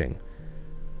messaging.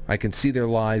 I can see their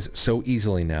lies so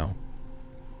easily now.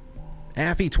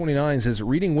 Affy29 says,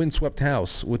 reading Windswept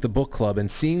House with the book club and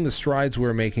seeing the strides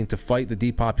we're making to fight the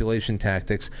depopulation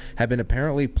tactics have been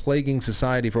apparently plaguing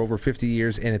society for over 50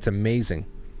 years, and it's amazing.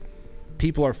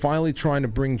 People are finally trying to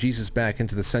bring Jesus back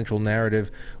into the central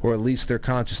narrative, or at least their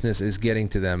consciousness is getting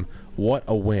to them. What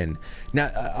a win. Now,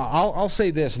 I'll say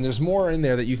this, and there's more in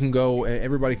there that you can go,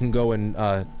 everybody can go and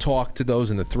talk to those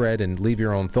in the thread and leave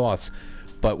your own thoughts.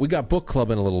 But we got book club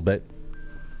in a little bit,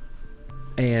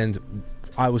 and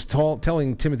I was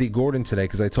telling Timothy Gordon today,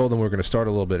 because I told him we were going to start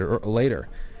a little bit later,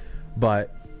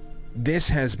 but this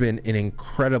has been an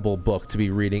incredible book to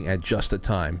be reading at just the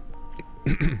time.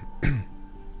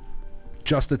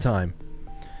 Just the time.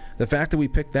 The fact that we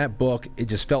picked that book, it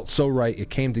just felt so right.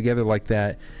 It came together like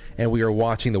that, and we are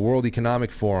watching the World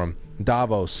Economic Forum,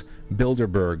 Davos,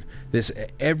 Bilderberg,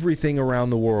 everything around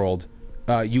the world,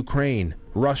 Ukraine,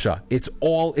 Russia. It's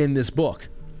all in this book.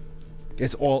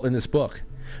 It's all in this book.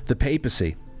 The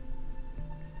papacy,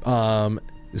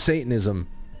 Satanism,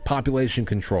 population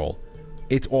control.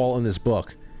 It's all in this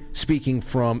book. Speaking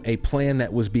from a plan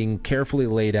that was being carefully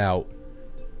laid out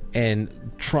and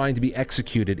trying to be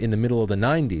executed in the middle of the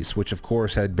 90s, which of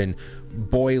course had been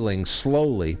boiling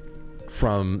slowly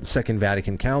from Second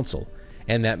Vatican Council,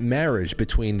 and that marriage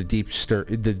between the deep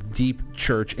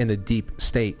church and the deep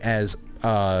state, as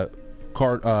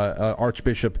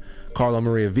Archbishop Carlo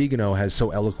Maria Vigano has so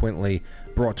eloquently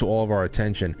brought to all of our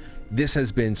attention. This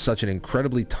has been such an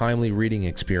incredibly timely reading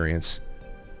experience.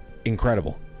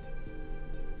 Incredible.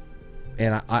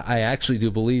 And I actually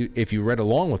do believe if you read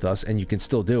along with us, and you can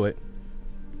still do it,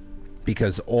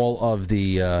 because all of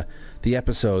the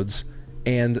episodes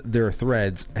and their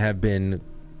threads have been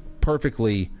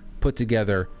perfectly put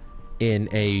together in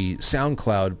a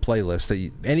SoundCloud playlist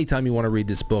that anytime you want to read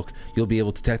this book, you'll be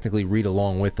able to technically read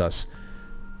along with us.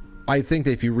 I think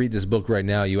that if you read this book right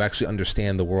now, you actually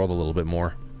understand the world a little bit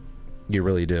more. You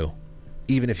really do.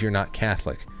 Even if you're not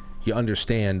Catholic, you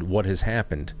understand what has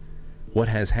happened. What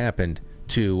has happened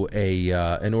to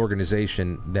an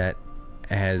organization that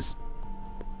has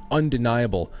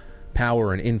undeniable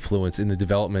power and influence in the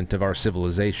development of our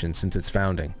civilization since its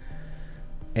founding,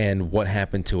 and what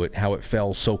happened to it, how it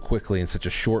fell so quickly in such a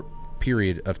short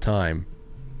period of time.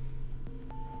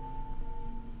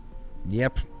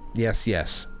 Yep.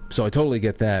 Yes. So I totally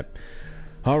get that.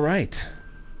 All right.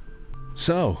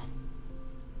 So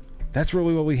that's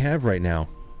really what we have right now.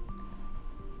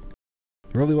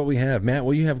 Really what we have. Matt,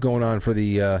 what do you have going on for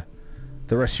the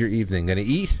rest of your evening? Gonna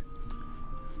eat?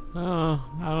 I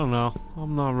don't know.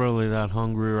 I'm not really that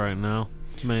hungry right now.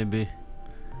 Maybe.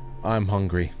 I'm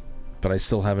hungry, but I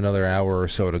still have another hour or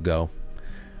so to go.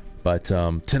 But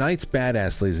tonight's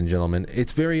Badass, ladies and gentlemen,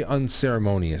 it's very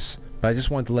unceremonious. But I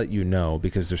just wanted to let you know,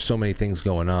 because there's so many things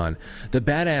going on. The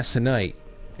Badass tonight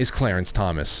is Clarence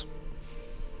Thomas.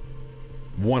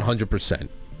 100%.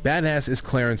 Badass is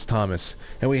Clarence Thomas.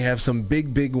 And we have some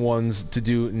big ones to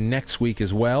do next week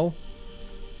as well.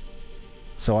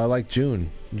 So I like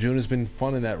June. June has been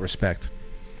fun in that respect.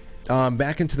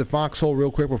 Back into the foxhole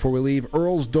real quick before we leave.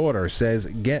 Earl's daughter says,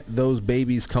 get those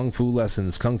babies Kung Fu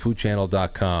lessons,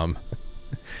 kungfuchannel.com.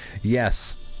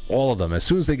 Yes, all of them, as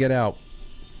soon as they get out.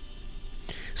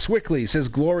 Swickley says,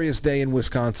 glorious day in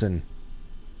Wisconsin.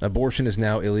 Abortion is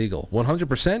now illegal.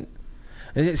 100%?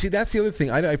 And see, that's the other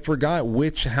thing. I forgot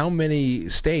how many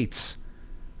states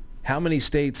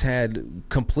had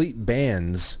complete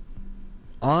bans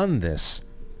on this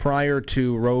prior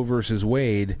to Roe versus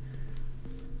Wade.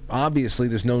 Obviously,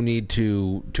 there's no need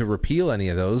to repeal any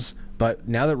of those, but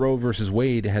now that Roe versus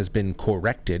Wade has been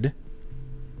corrected,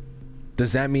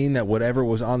 does that mean that whatever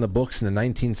was on the books in the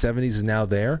 1970s is now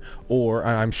there? Or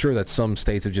I'm sure that some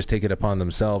states have just taken it upon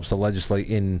themselves to legislate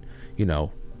in,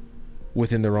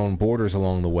 within their own borders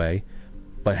along the way.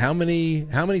 But how many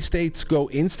states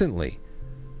go instantly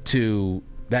to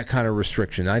that kind of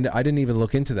restriction? I didn't even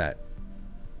look into that.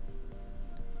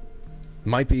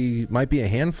 Might be a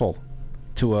handful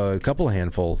to a couple of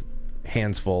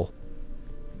hands full.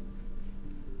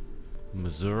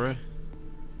 Missouri?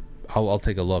 I'll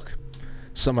take a look.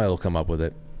 Somebody will come up with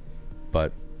it.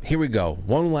 But here we go.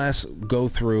 One last go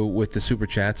through with the super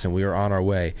chats, and we are on our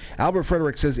way. Albert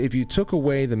Frederick says, if you took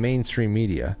away the mainstream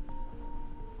media,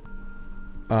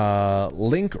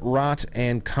 link rot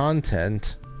and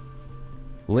content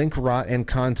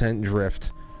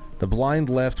drift, the blind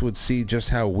left would see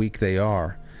just how weak they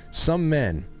are. Some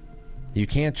men you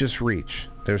can't just reach.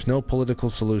 There's no political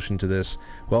solution to this.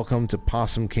 Welcome to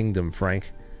Possum Kingdom,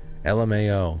 Frank.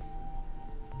 LMAO.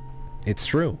 It's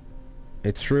true.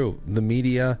 It's true. The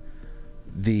media,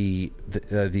 the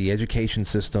education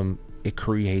system, it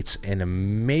creates an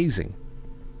amazing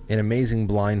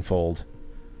blindfold.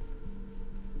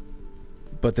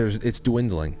 But it's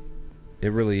dwindling.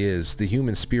 It really is. The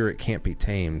human spirit can't be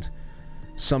tamed.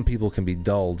 Some people can be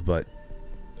dulled, but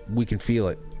we can feel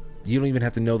it. You don't even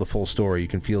have to know the full story. You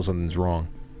can feel something's wrong.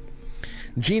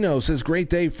 Gino says, great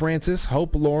day, Francis.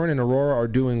 Hope Lauren and Aurora are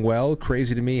doing well.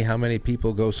 Crazy to me how many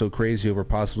people go so crazy over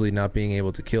possibly not being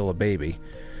able to kill a baby.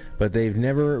 But they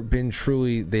never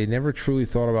truly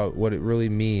thought about what it really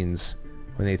means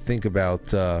when they think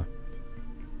about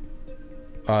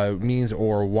means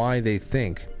or why they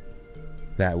think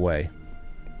that way.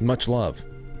 Much love.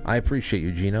 I appreciate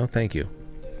you, Gino. Thank you.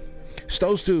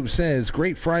 Stowstube says,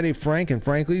 great Friday, Frank and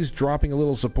Frankly's, dropping a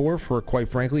little support for Quite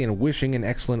Frankly and wishing an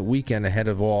excellent weekend ahead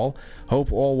of all.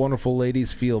 Hope all wonderful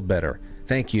ladies feel better.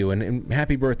 Thank you, and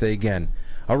happy birthday again.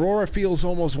 Aurora feels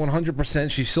almost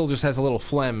 100%. She still just has a little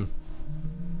phlegm.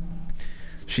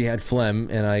 She had phlegm,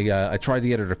 and I tried to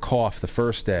get her to cough the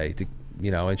first day,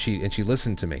 and she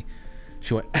listened to me.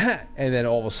 She went, and then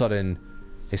all of a sudden,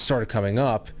 it started coming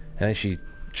up, and then she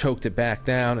choked it back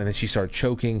down, and then she started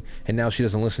choking, and now she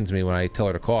doesn't listen to me when I tell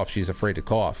her to cough. She's afraid to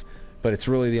cough. But it's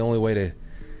really the only way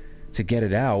to get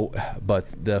it out.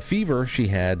 But the fever she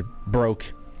had broke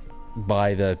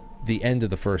by the end of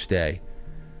the first day.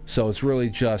 So it's really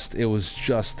just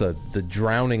the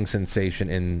drowning sensation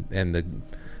and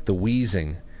the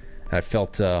wheezing. I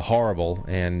felt horrible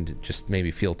and just made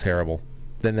me feel terrible.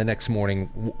 Then the next morning,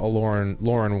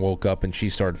 Lauren woke up and she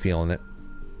started feeling it.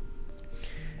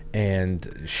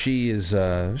 And she's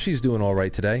doing all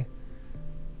right today.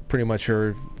 Pretty much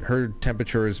her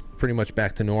temperature is pretty much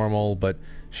back to normal, but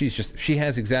she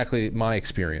has exactly my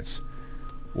experience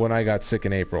when I got sick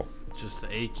in April. Just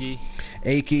achy,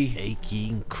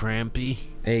 and crampy,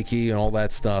 and all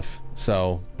that stuff.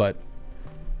 So, but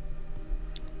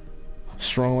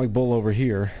strong like bull over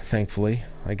here, thankfully.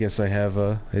 I guess I have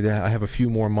a few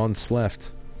more months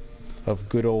left of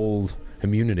good old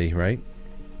immunity, right?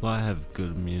 Well, I have a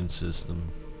good immune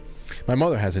system. My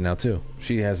mother has it now, too.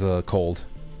 She has a cold,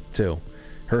 too.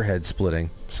 Her head's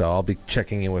splitting, so I'll be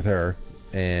checking in with her.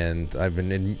 And I've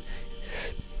been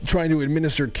trying to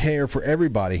administer care for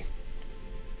everybody.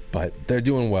 But they're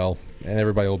doing well, and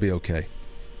everybody will be okay.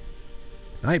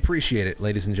 I appreciate it,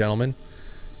 ladies and gentlemen.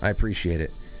 I appreciate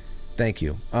it. Thank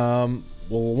you. Well,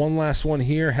 one last one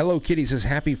here. Hello Kitty says,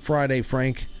 happy Friday,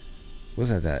 Frank.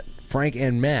 Wasn't that? Frank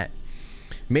and Matt.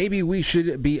 Maybe we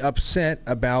should be upset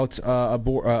about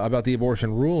the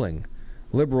abortion ruling.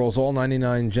 Liberals, all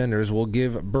 99 genders, will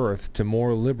give birth to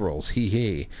more liberals. Hee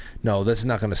hee. No, this is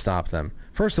not going to stop them.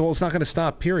 First of all, it's not going to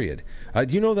stop, period.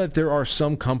 Do you know that there are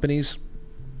some companies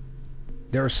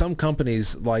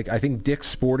like, I think, Dick's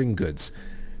Sporting Goods.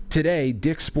 Today,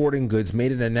 Dick's Sporting Goods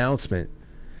made an announcement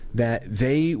that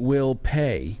they will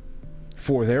pay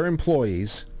for their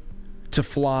employees to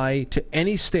fly to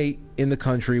any state in the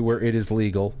country where it is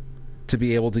legal to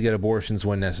be able to get abortions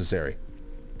when necessary.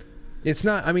 It's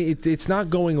not, I mean, it's not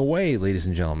going away, ladies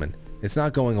and gentlemen. It's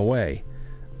not going away.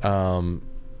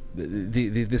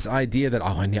 This idea that,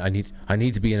 I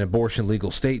need to be in an abortion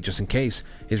legal state just in case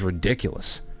is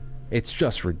ridiculous. It's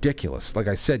just ridiculous. Like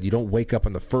I said, you don't wake up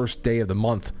on the first day of the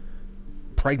month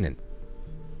pregnant.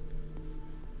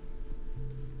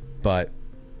 But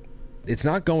it's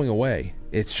not going away.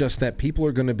 It's just that people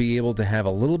are going to be able to have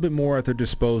a little bit more at their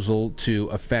disposal to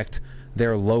affect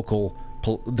their local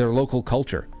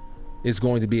culture. Is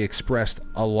going to be expressed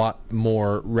a lot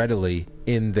more readily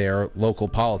in their local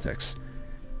politics.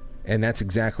 And that's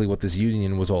exactly what this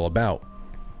union was all about.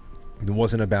 It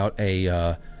wasn't about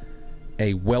a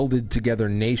welded together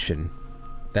nation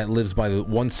that lives by the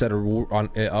one set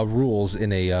of rules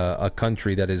in a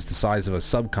country that is the size of a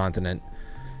subcontinent.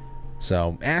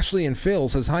 So, Ashley and Phil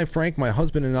says, hi Frank, my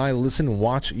husband and I listen and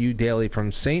watch you daily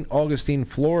from St. Augustine,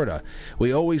 Florida.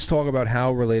 We always talk about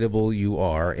how relatable you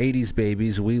are. 80s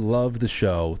babies, we love the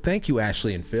show. Thank you,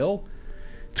 Ashley and Phil.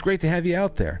 It's great to have you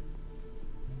out there.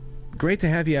 Great to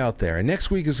have you out there. And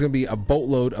next week is going to be a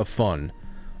boatload of fun.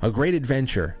 A great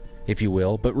adventure, if you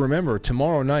will. But remember,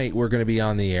 tomorrow night we're going to be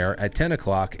on the air at 10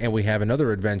 o'clock, and we have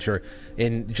another adventure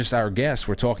in just our guest.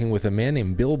 We're talking with a man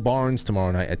named Bill Barnes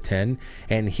tomorrow night at 10,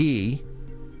 and he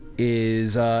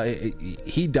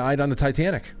died on the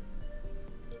Titanic.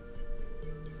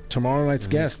 Tomorrow night's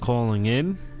guest. He's calling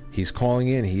in? He's calling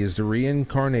in. He is the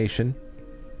reincarnation.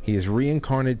 He is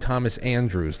reincarnated Thomas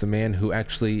Andrews, the man who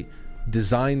actually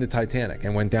designed the Titanic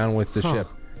and went down with the ship.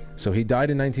 So he died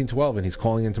in 1912, and he's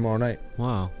calling in tomorrow night.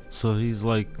 Wow. So he's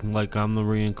like I'm the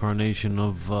reincarnation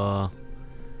of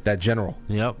that general.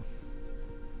 Yep.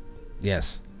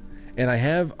 Yes. And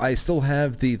I still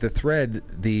have the thread,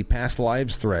 the past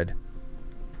lives thread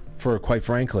for Quite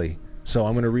Frankly. So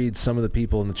I'm going to read some of the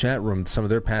people in the chat room, some of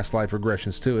their past life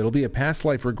regressions too. It'll be a past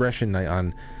life regression night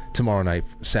on tomorrow night,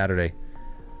 Saturday.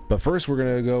 But first, we're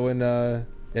going to go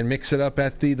and mix it up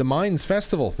at the Minds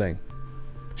Festival thing.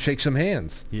 Shake some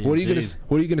hands. Yeah, what are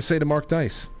you going to say to Mark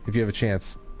Dice if you have a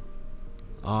chance?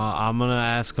 I'm gonna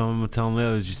ask him. I'm gonna tell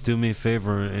him, just do me a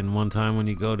favor. And one time when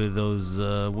you go to those,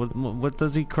 what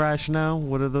does he crash now?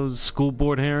 What are those school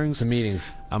board hearings? The meetings.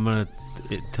 I'm gonna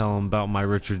tell him about my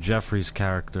Richard Jeffries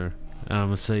character, and I'm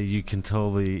gonna say you can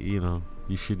totally,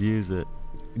 you should use it.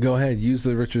 Go ahead, use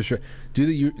the Richard.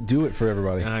 Do it for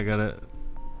everybody. And I can't.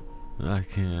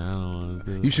 I don't want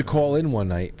to do it. You should call in one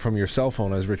night from your cell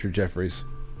phone as Richard Jeffries.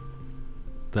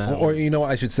 Or you know what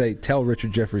I should say? Tell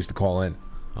Richard Jeffries to call in.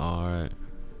 All right.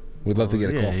 We'd love to get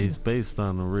a call. Yeah, he's based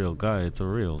on a real guy. It's a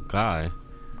real guy.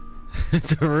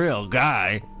 It's a real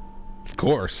guy. Of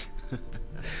course.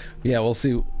 Yeah, we'll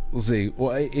see. We'll see.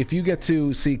 Well, if you get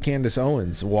to see Candace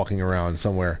Owens walking around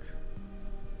somewhere,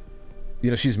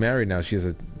 she's married now.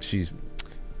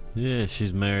 Yeah,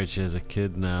 she's married. She has a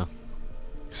kid now.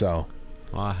 So.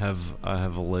 Well, I have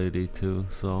a lady too.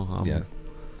 So yeah.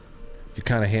 You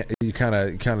kind of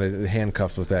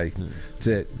handcuffed with that. That's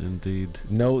it. Indeed.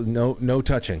 No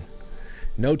touching.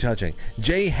 No touching.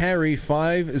 J Harry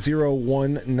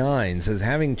 5019 says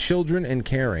having children and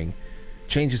caring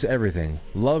changes everything.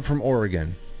 Love from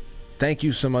Oregon. Thank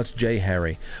you so much, J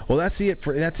Harry. Well, that's it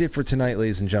for tonight,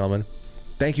 ladies and gentlemen.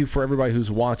 Thank you for everybody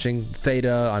who's watching.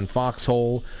 Theta on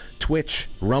Foxhole, Twitch,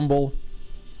 Rumble,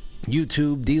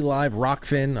 YouTube, DLive,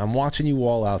 Rockfin. I'm watching you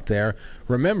all out there.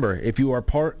 Remember, if you are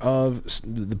part of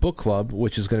the book club,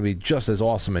 which is going to be just as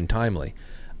awesome and timely,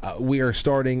 we are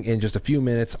starting in just a few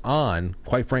minutes on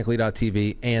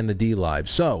QuiteFrankly.tv and the DLive.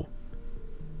 So,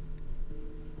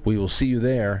 we will see you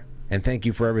there, and thank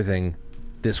you for everything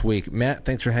this week. Matt,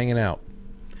 thanks for hanging out.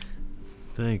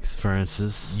 Thanks,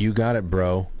 Francis. You got it,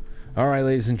 bro. All right,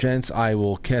 ladies and gents, I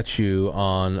will catch you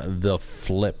on the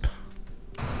flip.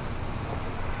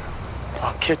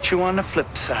 I'll catch you on the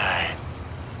flip side.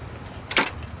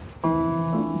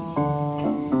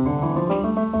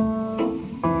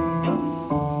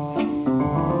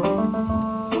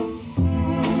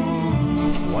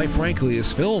 Quite Frankly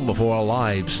is filmed before a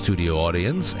live studio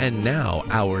audience, and now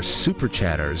our super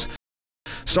chatters.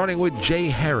 Starting with J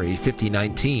Harry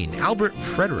 5019, Albert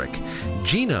Frederick,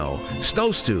 Gino,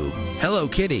 Snowstew, Hello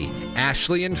Kitty,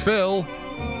 Ashley and Phil,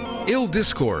 Ill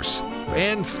Discourse,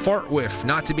 and Fartwhiff,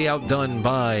 not to be outdone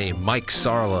by Mike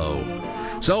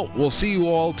Sarlo. So, we'll see you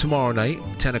all tomorrow night,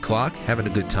 10 o'clock, having a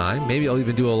good time. Maybe I'll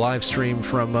even do a live stream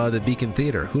from the Beacon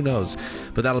Theater. Who knows?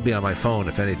 But that'll be on my phone,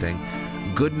 if anything.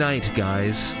 Good night,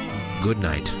 guys. Good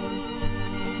night.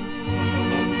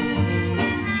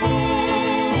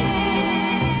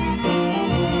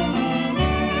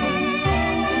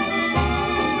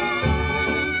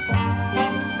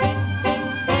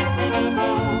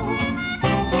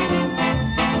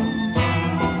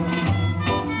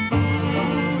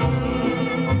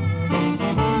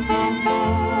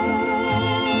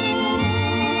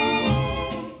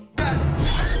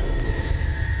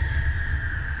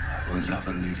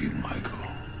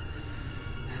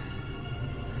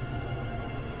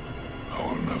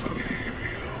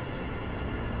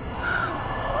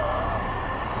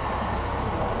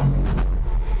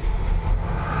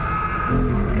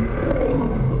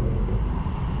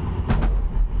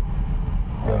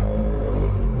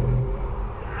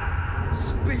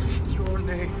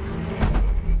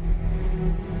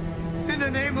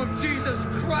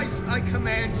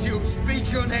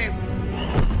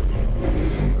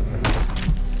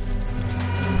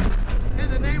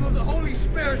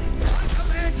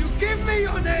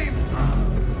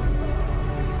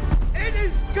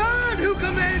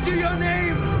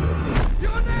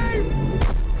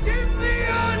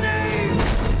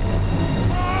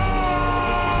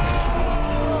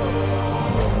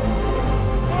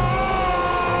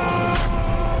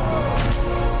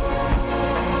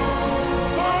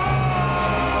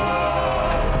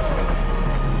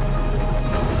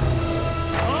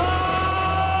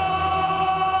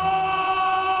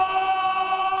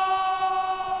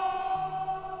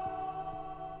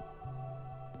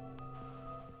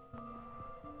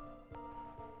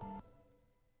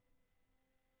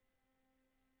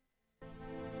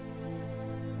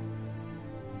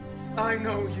 I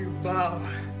know you bow,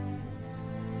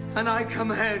 and I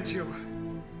command you.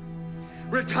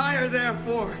 Retire,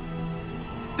 therefore.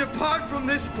 Depart from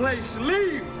this place.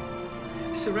 Leave.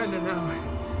 Surrender now.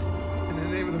 In the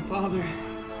name of the Father,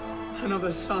 and of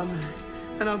the Son,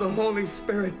 and of the Holy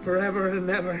Spirit, forever and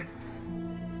ever.